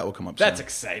hopefully that will come up soon. That's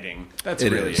exciting. That's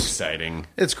It really is. exciting.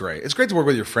 It's great. It's great to work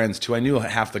with your friends, too. I knew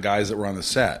half the guys that were on the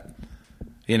set.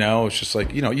 It's just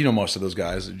like, you know most of those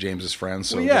guys, James's friends.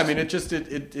 So Well, yeah, I mean, it's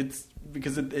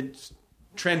because it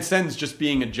transcends just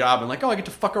being a job and like, oh, I get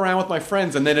to fuck around with my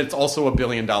friends, and then it's also a $1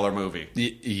 billion movie.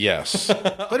 Yes,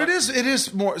 but it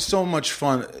is so much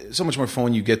fun, so much more fun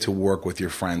when you get to work with your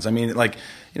friends. I mean, like,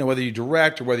 whether you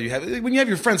direct or whether when you have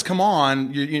your friends come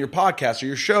on your podcast or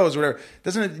your shows or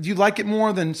whatever, do you like it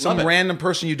more than some random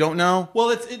person you don't know? Well,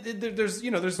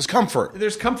 there's comfort.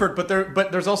 There's comfort,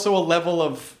 but there's also a level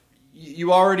of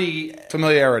you already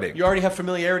familiarity. You already have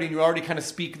familiarity, and you already kind of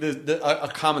speak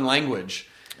a common language.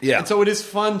 Yeah. And so it is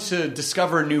fun to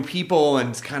discover new people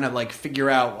and kind of like figure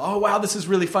out, oh, wow, this is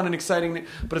really fun and exciting.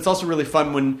 But it's also really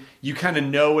fun when you kind of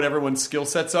know what everyone's skill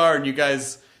sets are and you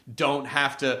guys don't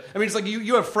have to. I mean, it's like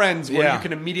you have friends where you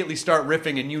can immediately start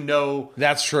riffing and you know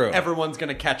that's true. Everyone's going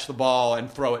to catch the ball and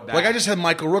throw it back. Like I just had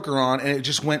Michael Rooker on, and it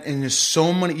just went into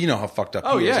so many. You know how fucked up.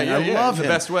 He is. I love him. The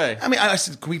best way. I mean, I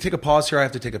said, "Can we take a pause here? I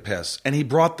have to take a piss." And he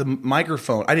brought the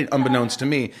microphone. I didn't, unbeknownst to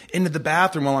me, into the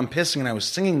bathroom while I'm pissing, and I was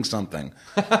singing something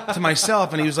to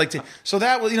myself. And he was like, "So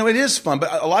that was, it is fun."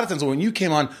 But a lot of times when you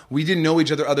came on, we didn't know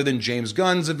each other other than James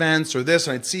Gunn's events or this,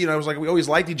 and I'd see, and I was like, we always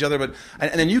liked each other. But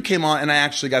and then you came on, and I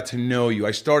actually got to know you.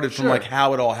 I started from like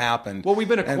how it all happened. Well, we've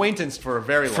been acquainted for a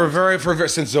very long time.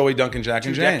 Since Zoe Duncan, Jack,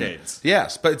 and Jane. 2 decades.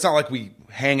 Yes, but it's not like we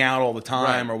hang out all the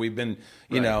time or we've been,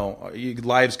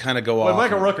 lives kind of go off. But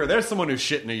Michael Rooker, there's someone who's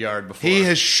shit in a yard before. He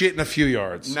has shit in a few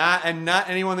yards. Not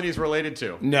anyone that he's related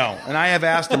to. No. And I have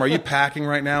asked him, are you packing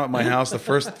right now at my house? The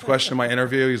first question in my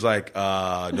interview, he's like,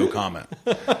 no comment.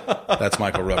 That's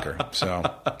Michael Rooker. So,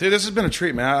 dude, this has been a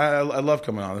treat, man. I love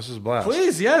coming on. This is a blast.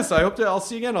 Please, yes. I hope that I'll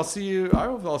see you again. I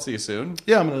hope I'll see you soon.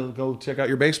 Yeah, I'm going to go check out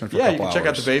your basement for a couple hours. Yeah, you can check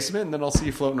out the basement, and then I'll see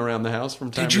you floating around the house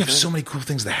from time to time. Dude, you have so many cool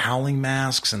things. The howling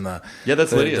masks and the... Yeah,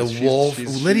 that's Lydia. The wolf.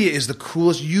 Lydia is the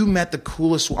coolest. You met the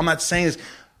coolest. I'm not saying this.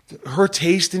 Her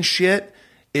taste in shit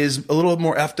is a little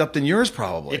more effed up than yours,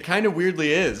 probably. It kind of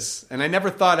weirdly is. And I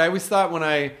always thought when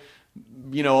I,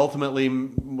 ultimately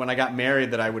when I got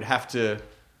married that I would have to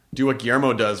do what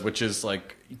Guillermo does, which is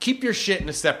like, keep your shit in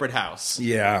a separate house.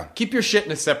 Yeah. Keep your shit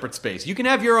in a separate space. You can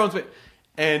have your own space.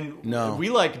 And we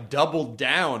doubled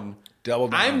down.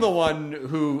 I'm the one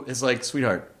who is like,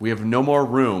 sweetheart, we have no more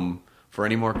room for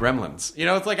any more gremlins.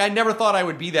 It's like I never thought I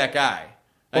would be that guy.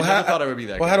 I never thought I would be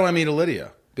that guy. Well, how do I meet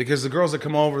Lydia? Because the girls that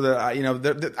come over,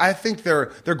 I think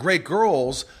they're great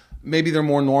girls. Maybe they're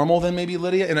more normal than maybe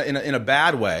Lydia in a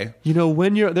bad way.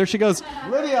 When you're there, she goes,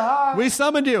 Lydia, hi. We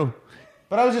summoned you.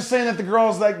 But I was just saying that the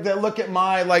girls that look at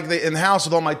my in the house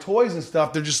with all my toys and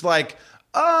stuff, they're just like,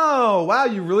 oh wow,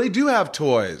 you really do have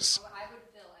toys.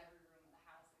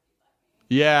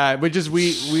 Yeah, we're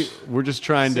just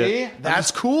trying to.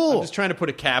 That's cool. I'm just trying to put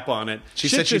a cap on it. She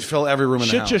said she'd fill every room in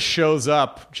the house. Shit just shows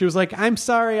up. She was like, "I'm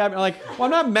sorry." I'm like, "Well,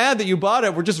 I'm not mad that you bought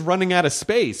it. We're just running out of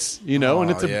space,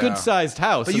 and it's a good sized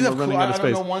house. But you have running out of space."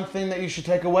 I don't know one thing that you should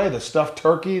take away: the stuffed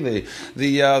turkey,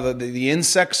 the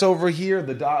insects over here,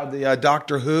 the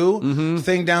Doctor Who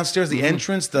thing downstairs, the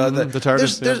entrance, the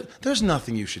TARDIS. There's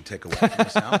nothing you should take away from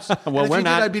this house. Well, if we're you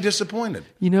not. Did, I'd be disappointed.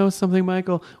 You know something,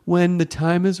 Michael? When the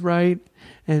time is right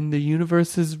and the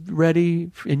universe is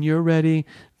ready and you're ready,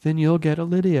 then you'll get a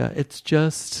Lydia. It's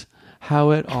just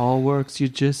how it all works. You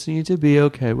just need to be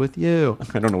okay with you.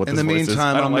 I don't know what this voice is. In the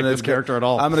meantime, I don't like this character at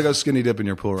all. I'm going to go skinny dip in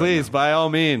your pool right now. Please, by all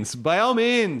means.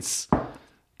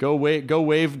 Go wave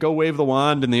the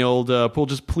wand in the old pool.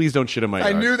 Just please don't shit in my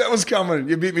yard. I knew that was coming.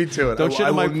 You beat me to it. Don't shit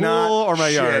in my pool or my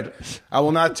yard. I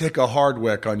will not take a hard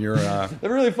wick on your... It'd be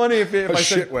really funny if I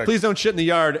said, please don't shit in the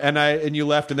yard, and you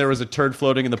left and there was a turd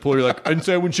floating in the pool. You're like, I didn't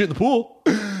say I wouldn't shit in the pool.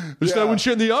 I just said I wouldn't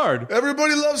shit in the yard.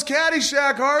 Everybody loves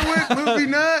Caddyshack, Hardwick, movie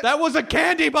nut. That was a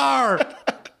candy bar.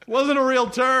 It wasn't a real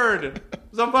turd. It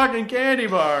was a fucking candy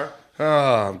bar.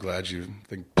 Oh, I'm glad you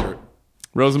think turd.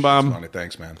 Rosenbaum. Funny.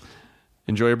 Thanks, man.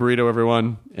 Enjoy your burrito,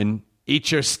 everyone, and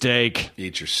eat your steak.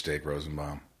 Eat your steak,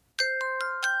 Rosenbaum.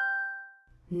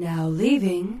 Now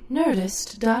leaving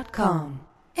Nerdist.com.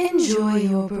 Enjoy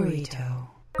your burrito.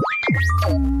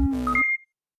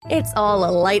 It's all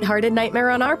a lighthearted nightmare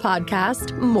on our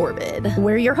podcast, Morbid.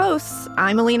 We're your hosts.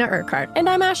 I'm Alina Urquhart. And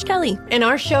I'm Ash Kelly. And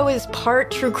our show is part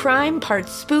true crime, part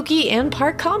spooky, and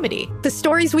part comedy. The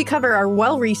stories we cover are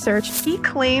well-researched. He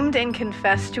claimed and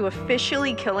confessed to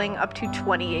officially killing up to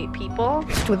 28 people.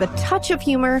 With a touch of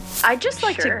humor. I'd just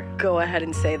like to go ahead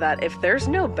and say that if there's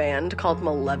no band called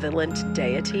Malevolent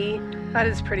Deity, that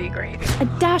is pretty great. A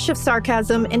dash of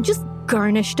sarcasm and just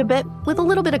garnished a bit with a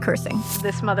little bit of cursing.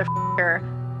 This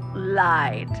motherfucker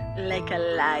lied like a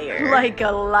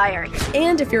liar.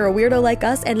 And if you're a weirdo like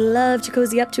us and love to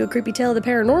cozy up to a creepy tale of the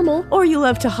paranormal, or you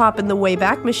love to hop in the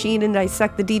Wayback Machine and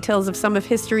dissect the details of some of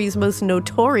history's most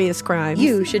notorious crimes,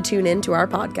 you should tune in to our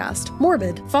podcast,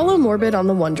 Morbid. Follow Morbid on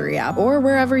the Wondery app or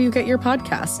wherever you get your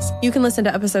podcasts. You can listen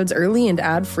to episodes early and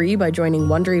ad-free by joining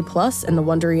Wondery Plus in the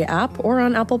Wondery app or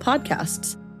on Apple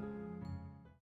Podcasts.